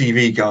that on the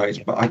TV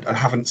guide, but I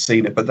haven't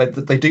seen it. But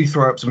they do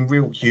throw up some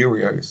real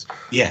curios.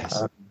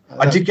 Yes.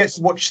 I did get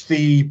to watch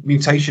the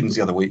Mutations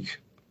the other week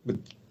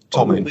with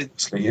Tom in.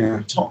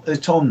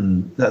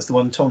 Tom, that's the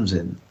one Tom's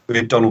in.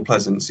 With Donald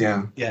Pleasance,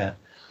 yeah. Yeah.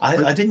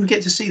 I didn't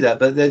get to see that,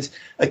 but there's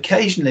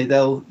occasionally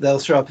they'll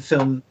throw up a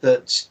film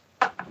that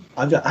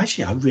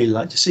I'd really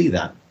like to see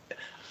that.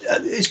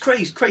 It's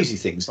crazy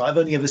things. I've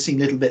only ever seen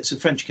little bits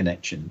of French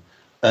Connection,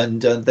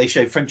 and they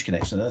show French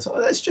Connection, and I thought,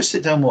 let's just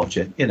sit down and watch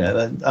it.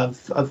 And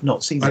I've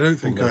not seen. I don't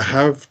think I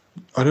have.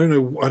 I don't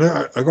know. I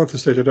got to the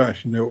stage I don't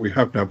actually know what we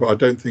have now, but I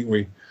don't think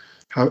we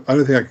have. I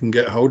don't think I can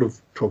get hold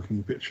of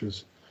Talking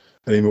Pictures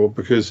anymore,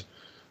 because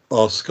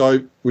our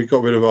Skype, we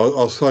got rid of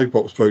our Skype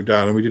box, broke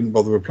down, and we didn't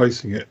bother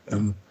replacing it.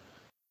 And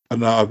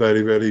now I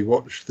barely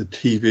watch the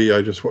TV.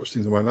 I just watch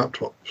things on my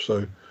laptop.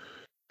 So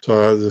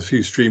there's a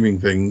few streaming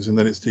things, and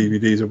then it's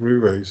DVDs or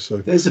Blu-rays. So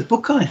there's a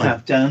book I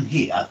have down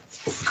here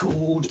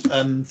called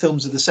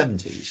Films of the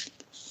 70s.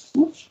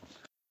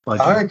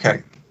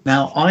 Okay.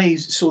 Now, I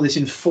saw this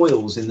in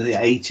foils in the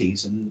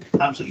 80s and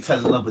absolutely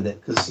fell in love with it,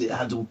 because it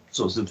had all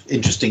sorts of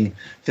interesting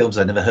films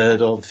I'd never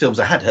heard of, films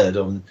I had heard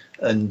of,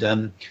 and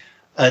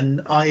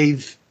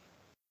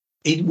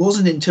it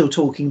wasn't until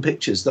Talking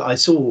Pictures that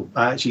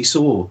I actually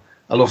saw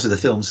a lot of the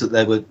films that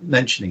they were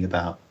mentioning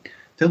about.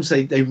 Films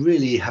they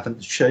really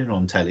haven't shown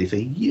on telly for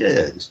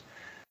years,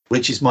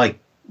 which is my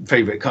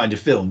favourite kind of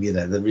film. You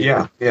know, the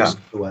really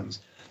ones.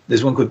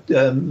 There's one called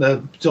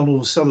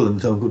Donald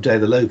Sutherland film called Day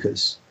of the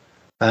Locusts,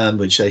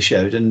 which they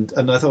showed, and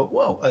I thought,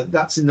 well,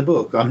 that's in the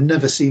book. I've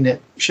never seen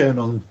it shown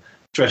on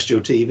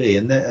terrestrial TV,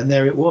 and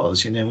there it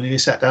was. You know, when you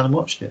sat down and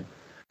watched it.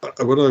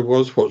 When I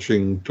was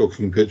watching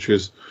Talking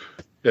Pictures,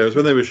 it was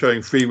when they were showing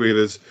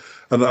Freewheelers,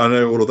 and I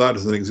know all of that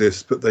doesn't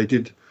exist, but they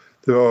did.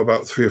 There are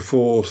about 3 or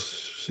 4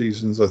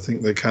 seasons I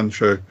think they can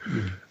show,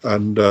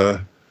 and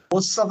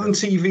was Southern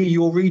TV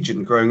your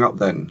region growing up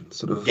then?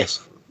 Sort of.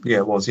 Yes. Yeah,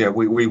 it was. Yeah,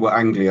 we were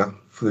Anglia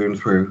through and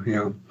through.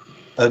 Yeah.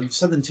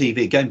 Southern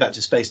TV, going back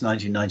to Space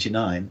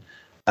 1999,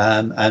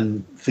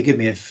 and forgive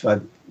me if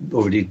I've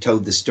already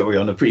told this story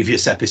on a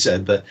previous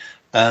episode, but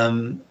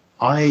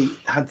I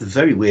had the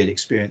very weird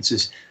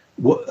experiences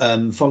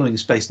following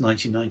Space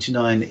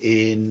 1999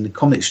 in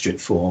comic strip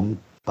form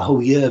a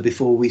whole year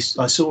before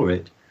I saw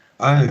it.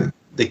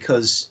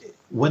 Because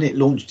when it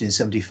launched in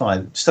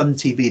 75, Southern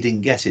TV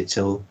didn't get it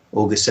till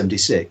August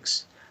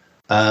 76.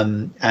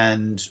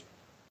 And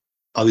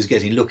I was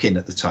getting Look In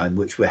at the time,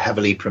 which were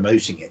heavily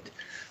promoting it.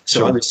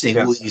 So I was seeing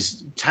all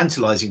these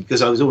tantalizing,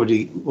 because I was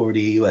already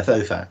a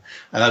UFO fan,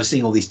 and I was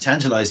seeing all these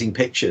tantalizing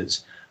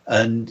pictures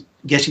and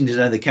getting to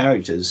know the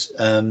characters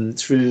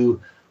through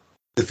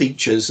the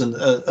features and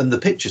the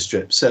picture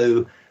strip.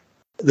 So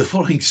the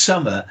following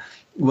summer,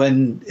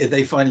 when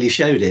they finally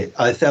showed it,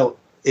 I felt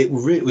it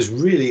was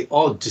really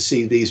odd to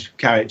see these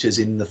characters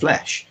in the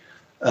flesh,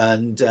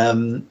 and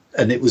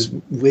it was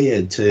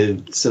weird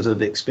to sort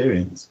of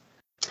experience.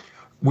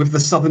 With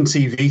the Southern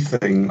TV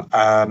thing,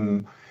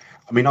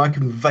 I mean, I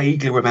can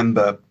vaguely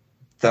remember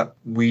that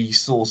we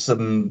saw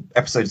some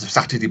episodes of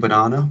Saturday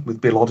Banana with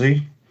Bill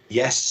Oddie.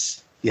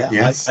 Yes. Yeah.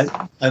 Yes.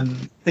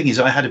 Thing is,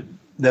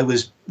 there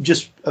was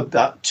just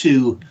about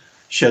 2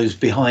 shows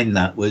behind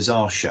that was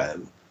our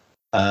show,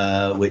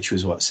 which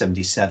was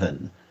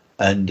 77,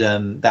 and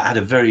that had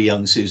a very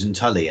young Susan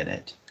Tully in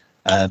it.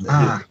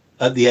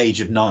 At the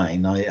age of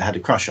 9, I had a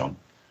crush on.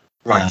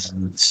 Right.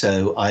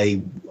 So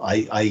I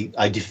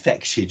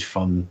defected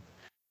from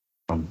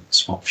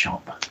Swap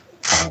Shop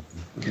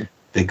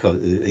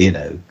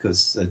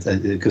because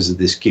of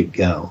this cute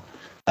girl,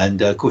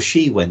 and of course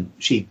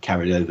she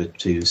carried over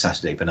to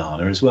Saturday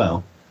Banana as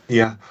well.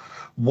 Yeah.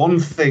 One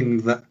thing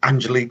that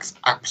Angelique's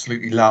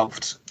absolutely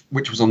loved,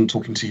 which was on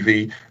Talking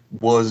TV,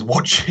 was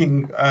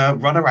watching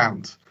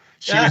Runaround.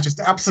 She was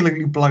just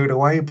absolutely blown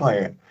away by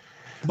it.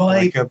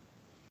 My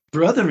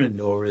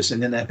brother-in-law is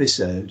in an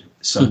episode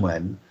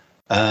somewhere.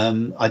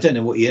 I don't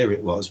know what year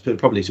it was, but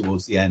probably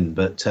towards the end.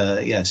 But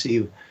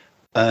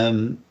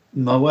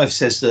my wife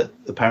says that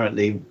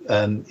apparently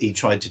he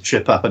tried to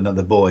trip up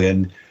another boy,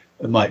 and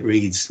Mike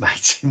Reed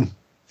smacked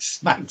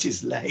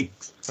his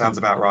legs. Sounds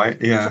about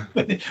right. Yeah.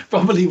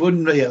 Probably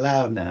wouldn't be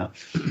allowed now.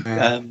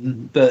 Yeah.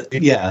 But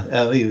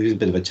yeah, he was a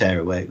bit of a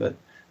tearaway. But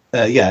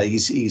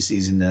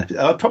he's in there.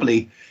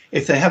 Probably,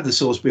 if they have the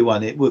Salisbury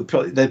one,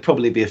 there'd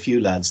probably be a few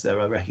lads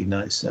there I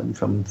recognise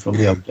from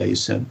the old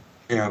days. So.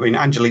 Yeah, I mean,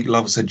 Angelique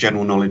loves her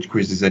general knowledge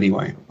quizzes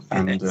anyway,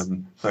 and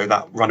so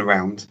that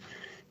Runaround.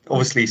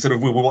 Obviously, sort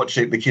of, we were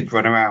watching the kids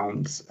run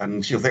around,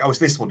 and she'll think, "Oh, it's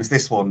this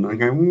one, And I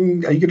go,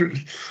 "Are you gonna?"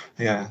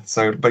 Yeah.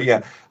 So, but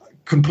yeah,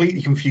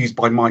 completely confused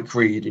by Mike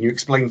Reed, and you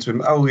explain to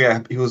him, "Oh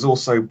yeah, he was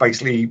also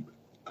basically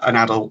an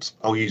adult."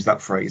 I'll use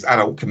that phrase,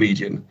 adult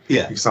comedian.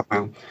 Yeah.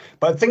 Somehow,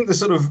 but I think the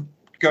sort of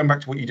going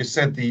back to what you just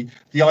said, the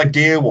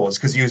idea was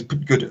because he was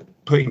good at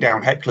putting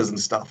down hecklers and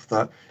stuff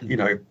that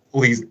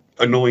all these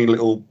annoying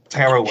little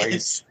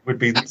tearaways would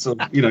be sort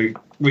of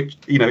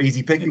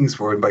easy pickings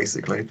for him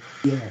basically.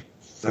 Yeah.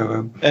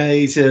 So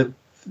he's a.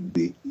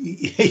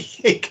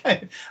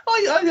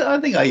 I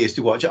think I used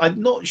to watch it.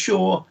 I'm not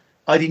sure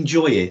I'd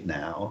enjoy it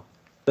now,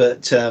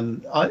 but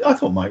I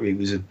thought Mike Reed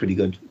was a pretty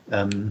good.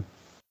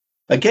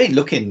 Again,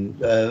 Look-In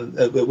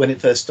when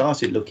it first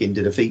started, Look-In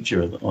did a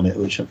feature on it,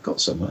 which I've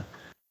got somewhere.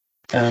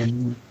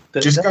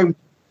 But just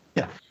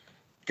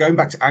going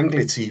back to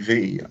Anglia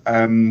TV,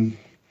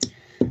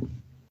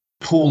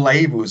 Paul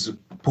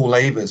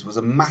Labours was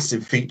a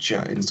massive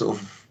feature in sort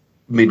of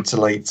mid to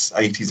late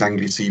 80s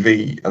Anglia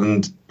TV,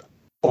 and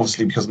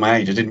obviously because of my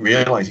age I didn't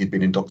realise he'd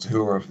been in Doctor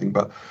Who or everything,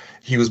 but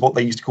he was what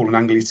they used to call an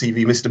Anglia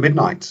TV Mr.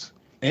 Midnight.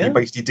 He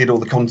basically did all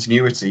the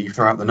continuity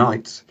throughout the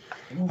night,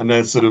 and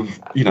they're sort of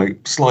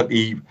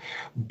slightly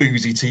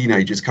boozy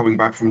teenagers coming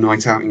back from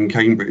night out in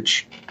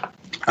Cambridge,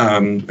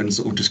 and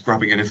sort of just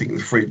grabbing anything in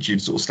the fridge.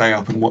 You'd sort of stay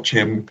up and watch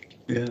him,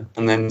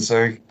 and then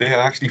I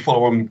actually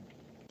follow him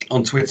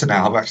on Twitter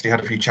now. I've actually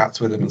had a few chats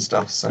with him and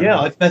stuff. So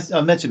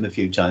I've met him a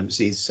few times.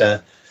 He's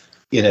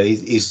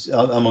he's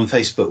I'm on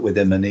Facebook with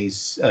him, and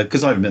he's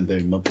because I remember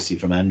him obviously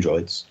from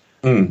Androids.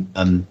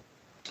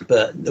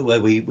 But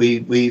where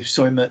we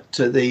saw him at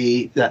where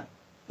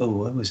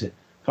was it?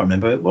 I can't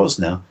remember who it was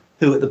now.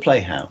 Who at the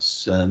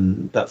Playhouse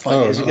about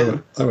 5 years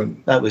ago.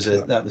 That was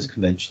a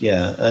convention,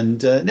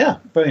 and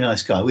very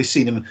nice guy. We've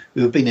seen him.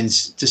 We've been in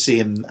to see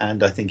him,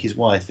 and I think his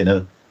wife in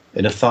a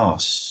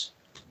farce.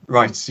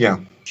 Right. Yeah.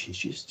 She's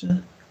just.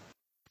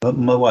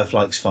 My wife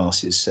likes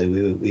farces, so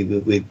we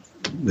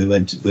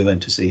went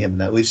to see him.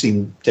 Now we've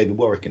seen David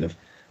Warwick in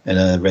in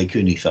a Ray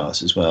Cooney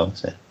farce as well.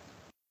 So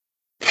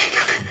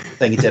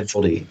playing a dead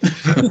body.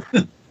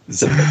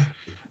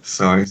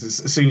 Sorry,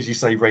 as soon as you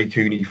say Ray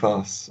Cooney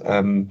farce,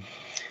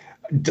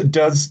 do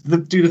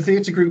the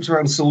theatre groups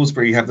around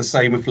Salisbury have the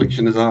same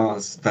affliction as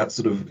ours? That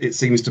sort of, it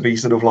seems to be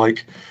sort of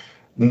like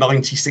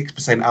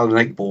 96% Alan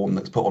Ayckbourn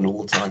that's put on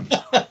all the time.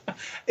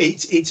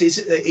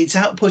 Its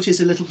output is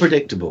a little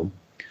predictable.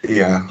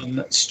 Yeah.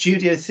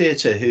 Studio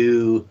Theatre,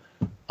 who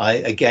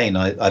I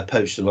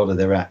poached a lot of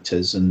their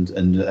actors and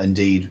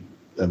indeed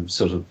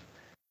sort of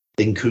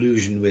in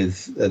collusion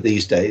with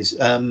these days.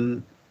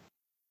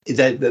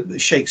 They're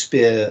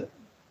Shakespeare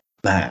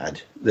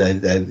mad.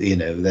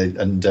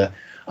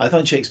 I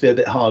find Shakespeare a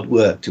bit hard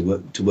work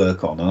to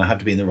work on, and I have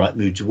to be in the right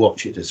mood to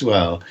watch it as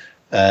well.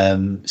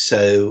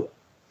 So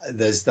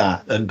there's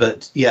that.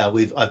 But yeah,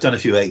 I've done a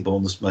few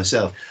Ayckbourns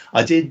myself.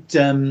 I did.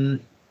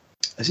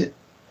 Is it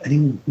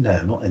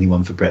not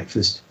Anyone for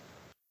Breakfast?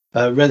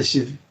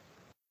 Relatively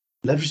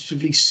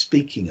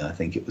Speaking, I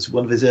think it was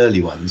one of his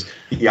early ones.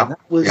 Yeah,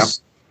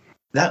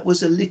 that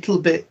was a little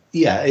bit.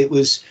 Yeah, it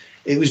was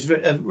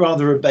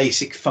rather a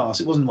basic farce.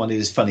 It wasn't one of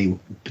his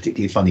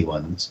particularly funny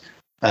ones.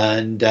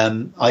 And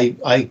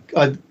I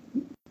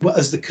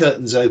as the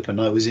curtains open,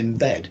 I was in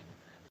bed.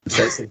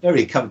 So it's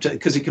very comfortable,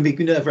 because it can be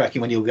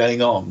nerve-wracking when you're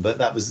going on, but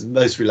that was the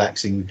most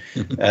relaxing.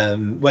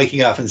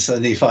 Waking up and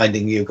suddenly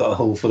finding you've got a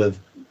hall full of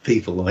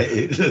people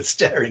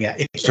staring at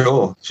you.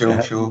 Sure.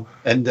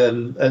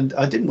 And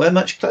I didn't wear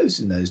much clothes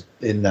in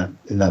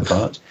that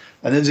part.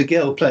 And there's a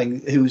girl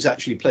who's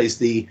actually plays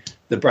the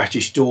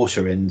brattish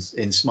daughter in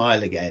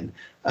Smile Again.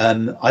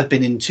 I've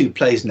been in 2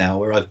 plays now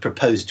where I've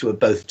proposed to her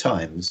both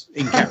times.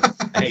 In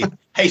character, I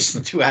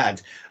hasten to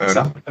add,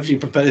 so I've actually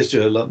proposed to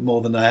her a lot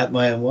more than I had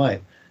my own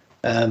wife.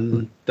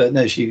 But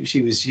no,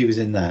 she was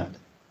in that.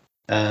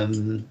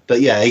 But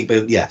yeah,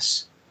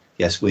 yes,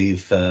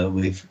 we've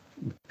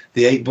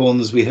the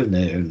Ayckbourns we have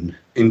known.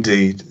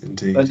 Indeed.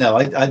 But no,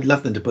 I'd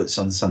love them to put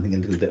on something a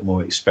little bit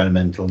more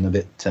experimental and a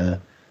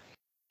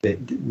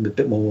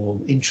bit more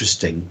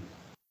interesting.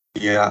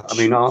 Yeah, I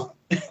mean, our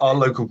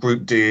local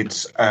group did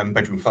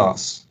Bedroom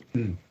Farce,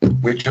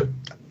 which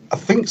I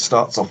think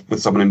starts off with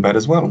someone in bed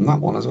as well, on that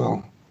one as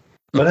well.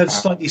 But I have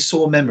slightly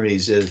sore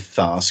memories of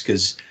Farce,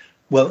 because,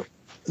 well,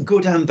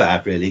 good and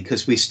bad, really,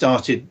 because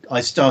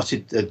I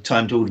started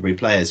Timed Alderbury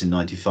Players in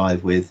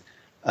 95 with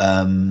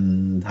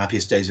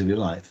Happiest Days of Your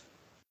Life,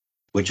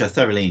 which I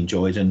thoroughly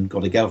enjoyed and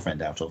got a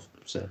girlfriend out of.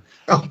 So,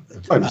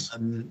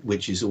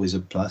 which is always a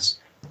plus.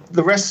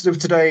 The rest of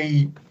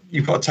today,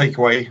 you've got a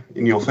takeaway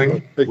in your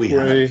thing. We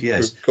have,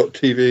 yes. We've got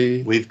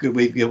TV.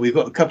 We've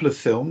got a couple of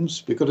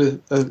films. We've got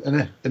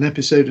an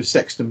episode of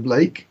Sexton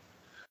Blake.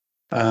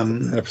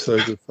 An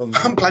episode of Sons.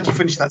 I'm glad you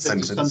finished that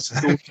sentence.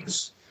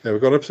 Yeah,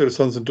 we've got an episode of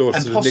Sons and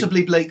Daughters, and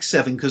possibly Blake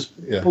 7, because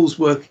Paul's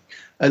work,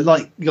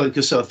 like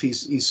yourself,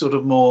 he's sort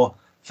of more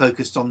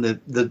focused on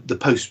the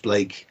post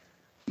Blake.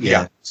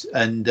 Yeah.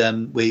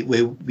 And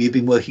we've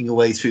been working our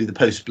way through the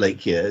post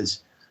Blake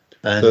years.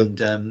 And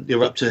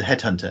you're up to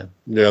Headhunter.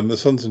 Yeah, and the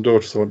Sons and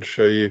Daughters I want to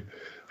show you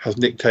has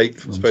Nick Tate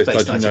from Space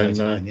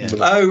 1999. Yeah.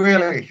 Oh,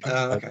 really?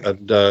 Okay.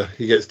 And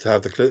he gets to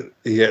have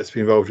he gets to be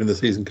involved in the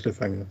season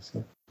cliffhanger.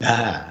 So.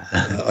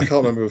 I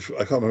can't remember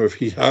if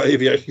he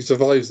actually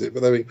survives it,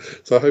 but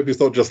so I hope it's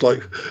not just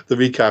like the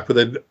recap and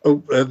then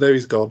there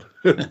he's gone.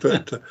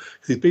 But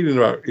he's been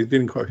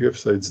in quite a few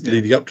episodes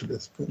leading up to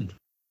this. But.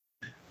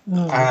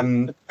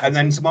 And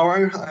then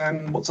tomorrow,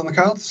 what's on the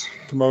cards?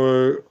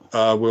 Tomorrow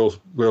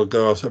we'll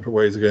go our separate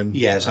ways again.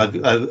 Yes,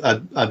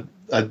 I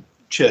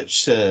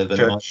church serve,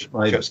 and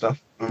church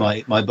stuff.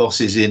 My boss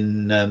is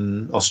in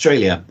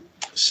Australia,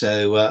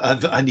 so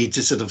I need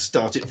to sort of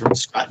start it from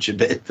scratch a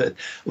bit. But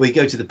we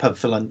go to the pub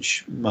for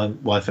lunch, my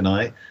wife and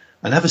I,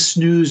 and have a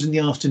snooze in the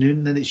afternoon.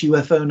 And then it's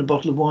UFO and a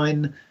bottle of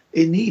wine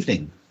in the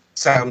evening.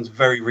 Sounds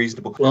very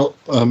reasonable. Well,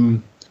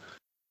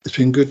 it's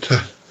been good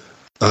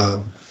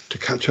to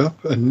catch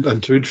up and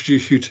to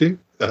introduce you to.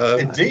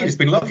 Indeed, it's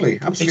been lovely.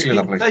 Absolutely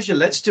lovely. Pleasure.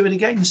 Let's do it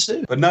again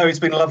soon. But no, it's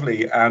been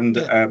lovely, and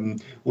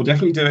we'll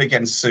definitely do it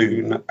again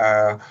soon.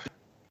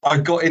 I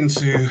got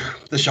into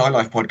the Shy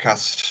Life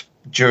podcast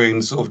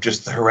during sort of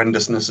just the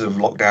horrendousness of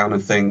lockdown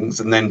and things,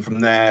 and then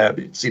from there,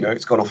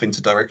 it's gone off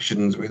into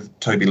directions with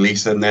Toby and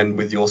Lisa, and then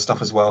with your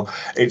stuff as well.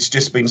 It's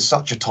just been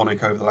such a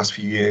tonic over the last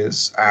few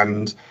years,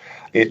 and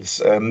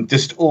it's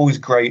just always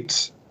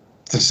great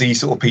to see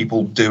sort of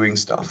people doing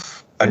stuff.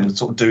 And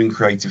sort of doing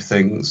creative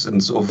things,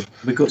 and sort of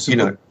we've got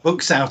some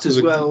books out as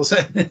well. So.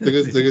 the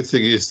good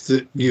thing is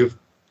that you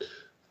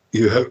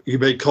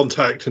made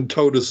contact and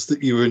told us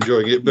that you were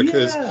enjoying it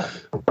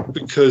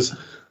because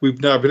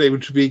we've now been able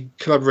to be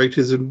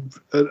collaborators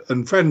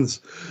and friends,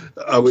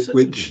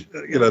 which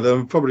there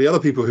are probably other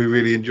people who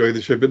really enjoy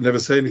the show but never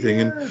say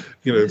anything, and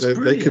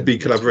they could be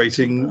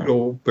collaborating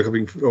or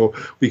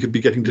we could be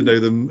getting to know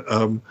them.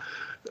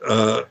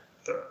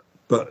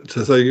 But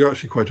so you're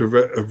actually quite a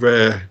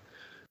rare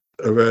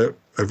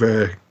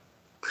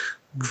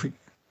creature.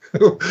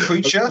 You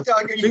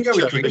can go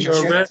with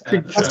creature.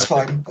 That's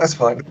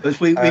fine.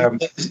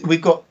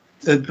 We've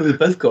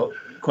both got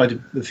quite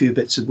a few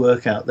bits of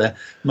work out there.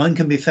 Mine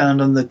can be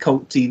found on the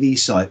Cult TV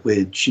site,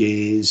 which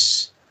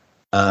is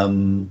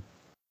run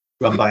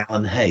by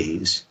Alan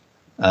Hayes.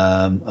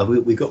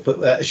 We got,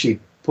 but actually,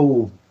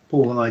 Paul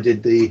and I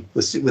did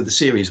with the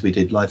series we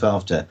did Life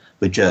After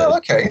with Joe. Oh,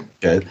 okay.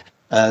 Joe.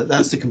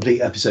 That's the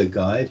complete episode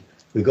guide.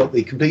 We've got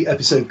the complete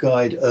episode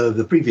guide of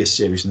the previous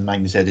series in the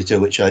Magnet Editor,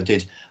 which I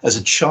did as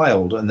a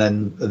child and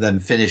then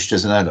finished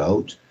as an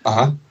adult.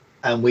 Uh-huh.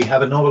 And we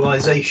have a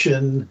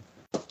novelisation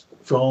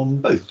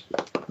from both,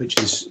 which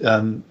is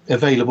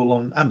available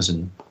on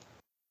Amazon.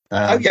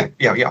 Yeah.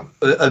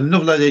 A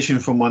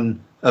novelisation from one,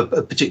 a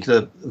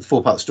particular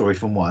 4-part story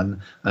from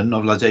one, and a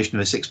novelisation of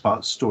a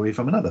 6-part story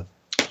from another.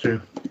 True.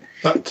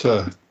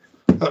 That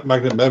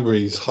Magnet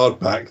Memories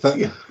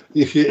hardback,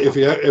 if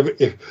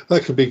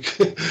that could be,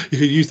 you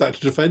could use that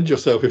to defend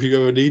yourself if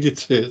you ever needed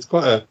to.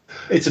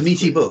 It's a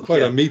meaty book.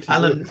 Quite a meaty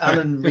book.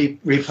 Alan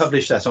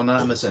republished that on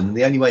Amazon.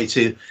 The only way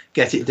to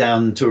get it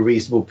down to a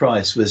reasonable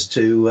price was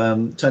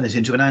to turn it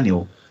into an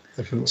annual.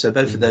 So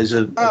both of those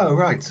are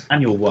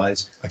annual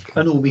wise,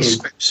 and all these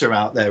scripts are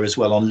out there as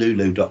well on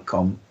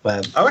Lulu.com.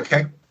 Where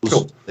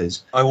cool.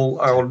 I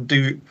will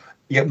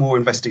get more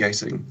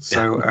investigating.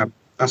 So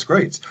that's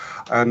great.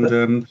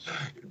 And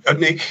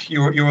Nick,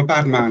 you're a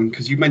bad man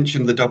because you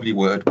mentioned the W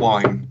word,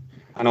 wine,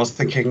 and I was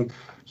thinking,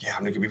 yeah,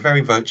 I'm going to be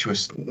very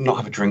virtuous, not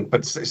have a drink.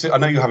 But I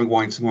know you're having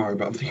wine tomorrow,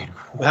 but I'm thinking,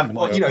 is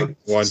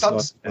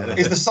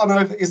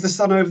the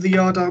sun over the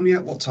yard arm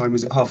yet? What time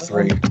is it?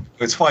 3:30.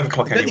 It's 5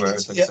 o'clock anywhere.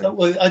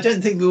 Well, I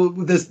don't think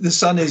the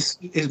sun is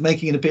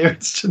making an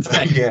appearance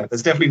today. Yeah,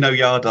 there's definitely no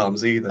yard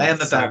arms either.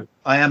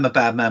 I am a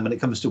bad man when it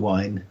comes to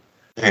wine.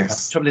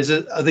 Yes. The trouble is,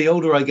 the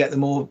older I get, the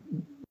more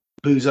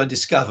booze I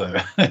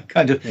discover. I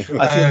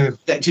feel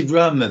addicted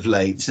rum of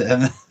late.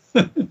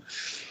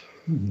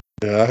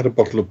 Yeah, I had a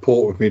bottle of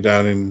port with me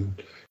down in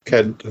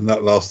Kent, and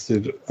that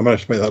lasted. I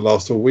managed to make that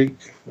last all week.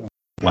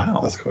 Wow,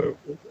 that's quite.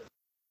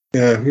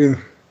 Yeah,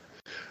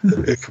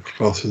 a couple of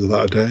glasses of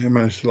that a day. I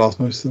managed to last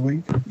most of the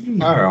week.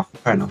 Oh,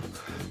 fair enough.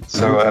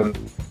 So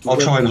I'll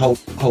try and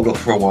hold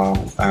off for a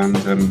while, and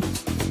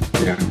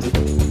you're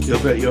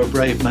a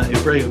brave man.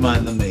 You're a braver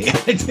man than me,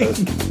 I think.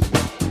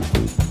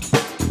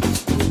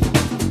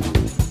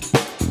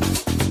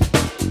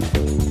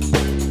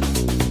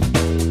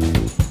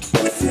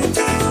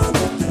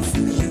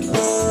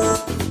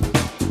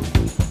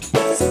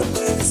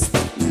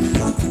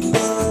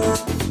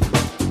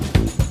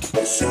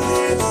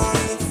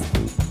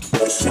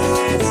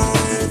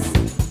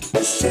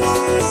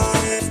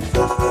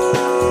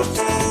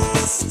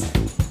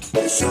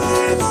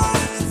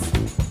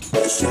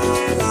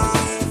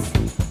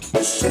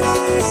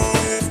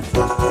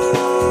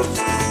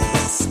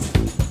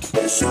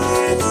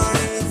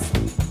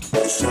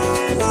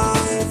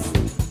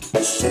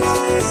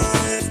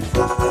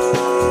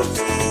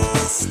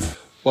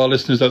 Well,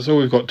 listeners, that's all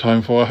we've got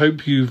time for. I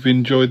hope you've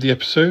enjoyed the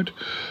episode.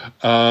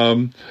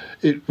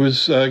 It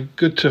was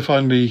good to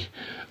finally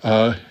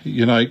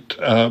unite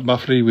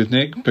Muffley with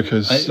Nick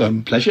because...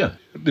 pleasure.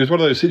 There's one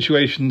of those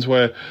situations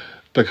where,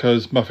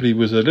 because Muffley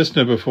was a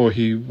listener before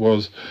he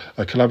was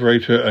a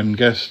collaborator and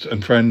guest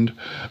and friend,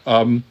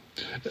 it's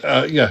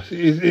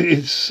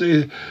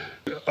a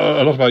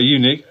lot about you,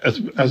 Nick,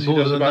 as more he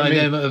does than about I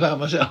me. know about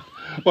myself.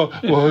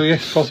 Well,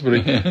 yes,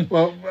 possibly.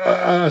 Well,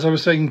 as I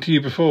was saying to you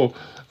before,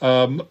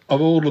 of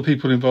all the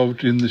people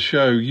involved in the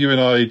show, you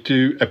and I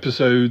do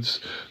episodes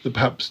that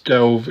perhaps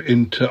delve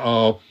into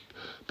our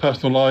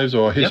personal lives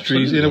or our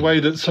histories in a way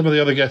that some of the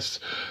other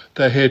guests,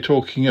 they're here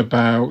talking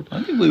about.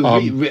 I think I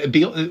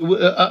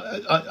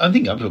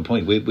think up to a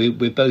point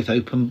we're both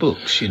open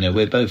books.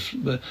 We're both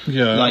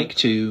like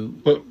to.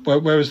 But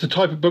whereas the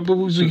type of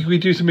we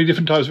do so many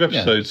different types of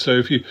episodes.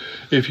 So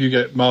if you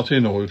get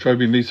Martin or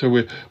Toby and Lisa,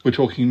 we're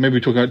talking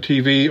about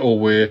TV, or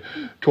we're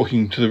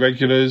talking to the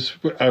regulars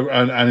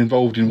and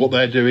involved in what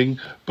they're doing.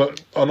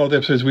 But a lot of the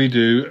episodes we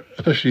do,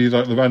 especially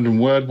like the random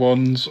word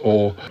ones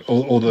or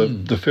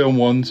the film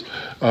ones,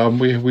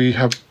 we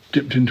have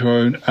dipped into our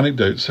own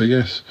anecdotes. So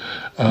yes,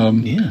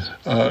 it's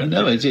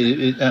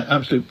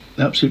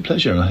absolute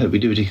pleasure. I hope we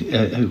do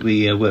it. Hope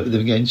we work with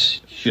them again.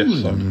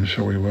 Yes, I'm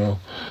sure we will.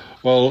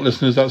 Well,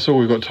 listeners, that's all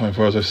we've got time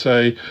for, as I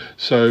say.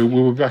 So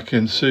we'll be back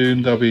in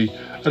soon. There'll be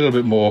a little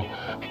bit more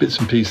bits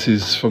and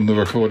pieces from the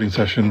recording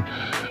session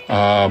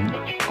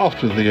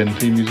after the end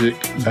theme music,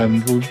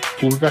 and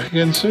we'll be back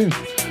again soon.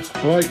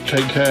 All right,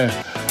 take care,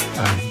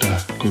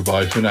 and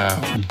goodbye for now.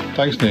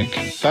 Thanks, Nick.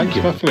 Thanks,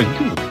 Muffley.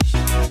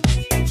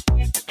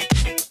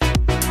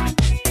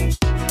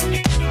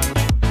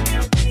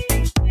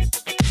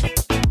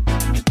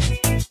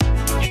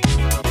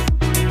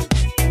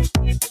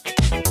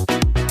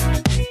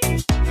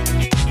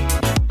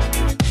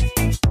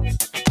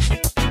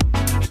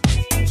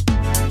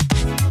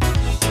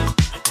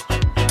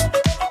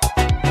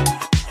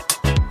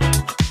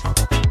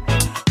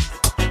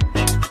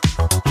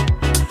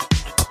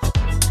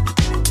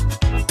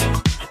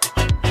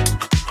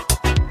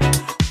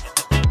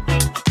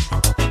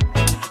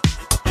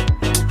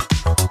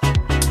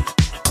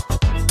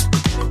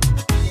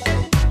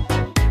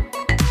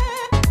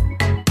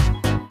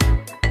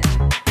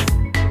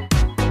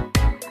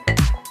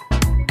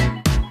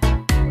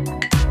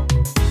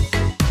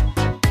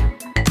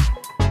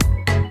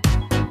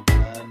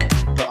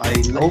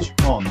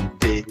 on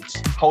did.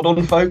 Hold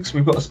on, folks.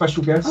 We've got a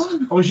special guest.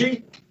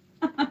 Angie,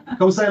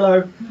 come say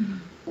hello.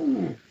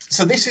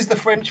 So this is the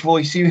French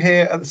voice you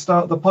hear at the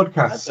start of the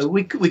podcast.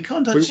 We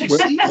can't actually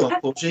see you,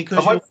 unfortunately,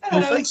 because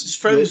your face is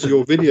frozen.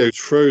 Your video's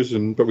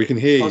frozen, but we can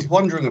hear you. I was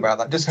wondering about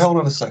that. Just hold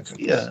on a second.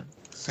 Yeah.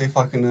 See if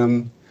I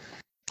can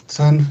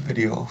turn the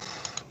video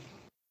off.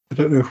 I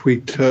don't know if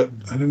we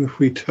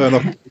turn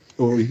off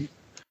or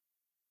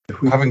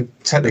We're having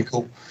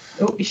technical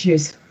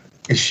issues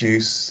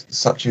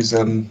such as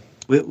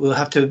We'll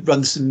have to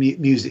run some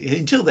music.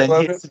 Until then,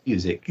 here's the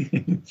music.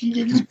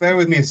 Just bear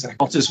with me a second.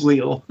 Otter's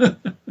wheel.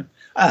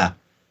 Have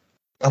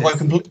I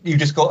you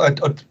just got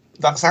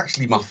that's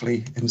actually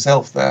Muffley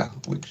himself there,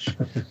 which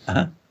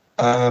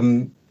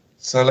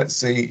so let's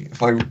see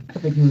if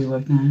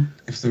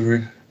if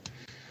the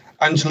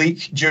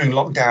Angelique during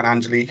lockdown,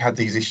 Angelique had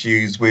these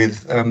issues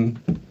with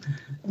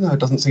no, it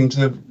doesn't seem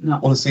to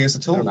want to see us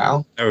at all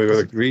now. Oh, we've got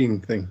a green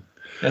thing.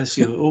 Yes,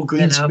 you're all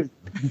green screen.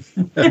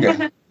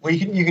 Okay. Well,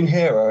 you can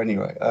hear her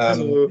anyway.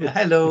 Hello.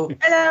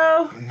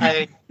 Hello.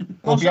 Hi.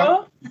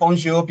 Bonjour.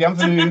 Bonjour.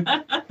 Bienvenue.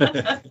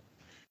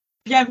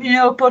 Bienvenue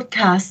au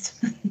podcast.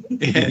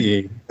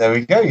 Yeah. There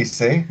we go. You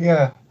see,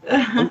 yeah.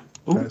 I'm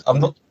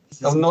not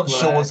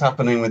sure what's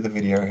happening with the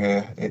video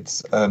here.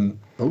 It's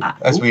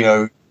as we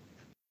know.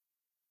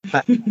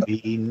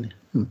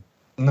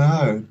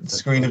 No,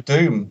 screen of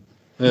doom.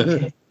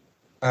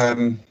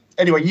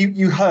 Anyway,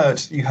 you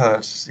heard,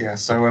 yeah.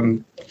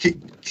 So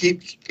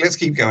let's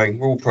keep going.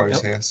 We're all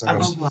pros here. So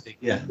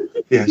yeah,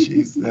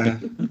 she's there.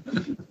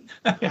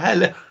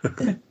 Hello.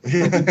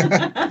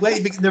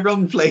 Waving in the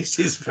wrong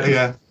places.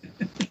 Yeah.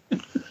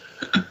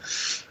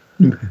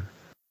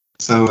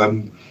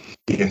 So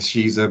yes,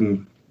 she's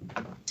that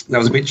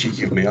was a bit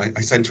cheeky of me.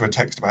 I sent her a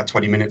text about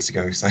 20 minutes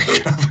ago saying,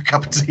 "Can I have a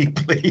cup of tea,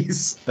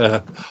 please?"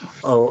 Yeah,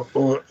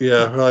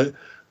 right.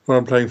 When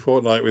I'm playing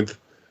Fortnite with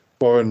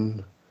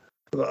Warren,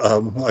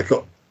 Warren's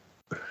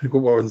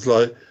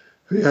like,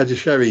 "Have you had your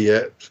sherry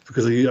yet?"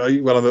 Because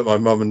when I'm at my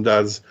mum and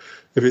dad's,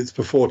 if it's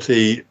before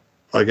tea,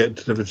 I get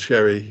delivered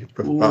sherry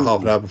about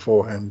half an hour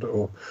beforehand,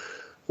 or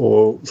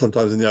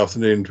sometimes in the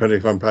afternoon, depending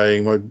if I'm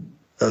paying at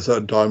a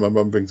certain time. My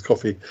mum brings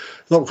coffee.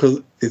 It's not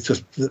because it's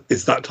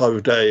that time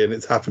of day and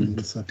it's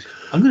happened. So.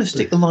 I'm going to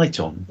stick the light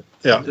on.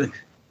 Yeah.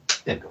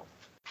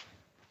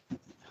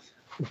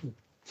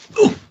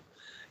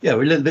 Yeah,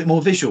 we're a little bit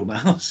more visual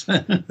now.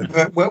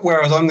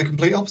 Whereas I'm the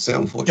complete opposite,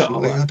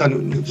 unfortunately. I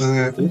don't.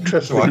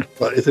 Interesting. Right.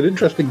 But it's an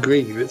interesting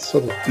green. It's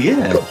sort of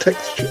got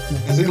texture.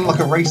 Is it like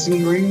a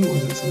racing green? Or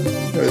is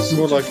it it's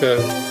more like a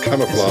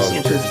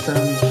camouflage.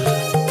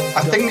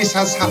 I think this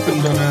has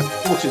happened on a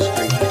water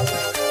screen.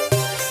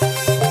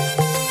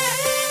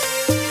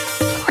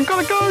 I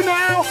gotta go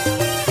now.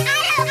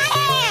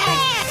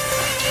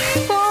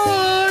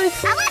 Bye. I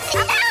want to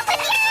go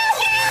with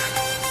you.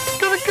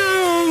 Gotta go.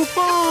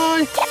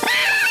 Bye.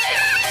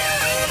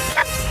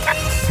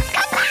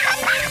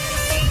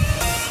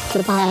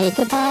 Goodbye,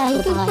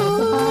 goodbye, goodbye,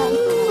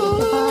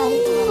 goodbye,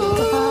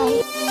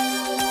 goodbye.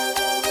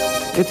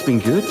 It's been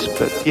good,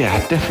 but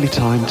yeah, definitely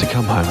time to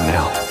come home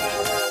now.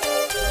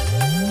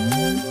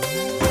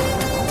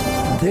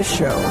 This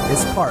show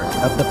is part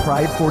of the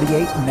Pride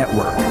 48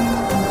 network.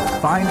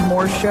 Find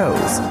more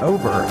shows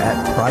over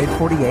at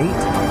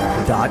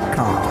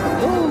pride48.com.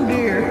 Oh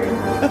dear,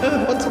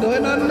 what's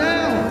going on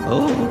now?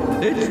 Oh,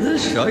 it's the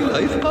Shy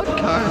Life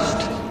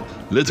Podcast.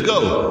 Let's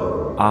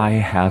go. I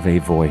have a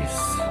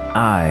voice.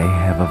 I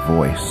have a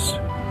voice.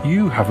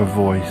 You have a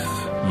voice.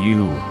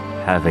 You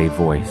have a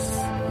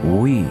voice.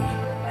 We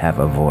have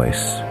a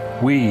voice.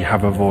 We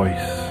have a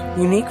voice.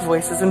 Unique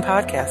voices in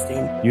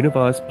podcasting.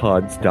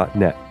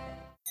 UnivazPods.net.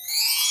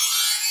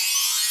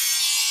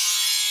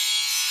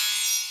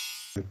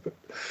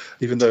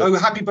 Even though,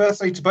 happy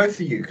birthday to both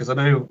of you, because I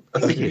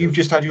think you've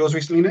just had yours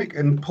recently, Nick,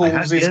 and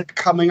Paul's is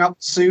coming up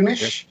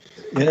soonish.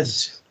 Yeah.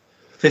 Yes,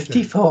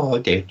 54,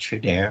 did you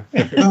dare?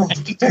 I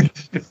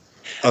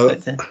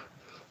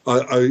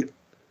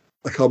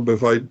can't remember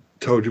if I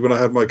told you when I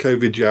had my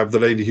COVID jab. The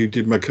lady who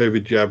did my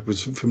COVID jab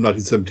was from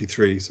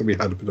 1973, so we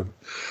had a bit of a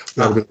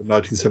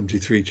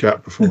 1973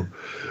 chat before.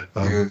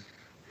 But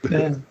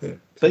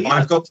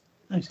I've got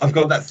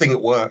that thing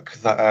at work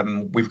that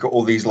we've got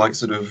all these like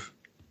sort of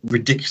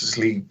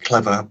ridiculously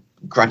clever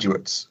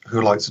graduates who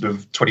are like sort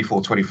of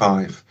 24,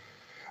 25.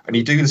 And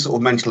you do this sort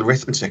of mental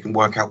arithmetic and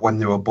work out when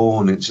they were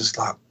born. And it's just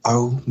like,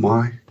 oh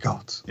my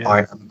God, I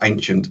am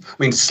ancient. I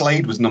mean,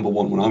 Slade was number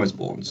one when I was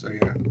born. So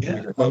yeah.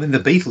 Well, then the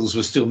Beatles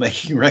were still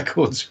making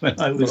records when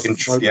I was.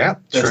 Yeah,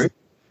 true.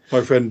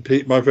 My friend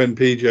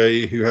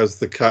PJ, who has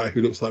the cat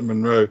who looks like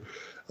Monroe,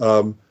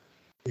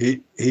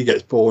 he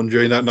gets born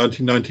during that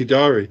 1990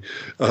 diary,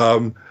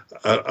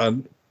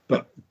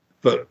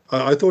 but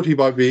I thought he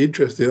might be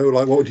interested.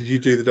 Like, what did you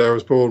do the day I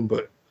was born?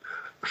 But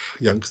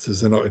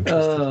youngsters are not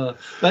interested.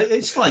 But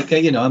it's like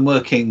I'm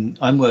working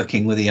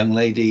with a young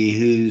lady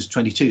who's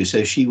 22,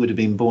 so she would have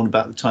been born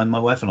about the time my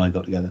wife and I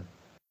got together.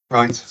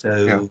 Right.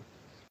 So,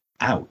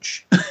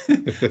 ouch.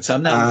 So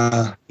I'm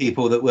now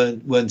people that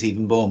weren't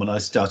even born when I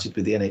started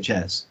with the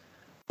NHS.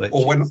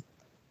 Or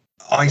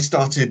I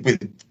started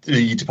with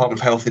the Department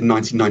of Health in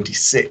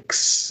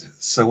 1996.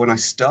 So when I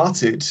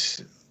started,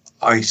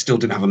 I still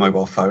didn't have a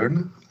mobile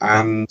phone.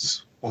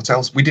 And what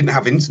else? We didn't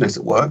have internet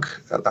at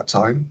work at that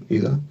time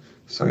either.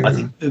 So I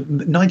think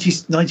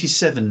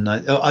 97.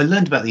 I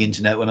learned about the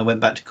internet when I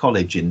went back to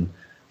college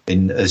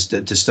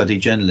to study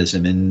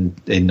journalism in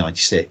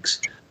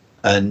 96,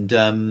 and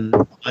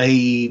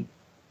I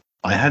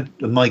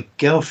had my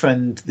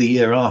girlfriend the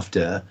year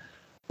after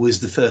was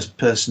the first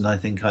person I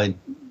think I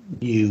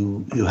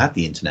knew who had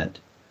the internet,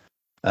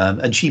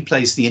 and she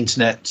plays the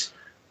internet.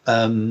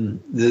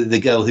 The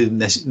girl who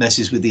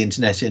messes with the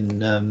internet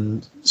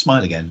in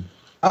Smile Again.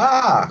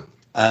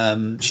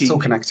 She's all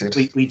connected.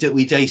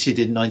 We dated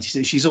in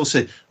 96. She's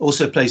also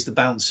plays the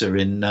bouncer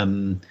in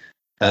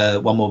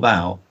One More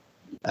Bow.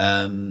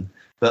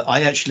 But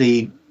I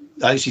actually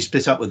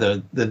split up with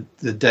her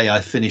the day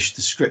I finished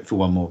the script for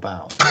One More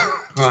Bow.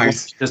 Right.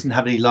 She doesn't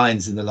have any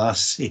lines in the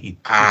last scene.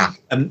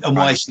 And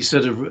why she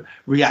sort of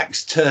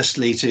reacts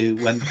tersely to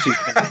when two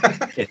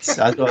hits.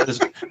 I thought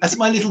that's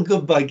my little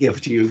goodbye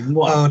gift to you.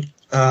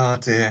 Oh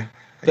dear.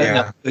 But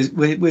no,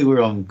 we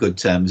were on good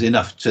terms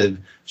enough to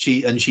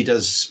she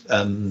does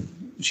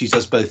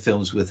both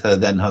films with her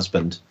then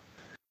husband,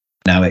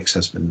 now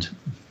ex-husband.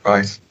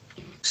 Right.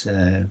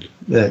 So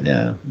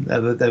yeah,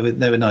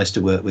 they were nice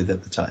to work with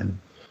at the time.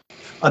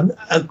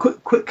 A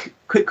quick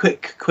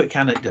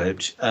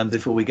anecdote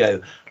before we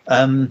go.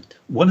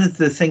 One of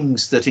the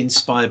things that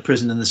inspired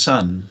Prison in the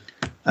Sun,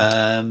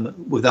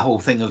 with the whole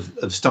thing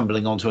of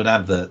stumbling onto an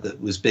advert that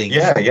was being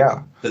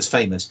that's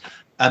famous.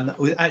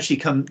 It actually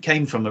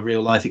came from a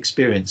real life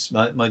experience.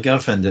 My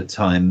girlfriend at the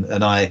time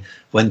and I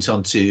went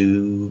on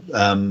to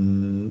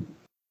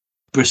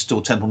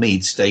Bristol Temple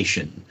Mead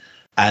station,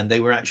 and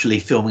they were actually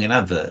filming an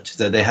advert.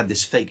 So they had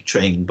this fake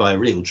train by a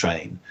real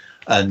train,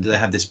 and they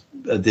had this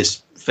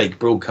fake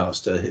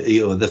broadcaster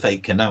or the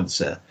fake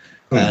announcer.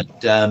 And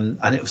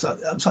it was like,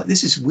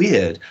 this is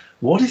weird.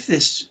 What if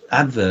this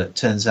advert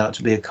turns out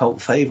to be a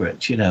cult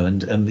favourite,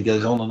 and it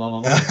goes on and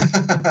on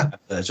and on.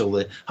 It's all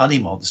the Honey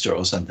Monster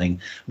or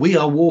something. We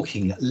are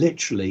walking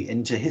literally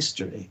into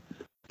history,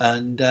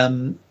 and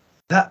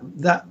that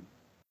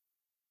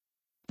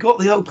got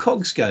the old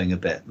cogs going a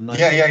bit. And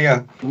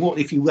what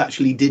if you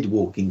actually did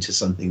walk into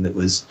something that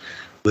was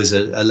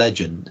a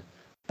legend,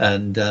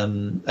 and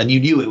you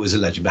knew it was a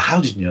legend, but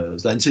how did you know it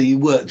was? And so you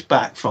worked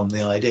back from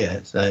the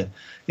idea. So.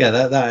 Yeah,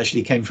 that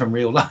actually came from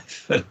real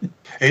life.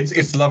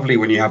 It's lovely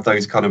when you have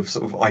those kind of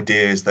sort of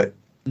ideas that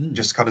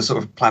just kind of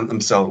sort of plant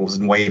themselves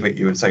and wave at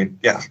you and say,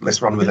 yeah,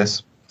 let's run with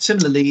this.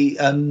 Similarly,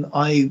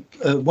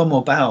 One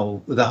More Bow,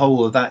 the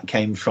whole of that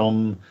came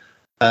from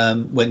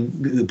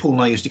when Paul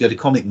and I used to go to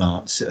comic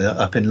marts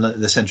up in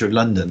the centre of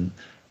London,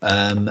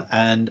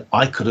 and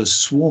I could have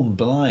sworn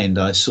blind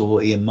I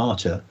saw Ian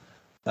Marter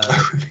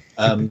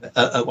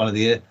at one of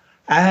the...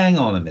 Hang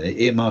on a minute,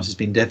 Ian Marter's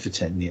been dead for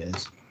 10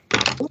 years.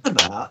 What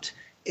about...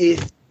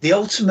 if the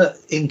ultimate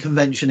in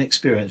convention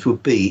experience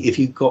would be if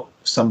you got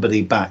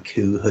somebody back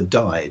who had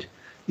died,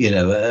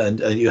 and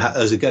you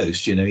as a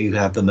ghost, you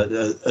have them at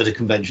a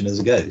convention as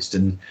a ghost,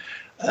 and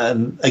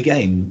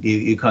again,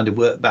 you kind of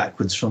work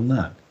backwards from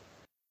that.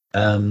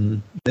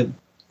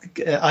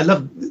 I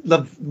love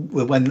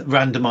when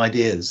random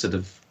ideas sort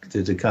of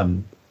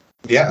come.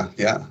 Yeah.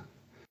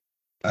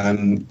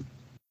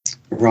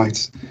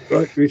 Right,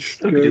 Rich.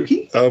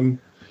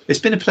 It's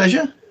been a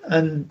pleasure.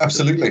 And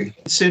absolutely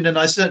soon, and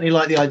I certainly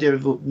like the idea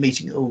of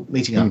meeting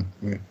up.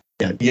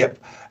 Yep.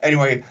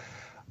 Anyway,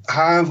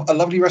 have a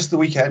lovely rest of the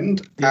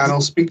weekend, and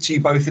I'll speak to you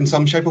both in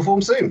some shape or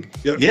form soon.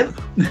 Yep.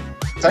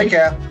 Take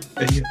care.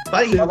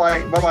 Bye.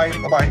 Bye. Bye.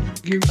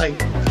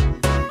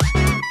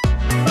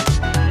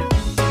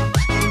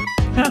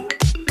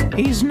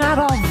 He's not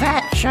all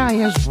that shy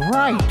is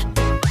right.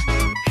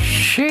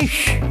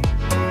 Sheesh.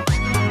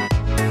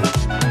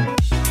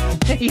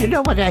 You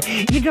know what I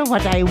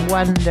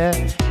wonder?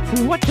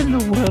 What in the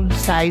world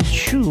size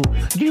shoe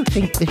do you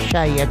think the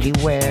Shy Yeti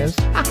wears?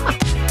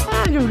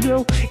 I don't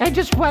know. I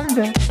just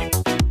wonder.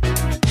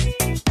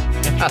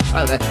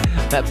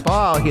 that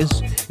Paul is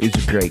a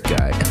great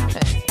guy.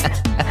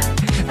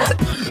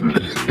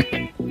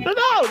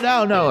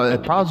 No.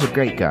 Paul's a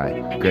great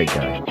guy. Great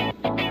guy.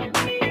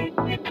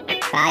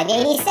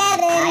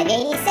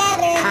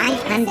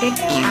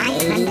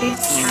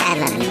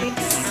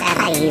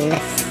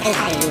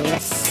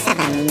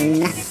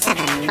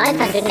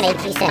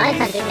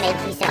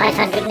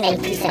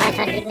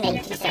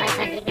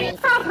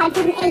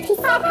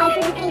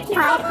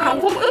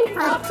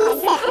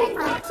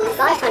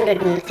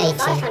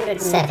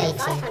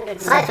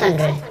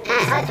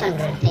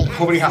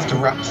 Probably have to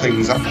wrap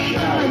things up. I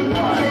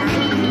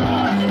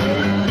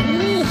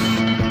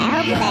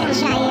hope that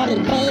Shy Yeti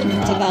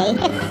bathed today.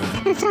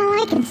 That's all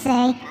I can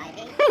say.